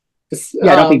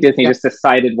don't think Disney just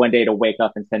decided one day to wake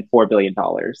up and spend $4 billion.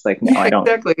 I don't.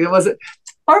 Exactly. It wasn't.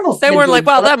 They weren't like,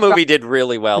 wow, that movie did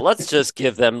really well. Let's just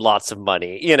give them lots of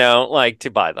money, to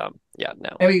buy them. Yeah,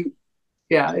 no. I mean,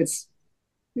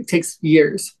 it takes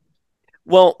years.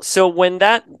 Well, so when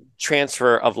that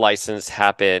transfer of license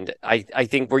happened, I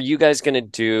think, were you guys going to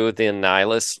do the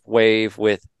Annihilus wave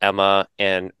with Emma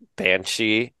and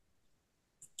Banshee?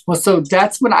 Well, so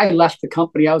that's when I left the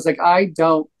company. I was like, I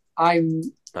gotcha.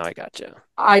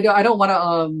 I don't want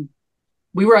to,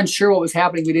 we were unsure what was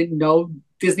happening. We didn't know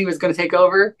Disney was going to take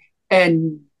over,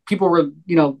 and people were,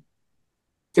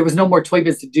 there was no more Toy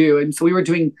Biz to do. And so we were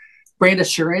doing brand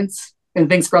assurance and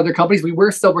things for other companies. We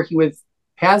were still working with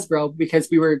Hasbro because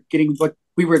we were getting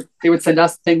they would send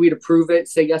us the thing, we'd approve it,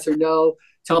 say yes or no,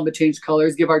 tell them to change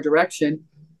colors, give our direction.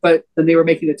 But then they were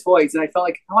making the toys. And I felt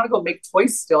like I want to go make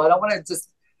toys still. I don't want to just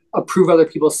approve other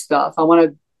people's stuff. I want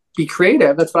to be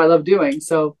creative. That's what I love doing.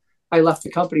 So I left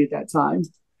the company at that time.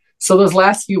 So those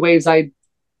last few waves, I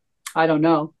don't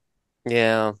know.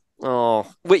 Yeah.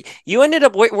 Oh, wait, you ended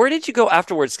up, where did you go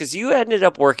afterwards? Because you ended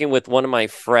up working with one of my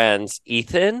friends,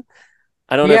 Ethan.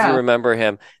 I don't know if you remember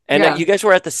him. And you guys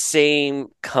were at the same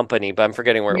company, but I'm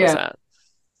forgetting where it was at.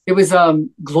 It was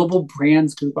Global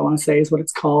Brands Group, I want to say is what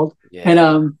it's called. Yeah.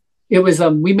 And it was,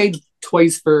 we made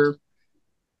toys for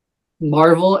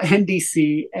Marvel and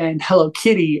DC and Hello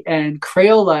Kitty and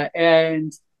Crayola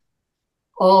and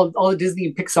all the Disney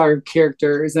and Pixar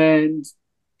characters and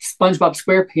SpongeBob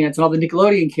SquarePants and all the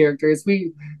Nickelodeon characters.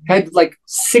 We had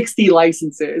 60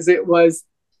 licenses. It was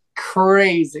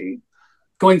crazy.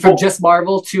 Going from just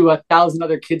Marvel to 1,000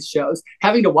 other kids shows,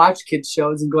 having to watch kids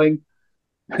shows and going,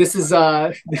 this is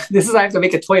I have to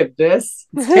make a toy of this.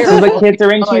 So the kids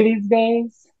are into these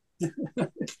days.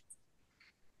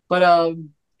 But I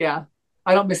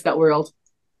don't miss that world.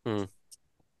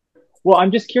 Well,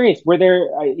 I'm just curious, were there,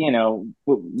 we know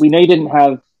you didn't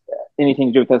have anything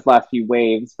to do with those last few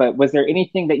waves, but was there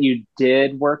anything that you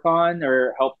did work on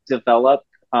or help develop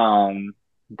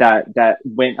that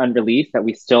went unreleased that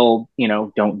we still,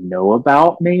 don't know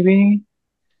about, maybe?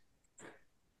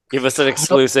 Give us an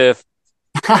exclusive.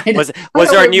 Was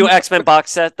there a new X-Men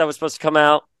box set that was supposed to come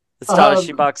out? The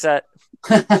Tadashi box set?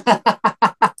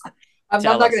 I'm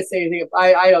Tell not us. going to say anything.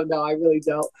 I don't know. I really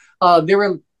don't. There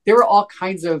were all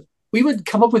kinds of. We would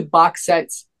come up with box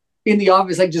sets in the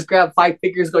office, like just grab 5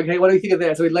 figures, going, "Hey, what do you think of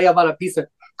this?" So we lay them on a piece of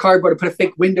cardboard and put a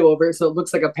fake window over it, so it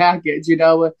looks like a package,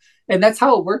 And that's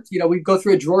how it worked. We'd go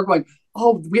through a drawer, going,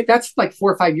 "Oh, that's like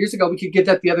 4 or 5 years ago. We could get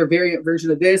that the other variant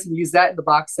version of this and use that in the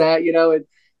box set," and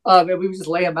we would just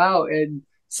lay them out. And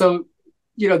so,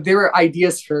 there were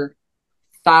ideas for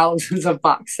thousands of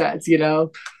box sets.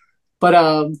 But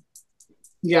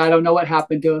yeah, I don't know what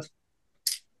happened to us.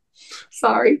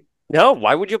 Sorry. No,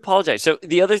 why would you apologize? So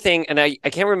the other thing, and I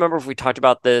can't remember if we talked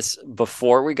about this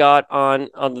before we got on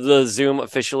the Zoom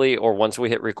officially or once we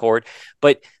hit record,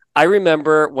 but I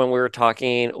remember when we were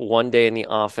talking one day in the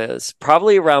office,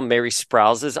 probably around Mary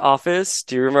Sprouse's office.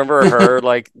 Do you remember her,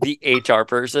 like the HR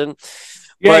person?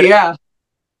 Yeah, But yeah.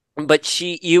 but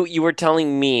you were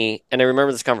telling me, and I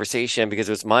remember this conversation because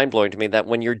it was mind blowing to me that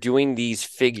when you're doing these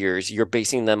figures, you're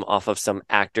basing them off of some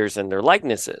actors and their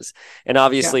likenesses. And Yeah.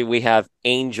 obviously, we have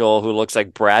Angel, who looks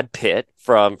like Brad Pitt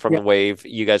from Yeah. the wave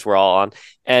you guys were all on,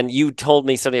 and you told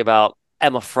me something about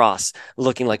Emma Frost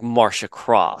looking like Marsha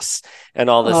Cross and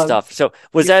all this Um, stuff. So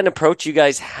was yeah. that an approach you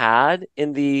guys had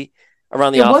in the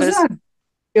around the It wasn't office? on,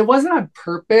 it wasn't on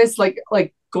purpose, like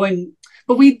going,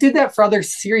 but we did that for other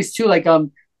series too. Like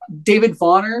David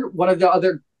Vonner, one of the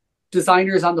other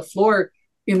designers on the floor,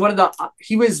 in one of the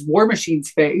he was War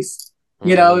Machine's face.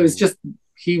 It was Mm. just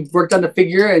he worked on the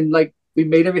figure and like we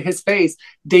made him his face.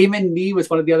 Damon Nee was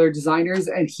one of the other designers,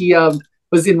 and he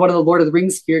was in one of the Lord of the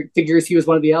Rings figures. He was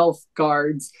one of the elf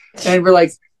guards, and we're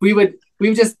like we would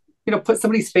just put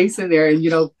somebody's face in there,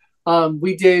 and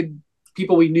we did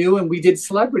people we knew and we did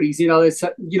celebrities. So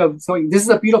this is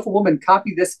a beautiful woman.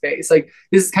 Copy this face. Like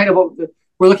this is kind of what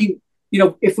we're looking.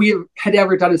 If we had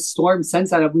ever done a Storm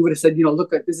Sunset, we would have said,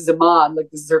 look, this is Iman, like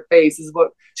this is her face, this is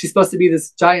what she's supposed to be,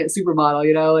 this giant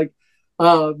supermodel, like,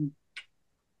 um,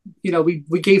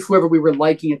 we gave whoever we were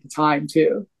liking at the time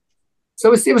too. So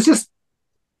it was just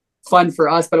fun for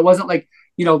us, but it wasn't like,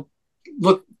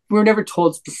 look, we were never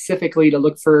told specifically to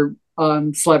look for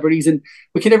celebrities, and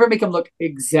we can never make them look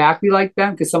exactly like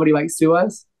them because somebody might sue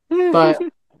us. But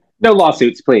No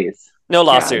lawsuits, please. No yeah,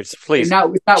 lawsuits, please. it's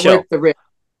not Chill, worth the risk.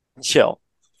 chill.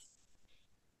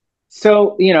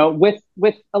 So,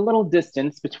 with a little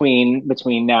distance between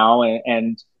now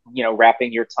and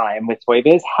wrapping your time with Toy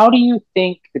Biz, how do you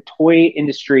think the toy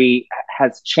industry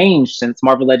has changed since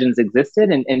Marvel Legends existed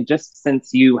and just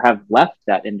since you have left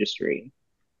that industry?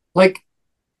 Like,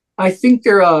 I think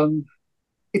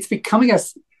it's becoming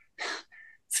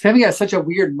such a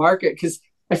weird market because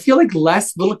I feel like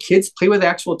less little kids play with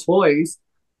actual toys.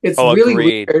 It's Oh, really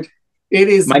agreed. weird. It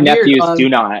is My weird. nephews do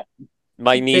not.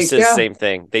 My They, nieces, yeah, same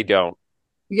thing. They don't.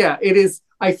 yeah, it is.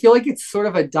 I feel like it's sort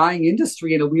of a dying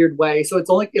industry in a weird way. So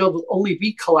it'll only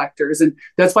be collectors, and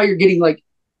that's why you're getting like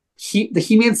the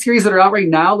He-Man series that are out right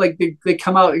now. Like they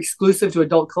come out exclusive to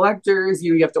adult collectors.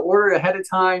 You have to order it ahead of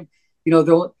time.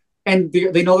 They'll and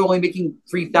they know they're only making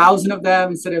 3,000 of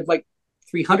them instead of like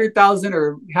 300,000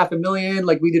 or 500,000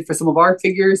 like we did for some of our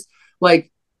figures.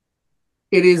 Like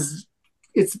it is,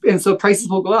 and so prices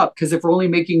will go up because if we're only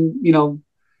making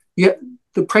yeah,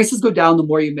 the prices go down the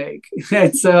more you make.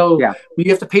 And so Yeah. when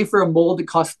you have to pay for a mold that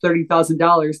costs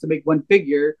 $30,000 to make one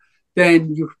figure,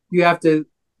 then you have to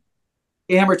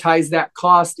amortize that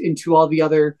cost into all the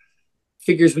other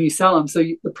figures when you sell them. So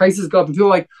the prices go up, and people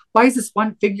are like, "Why is this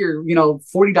one figure,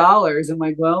 $40?" I'm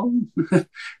like, "Well,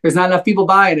 there's not enough people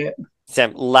buying it."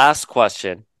 Sam, last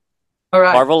question. All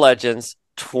right. Marvel Legends,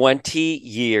 20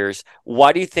 years.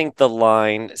 Why do you think the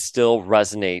line still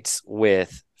resonates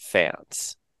with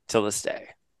fans till this day?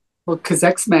 Well, because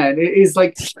X-Men it is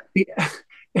like the,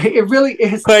 it really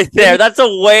is. Right there. That's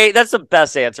the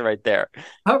best answer right there.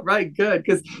 All right, good.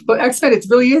 But X-Men, it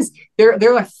really is.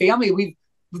 They're a family.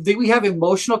 We have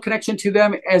emotional connection to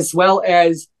them as well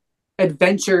as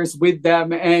adventures with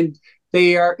them, and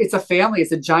it's a family.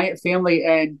 It's a giant family,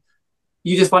 and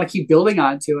you just want to keep building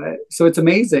onto it. So it's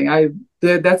amazing.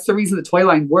 That's the reason the toy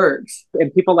line works.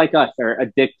 And people like us are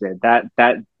addicted. That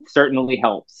certainly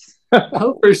helps.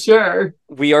 Oh, for sure.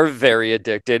 We are very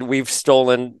addicted. We've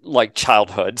stolen like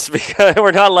childhoods because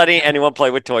we're not letting anyone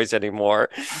play with toys anymore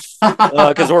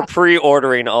because we're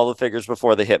pre-ordering all the figures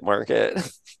before they hit market.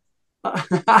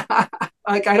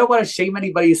 Like I don't want to shame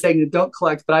anybody saying that don't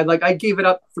collect, but I gave it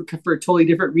up for totally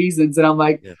different reasons, and I'm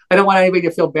like, Yeah. I don't want anybody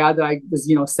to feel bad that I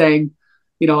was saying,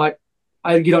 you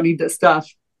don't need this stuff.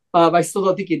 I still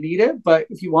don't think you need it, but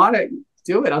if you want it,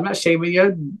 do it. I'm not shaming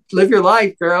you. Live your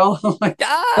life, girl. Like,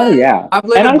 Oh yeah. I'm And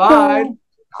living mine.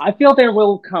 I feel there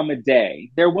will come a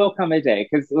day. There will come a day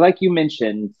because, like you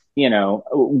mentioned,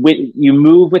 you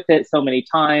move with it so many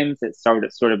times, it sort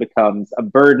of becomes a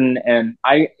burden. And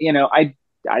I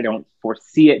don't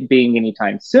foresee it being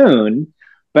anytime soon,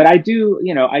 but I do,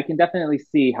 I can definitely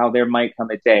see how there might come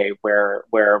a day where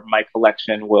my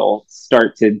collection will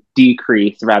start to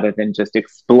decrease rather than just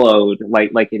explode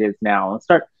like it is now, and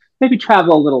start maybe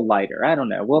travel a little lighter. I don't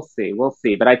know. We'll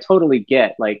see. But I totally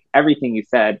get, like, everything you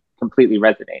said completely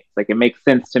resonates. Like, it makes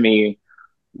sense to me.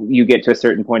 You get to a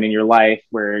certain point in your life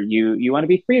where you want to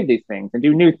be free of these things and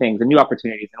do new things and new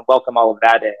opportunities and welcome all of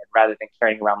that in, rather than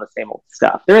carrying around the same old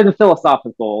stuff. There is a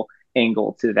philosophical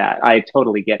angle to that. I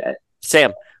totally get it.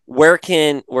 Sam, where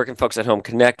can folks at home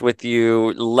connect with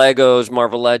you? Legos,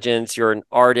 Marvel Legends, you're an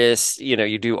artist,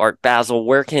 you do Art Basel.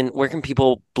 Where can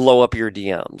people blow up your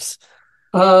DMs?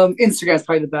 Instagram's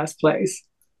probably the best place.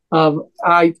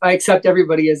 I accept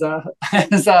everybody as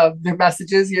their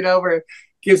messages, where it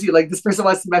gives you, like, this person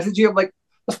wants to message you. I'm like,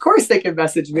 of course they can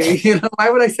message me. Why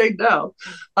would I say no?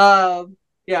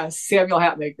 Yeah, Samuel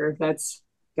Hatmaker. That's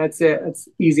it. That's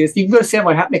easiest. You can go to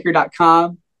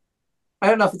samuelhatmaker.com. I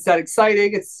don't know if it's that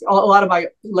exciting. It's a lot of my,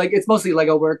 like, it's mostly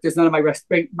Lego work. There's none of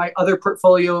my other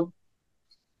portfolio.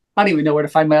 I don't even know where to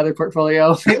find my other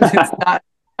portfolio. It's not.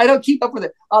 I don't keep up with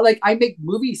it. I make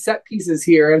movie set pieces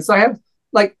here, and so I have,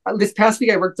 like, this past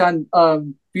week I worked on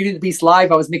Beauty and the Beast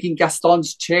Live. I was making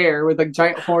Gaston's chair with, like,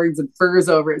 giant horns and furs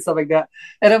over it and stuff like that.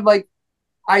 And I'm like,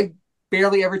 I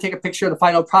barely ever take a picture of the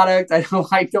final product. I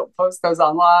don't post those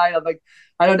online. I'm like,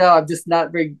 I don't know. I'm just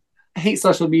not very. I hate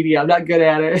social media. I'm not good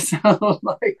at it. So,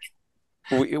 like,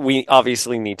 we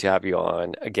obviously need to have you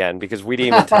on again, because we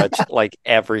didn't even touch like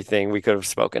everything we could have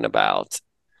spoken about.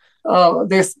 Oh,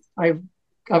 I've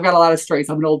got a lot of strengths.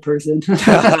 I'm an old person.